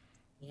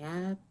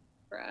 Yeah.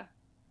 Bruh.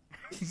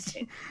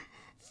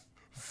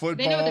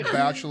 Football,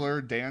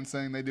 bachelor,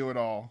 dancing, they do it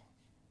all.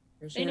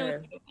 For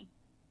sure.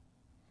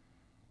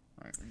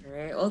 All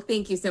right. Well,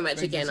 thank you so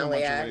much again,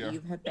 Alayah.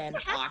 You have been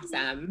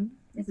awesome.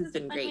 This has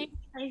been great.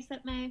 I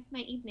set my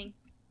evening.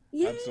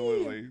 Yay.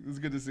 Absolutely. It was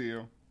good to see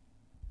you.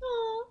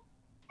 Oh,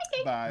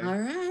 okay. Bye. All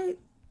right.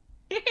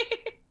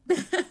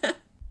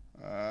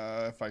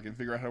 If I can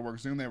figure out how to work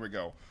Zoom, there we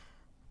go.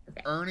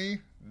 Okay. Ernie,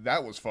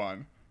 that was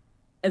fun.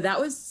 That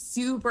was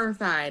super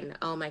fun.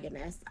 Oh my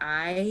goodness.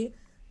 I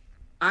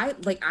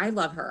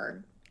love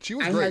her. She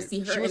was great. I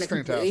see her in a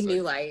completely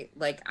new light.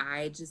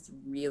 I just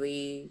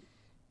really,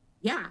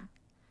 I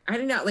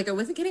don't know. I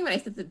wasn't kidding when I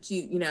said that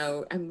she,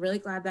 I'm really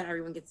glad that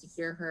everyone gets to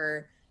hear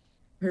her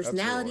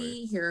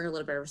personality, hear a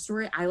little bit of her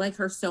story. I like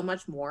her so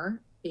much more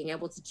being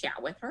able to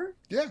chat with her.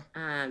 Yeah.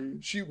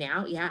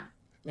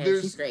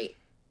 She's great.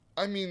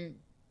 I mean,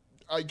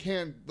 I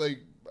can't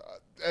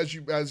as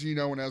you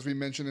know, and as we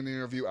mentioned in the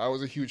interview, I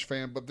was a huge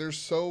fan, but there's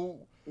so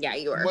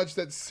much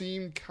that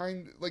seemed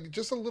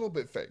just a little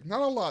bit fake. Not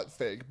a lot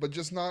fake, but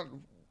just not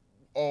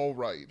all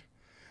right.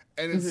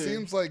 And it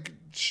seems like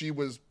she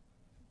was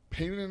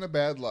painted in a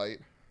bad light,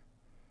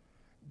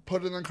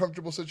 put in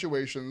uncomfortable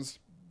situations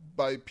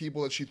by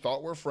people that she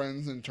thought were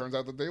friends, and it turns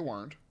out that they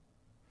weren't.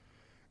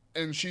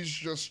 And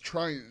she's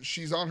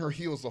on her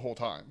heels the whole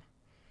time.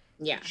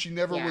 Yeah. She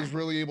never was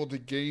really able to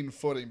gain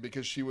footing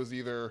because she was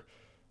either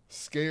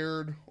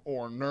scared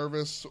or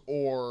nervous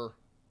or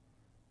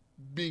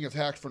being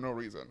attacked for no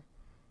reason.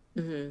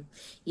 Mm-hmm.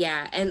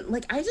 Yeah, and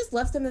like I just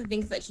love some of the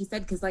things that she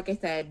said because, like I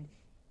said,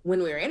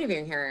 when we were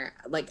interviewing her,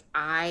 like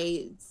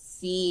I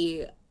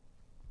see,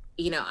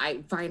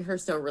 I find her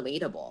so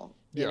relatable.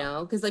 You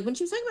know, because like when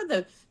she was talking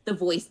about the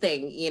voice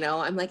thing,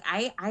 I'm like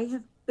I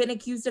have been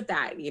accused of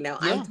that.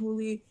 I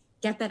totally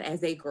get that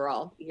as a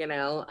girl.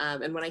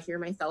 And when I hear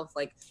myself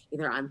like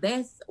either on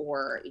this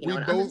or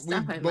we've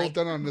both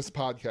done on this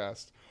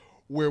podcast.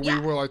 Where we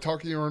were like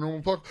talking our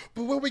normal talk,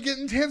 but when we get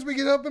intense, we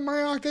get up and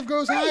my octave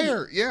goes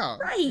higher. Yeah.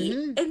 Right.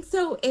 Mm-hmm. And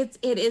so it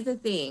is a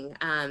thing.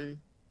 And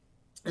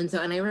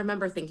I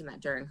remember thinking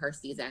that during her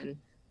season,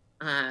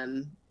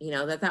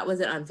 that was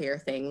an unfair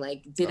thing.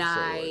 Like, did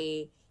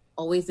Absolutely. I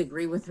always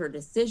agree with her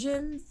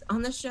decisions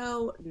on the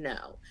show?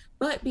 No.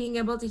 But being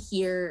able to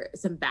hear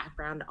some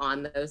background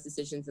on those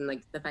decisions and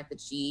like the fact that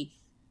she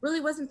really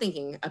wasn't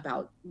thinking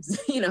about,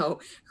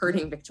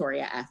 hurting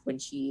Victoria F when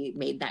she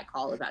made that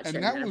call about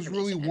sharing that was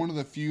really one of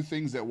the few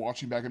things that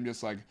watching back, I'm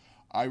just like,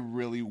 I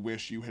really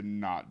wish you had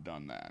not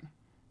done that.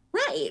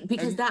 Right,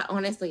 because that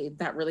honestly,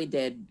 that really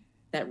did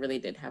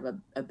have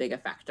a big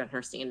effect on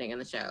her standing in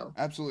the show.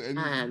 Absolutely.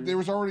 And there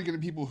was already going to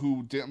be people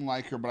who didn't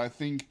like her, but I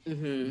think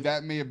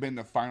that may have been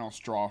the final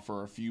straw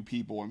for a few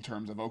people in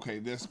terms of, okay,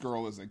 this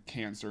girl is a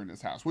cancer in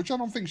this house, which I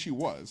don't think she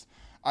was.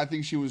 I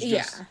think she was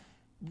just... Yeah.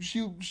 She's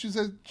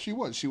an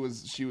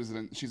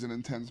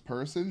intense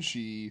person.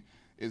 She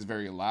is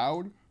very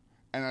loud,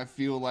 and I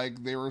feel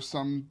like there were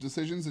some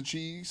decisions that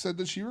she said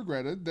that she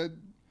regretted that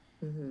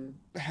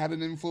had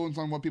an influence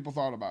on what people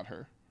thought about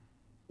her.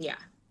 Yeah.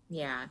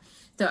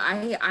 So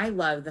I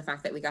love the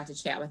fact that we got to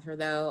chat with her,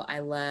 though.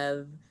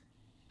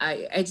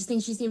 I just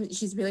think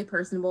she's really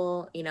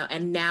personable,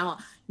 and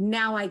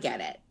now I get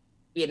it.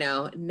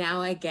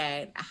 Now I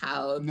get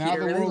how now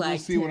Peter the really world will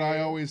see her. What I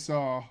always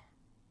saw.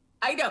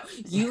 I know.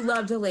 You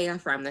loved Alayah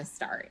from the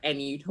start,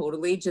 and you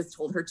totally just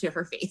told her to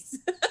her face.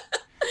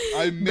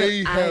 I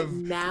may have.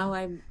 Now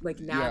I'm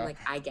like,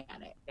 I get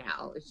it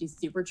now. She's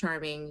super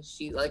charming.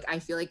 I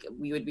feel like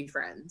we would be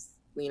friends.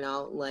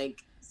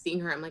 Like seeing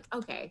her, I'm like,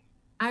 okay,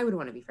 I would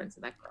want to be friends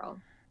with that girl.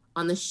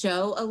 On the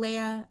show,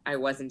 Alayah, I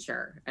wasn't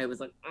sure. I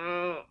was like,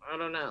 I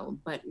don't know.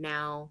 But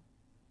now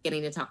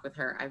getting to talk with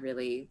her, I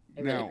really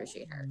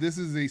appreciate her. This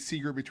is a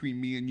secret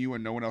between me and you,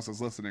 and no one else is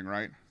listening,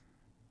 right?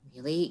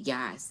 Really?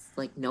 Yes.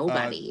 Like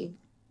nobody.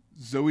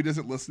 Zoe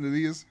doesn't listen to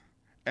these,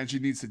 and she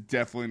needs to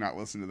definitely not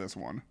listen to this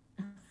one.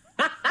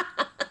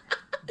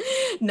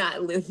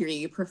 Not hear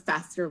you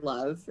profess your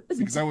love.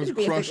 Because I was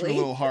crushing a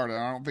little hard, and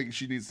I don't think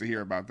she needs to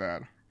hear about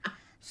that.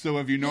 So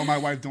if you know my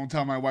wife, don't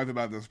tell my wife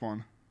about this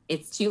one.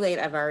 It's too late.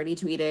 I've already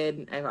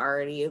tweeted. I've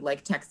already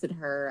texted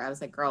her. I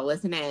was like, girl,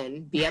 listen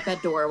in. Be at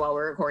that door while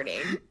we're recording.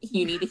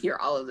 You need to hear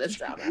all of this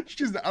drama.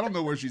 I don't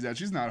know where she's at.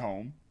 She's not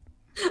home.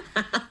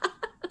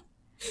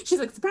 She's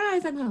like,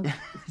 surprise, I'm home.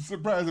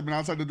 Surprise, I've been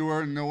outside the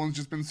door and no one's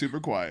just been super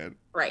quiet.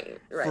 Right.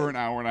 For an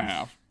hour and a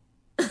half.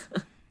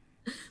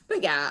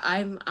 But yeah,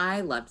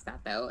 I loved that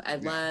though. I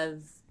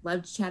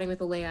loved chatting with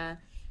Alayah,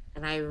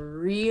 and I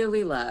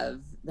really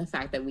love the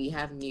fact that we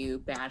have new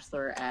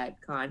Bachelorette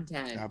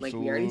content. Absolutely. Like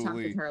we already talked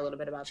with her a little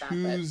bit about that.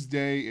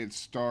 Tuesday it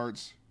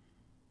starts.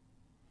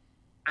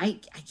 I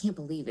can't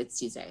believe it's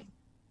Tuesday.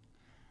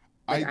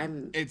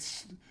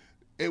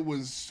 It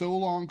was so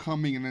long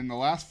coming, and in the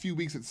last few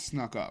weeks it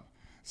snuck up.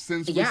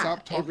 Since we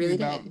stopped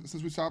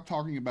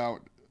talking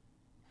about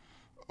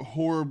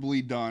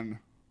horribly done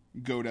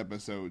GOAT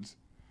episodes,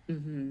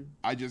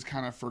 I just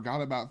kind of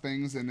forgot about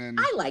things, and then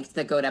I liked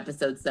the GOAT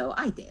episodes, though.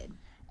 I did.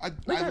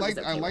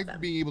 I liked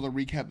being able to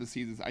recap the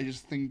seasons. I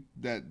just think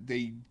that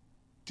they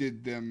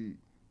did them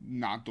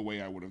not the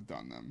way I would have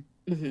done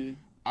them.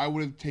 I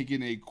would have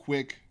taken a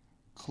quick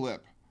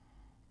clip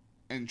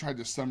and tried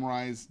to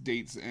summarize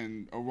dates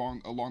and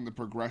along the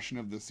progression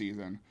of the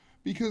season,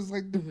 because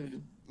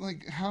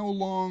like how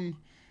long,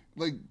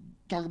 like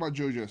talk about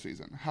JoJo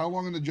season. How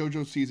long in the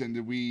JoJo season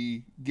did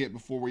we get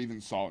before we even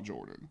saw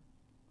Jordan?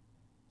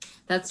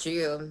 That's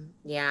true.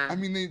 Yeah. I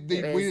mean,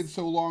 they waited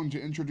so long to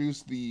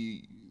introduce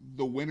the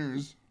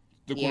winners,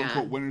 the quote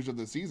unquote winners of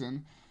the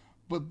season,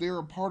 but they're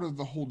a part of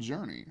the whole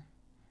journey.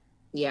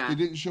 Yeah. They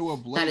didn't show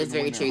up late. That is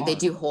very true. They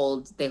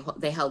do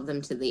they held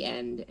them to the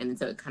end, and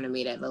so it kind of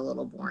made it a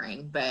little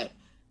boring, but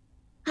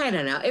I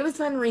don't know. It was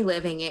fun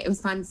reliving it. It was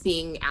fun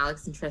seeing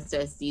Alex and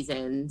Trista's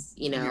seasons.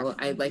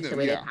 I like the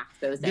way they packed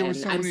those in.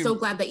 I'm so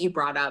glad that you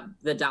brought up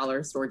the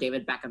dollar store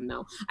David Beckham,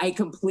 though. I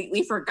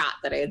completely forgot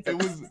that I had said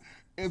that.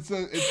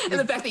 And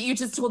the fact that you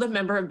just told a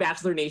member of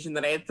Bachelor Nation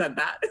that I had said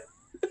that.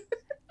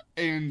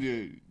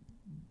 And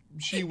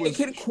she was...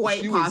 It could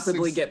quite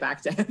possibly get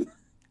back to him.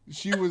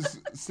 She was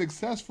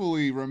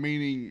successfully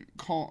remaining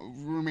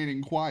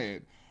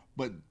quiet,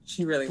 but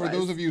she really for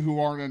those of you who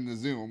aren't in the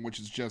Zoom, which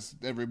is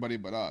just everybody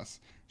but us,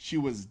 she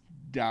was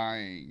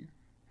dying.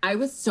 I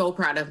was so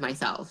proud of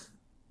myself.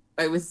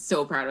 I was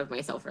so proud of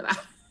myself for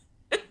that.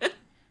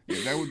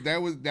 Yeah,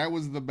 that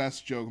was the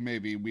best joke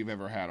maybe we've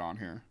ever had on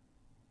here.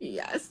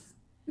 Yes.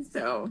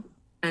 So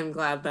I'm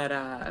glad that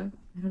I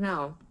don't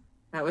know.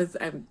 That was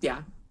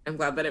I'm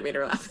glad that it made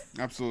her laugh.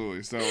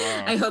 Absolutely. So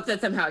I hope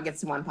that somehow it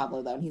gets to Juan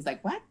Pablo though, and he's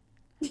like, "What?"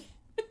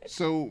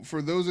 So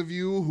for those of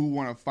you who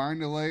want to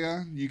find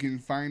Alayah, you can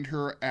find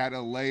her at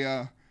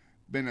Alayah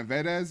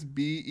Benavidez,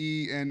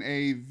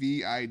 Benavidez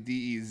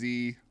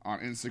on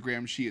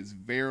Instagram. She is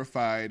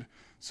verified,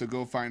 so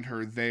go find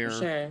her there.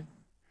 Sure.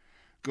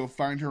 Go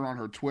find her on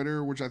her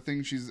Twitter, which I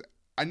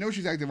know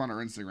she's active on her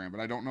Instagram, but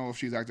I don't know if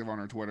she's active on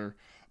her Twitter.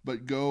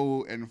 But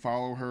go and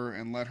follow her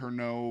and let her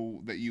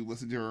know that you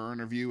listened to her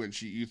interview and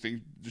you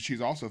think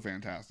she's also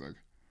fantastic.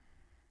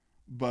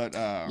 But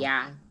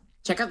yeah.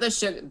 Check out those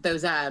sugar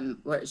gliders.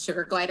 The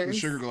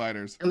sugar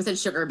gliders. I almost said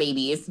sugar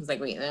babies. I was like,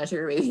 wait, no,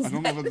 sugar babies. I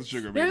don't know about the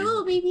sugar babies. They're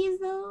little babies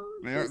though.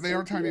 They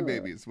are tiny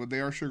babies, but they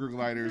are sugar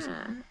gliders.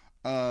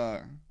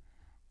 Yeah.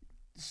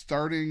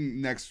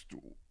 Starting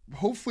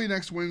hopefully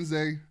next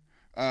Wednesday,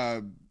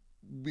 I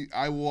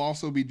will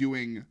also be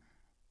doing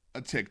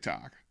a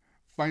TikTok.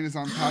 Find us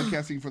on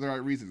Podcasting for the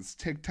Right Reasons.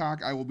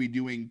 TikTok, I will be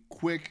doing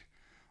quick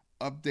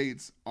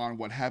updates on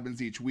what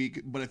happens each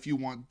week. But if you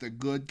want the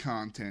good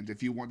content,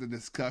 if you want the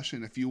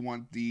discussion, if you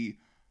want the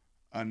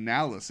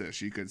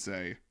analysis, you could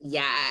say,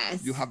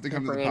 yes, you'll have to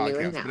come to the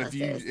podcast. But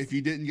if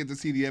you didn't get to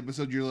see the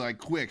episode, you're like,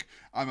 quick,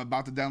 I'm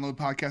about to download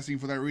Podcasting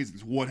for the Right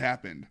Reasons. What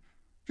happened?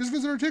 Just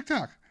visit our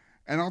TikTok,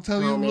 and I'll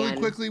tell you really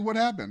quickly what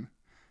happened.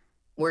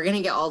 We're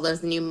gonna get all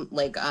those new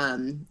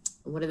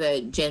what are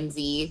the Gen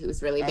Z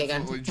who's really big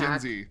on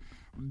TikTok?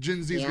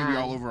 Gen Z is gonna be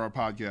all over our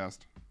podcast.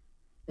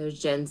 Those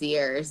Gen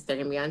Zers, they're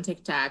gonna be on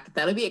TikTok.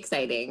 That'll be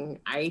exciting.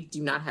 I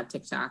do not have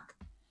TikTok.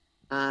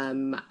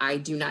 I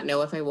do not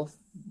know if I will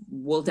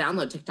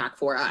download TikTok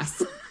for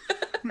us.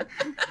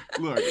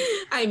 Look,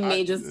 I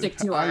may just stick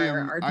to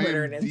our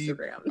Twitter and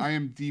Instagram. I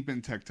am deep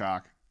in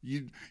TikTok.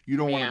 You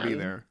don't want to be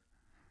there.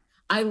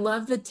 I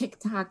love the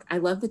TikTok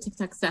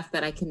stuff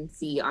that I can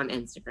see on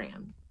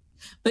Instagram.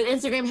 But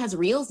Instagram has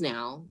Reels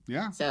now.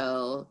 Yeah.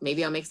 So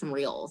maybe I'll make some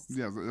Reels.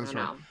 Yeah, that's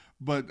right.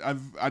 But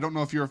I don't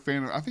know if you're a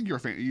fan I think you're a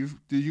fan.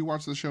 Did you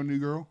watch the show New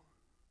Girl?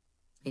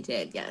 I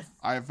did, yes.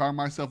 I found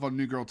myself on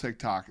New Girl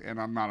TikTok,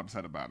 and I'm not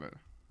upset about it.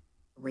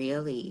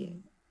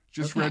 Really?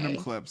 Just random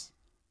clips.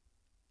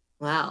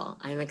 Well,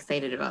 I'm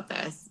excited about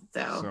this.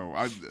 So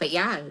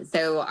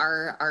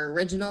our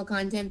original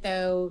content,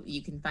 though,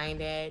 you can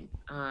find it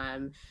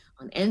on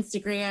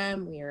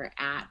Instagram. We are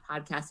at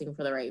Podcasting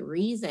for the Right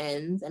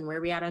Reasons. And where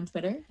are we at on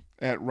Twitter?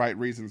 At Right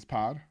Reasons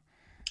Pod.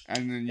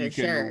 And then you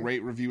can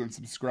rate, review, and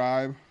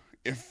subscribe.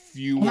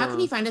 How can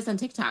you find us on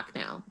TikTok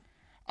now?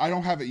 I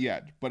don't have it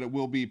yet, but it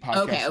will be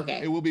podcast.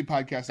 Okay. It will be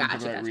Podcasting for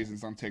the Right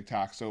Reasons on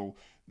TikTok. So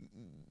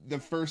the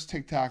first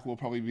TikTok will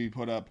probably be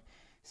put up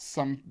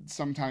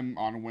sometime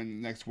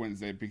on next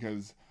Wednesday,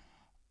 because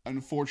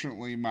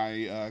unfortunately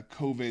my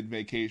COVID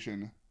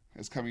vacation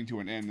is coming to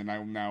an end, and I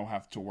will now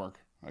have to work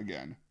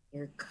again.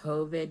 Your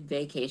COVID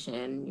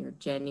vacation, your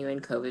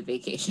genuine COVID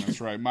vacation.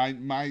 That's right.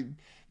 My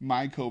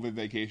COVID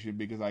vacation,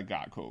 because I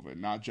got COVID,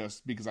 not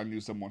just because I knew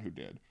someone who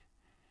did.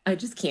 I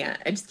just can't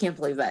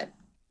believe that.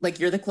 Like,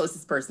 you're the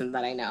closest person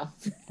that I know.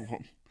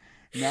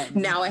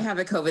 Now I have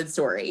a COVID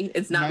story.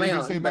 It's not my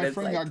own. My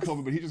friend got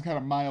COVID, but he just had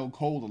a mild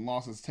cold and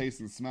lost his taste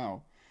and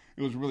smell.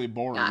 It was really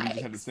boring. He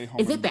just had to stay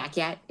home. Is it back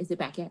yet?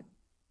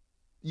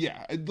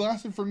 Yeah, it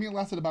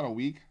lasted about a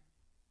week.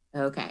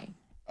 Okay.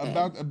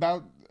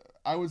 About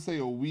I would say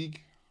a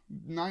week,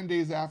 9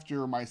 days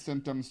after my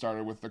symptoms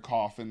started with the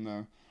cough and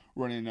the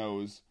runny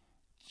nose.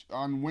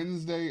 On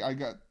Wednesday, I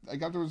got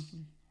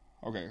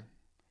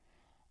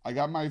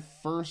my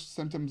first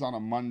symptoms on a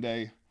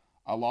Monday.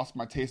 I lost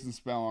my taste and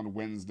smell on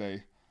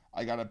Wednesday.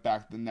 I got it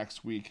back the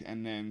next week,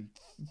 and then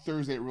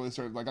Thursday it really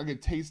started. Like, I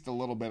could taste a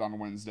little bit on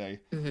Wednesday,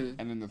 and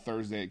then the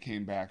Thursday it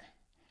came back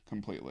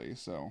completely.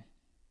 So,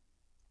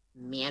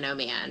 man, oh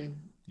man,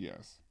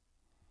 yes.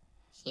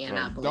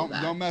 Cannot believe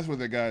that. Don't mess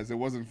with it, guys. It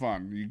wasn't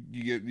fun.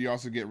 You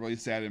also get really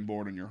sad and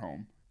bored in your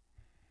home.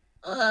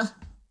 I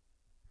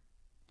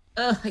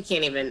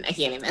can't even.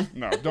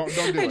 No, don't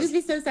do it. I'd just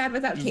be so sad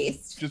without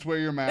taste. Just wear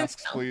your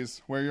masks,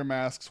 please. Wear your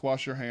masks.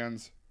 Wash your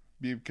hands.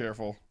 Be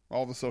careful.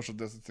 All the social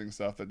distancing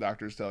stuff that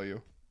doctors tell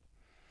you.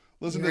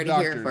 Listen to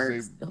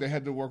doctors. They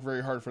had to work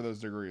very hard for those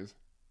degrees.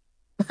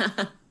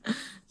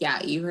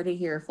 Yeah, you heard it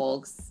here,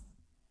 folks.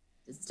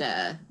 Just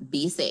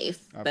be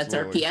safe.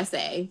 Absolutely. That's our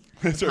PSA.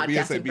 That's our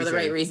PSA. For the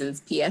Right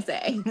Reasons,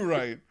 PSA.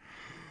 Right.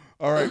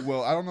 All right.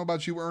 Well, I don't know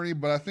about you, Ernie,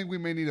 but I think we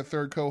may need a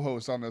third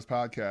co-host on this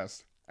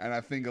podcast. And I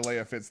think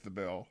Alayah fits the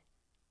bill.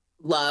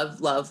 Love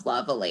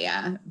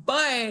Alayah.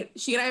 But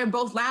she and I are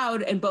both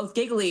loud and both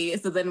giggly.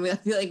 So then I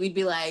feel like we'd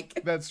be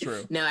like... That's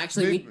true. No,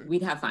 actually,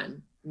 we'd have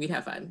fun. We'd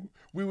have fun.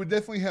 We would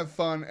definitely have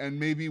fun, and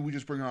maybe we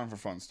just bring her on for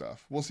fun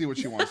stuff. We'll see what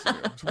she wants to do.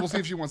 We'll see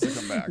if she wants to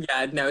come back.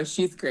 Yeah, no,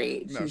 she's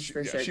great. She's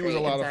for sure she was a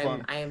lot of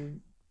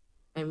fun.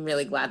 I'm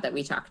really glad that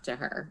we talked to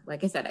her.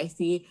 Like I said, I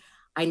see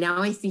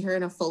her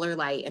in a fuller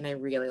light, and I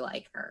really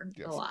like her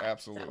a lot.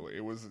 Absolutely.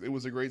 So. It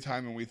was a great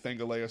time, and we thank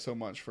Alayah so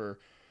much for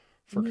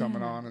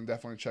coming on, and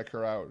definitely check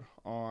her out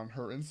on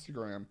her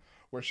Instagram,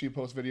 where she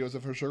posts videos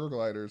of her sugar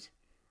gliders.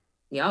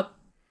 Yep.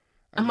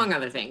 Among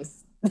other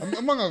things.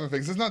 Among other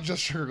things. It's not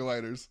just sugar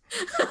gliders.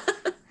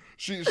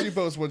 she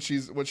posts what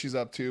she's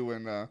up to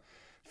and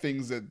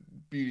things that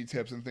beauty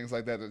tips and things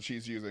like that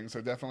she's using.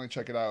 So definitely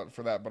check it out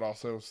for that. But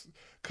also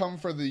come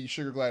for the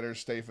sugar gliders,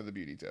 stay for the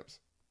beauty tips.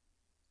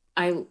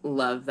 I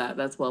love that.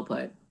 That's well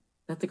put.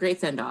 That's a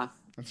great send off.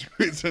 That's a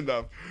great send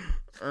off.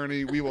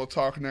 Ernie, we will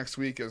talk next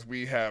week as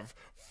we have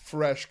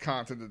fresh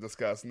content to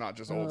discuss, not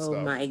just old stuff.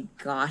 Oh my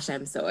gosh,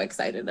 I'm so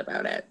excited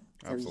about it.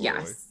 So Absolutely.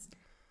 yes.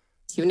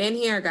 Tune in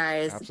here,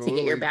 guys, Absolutely.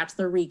 to get your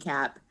Bachelor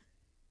recap.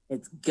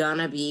 It's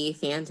gonna be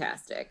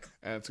fantastic.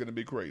 And it's gonna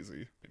be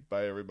crazy.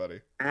 Bye, everybody.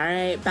 All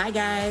right. Bye,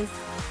 guys.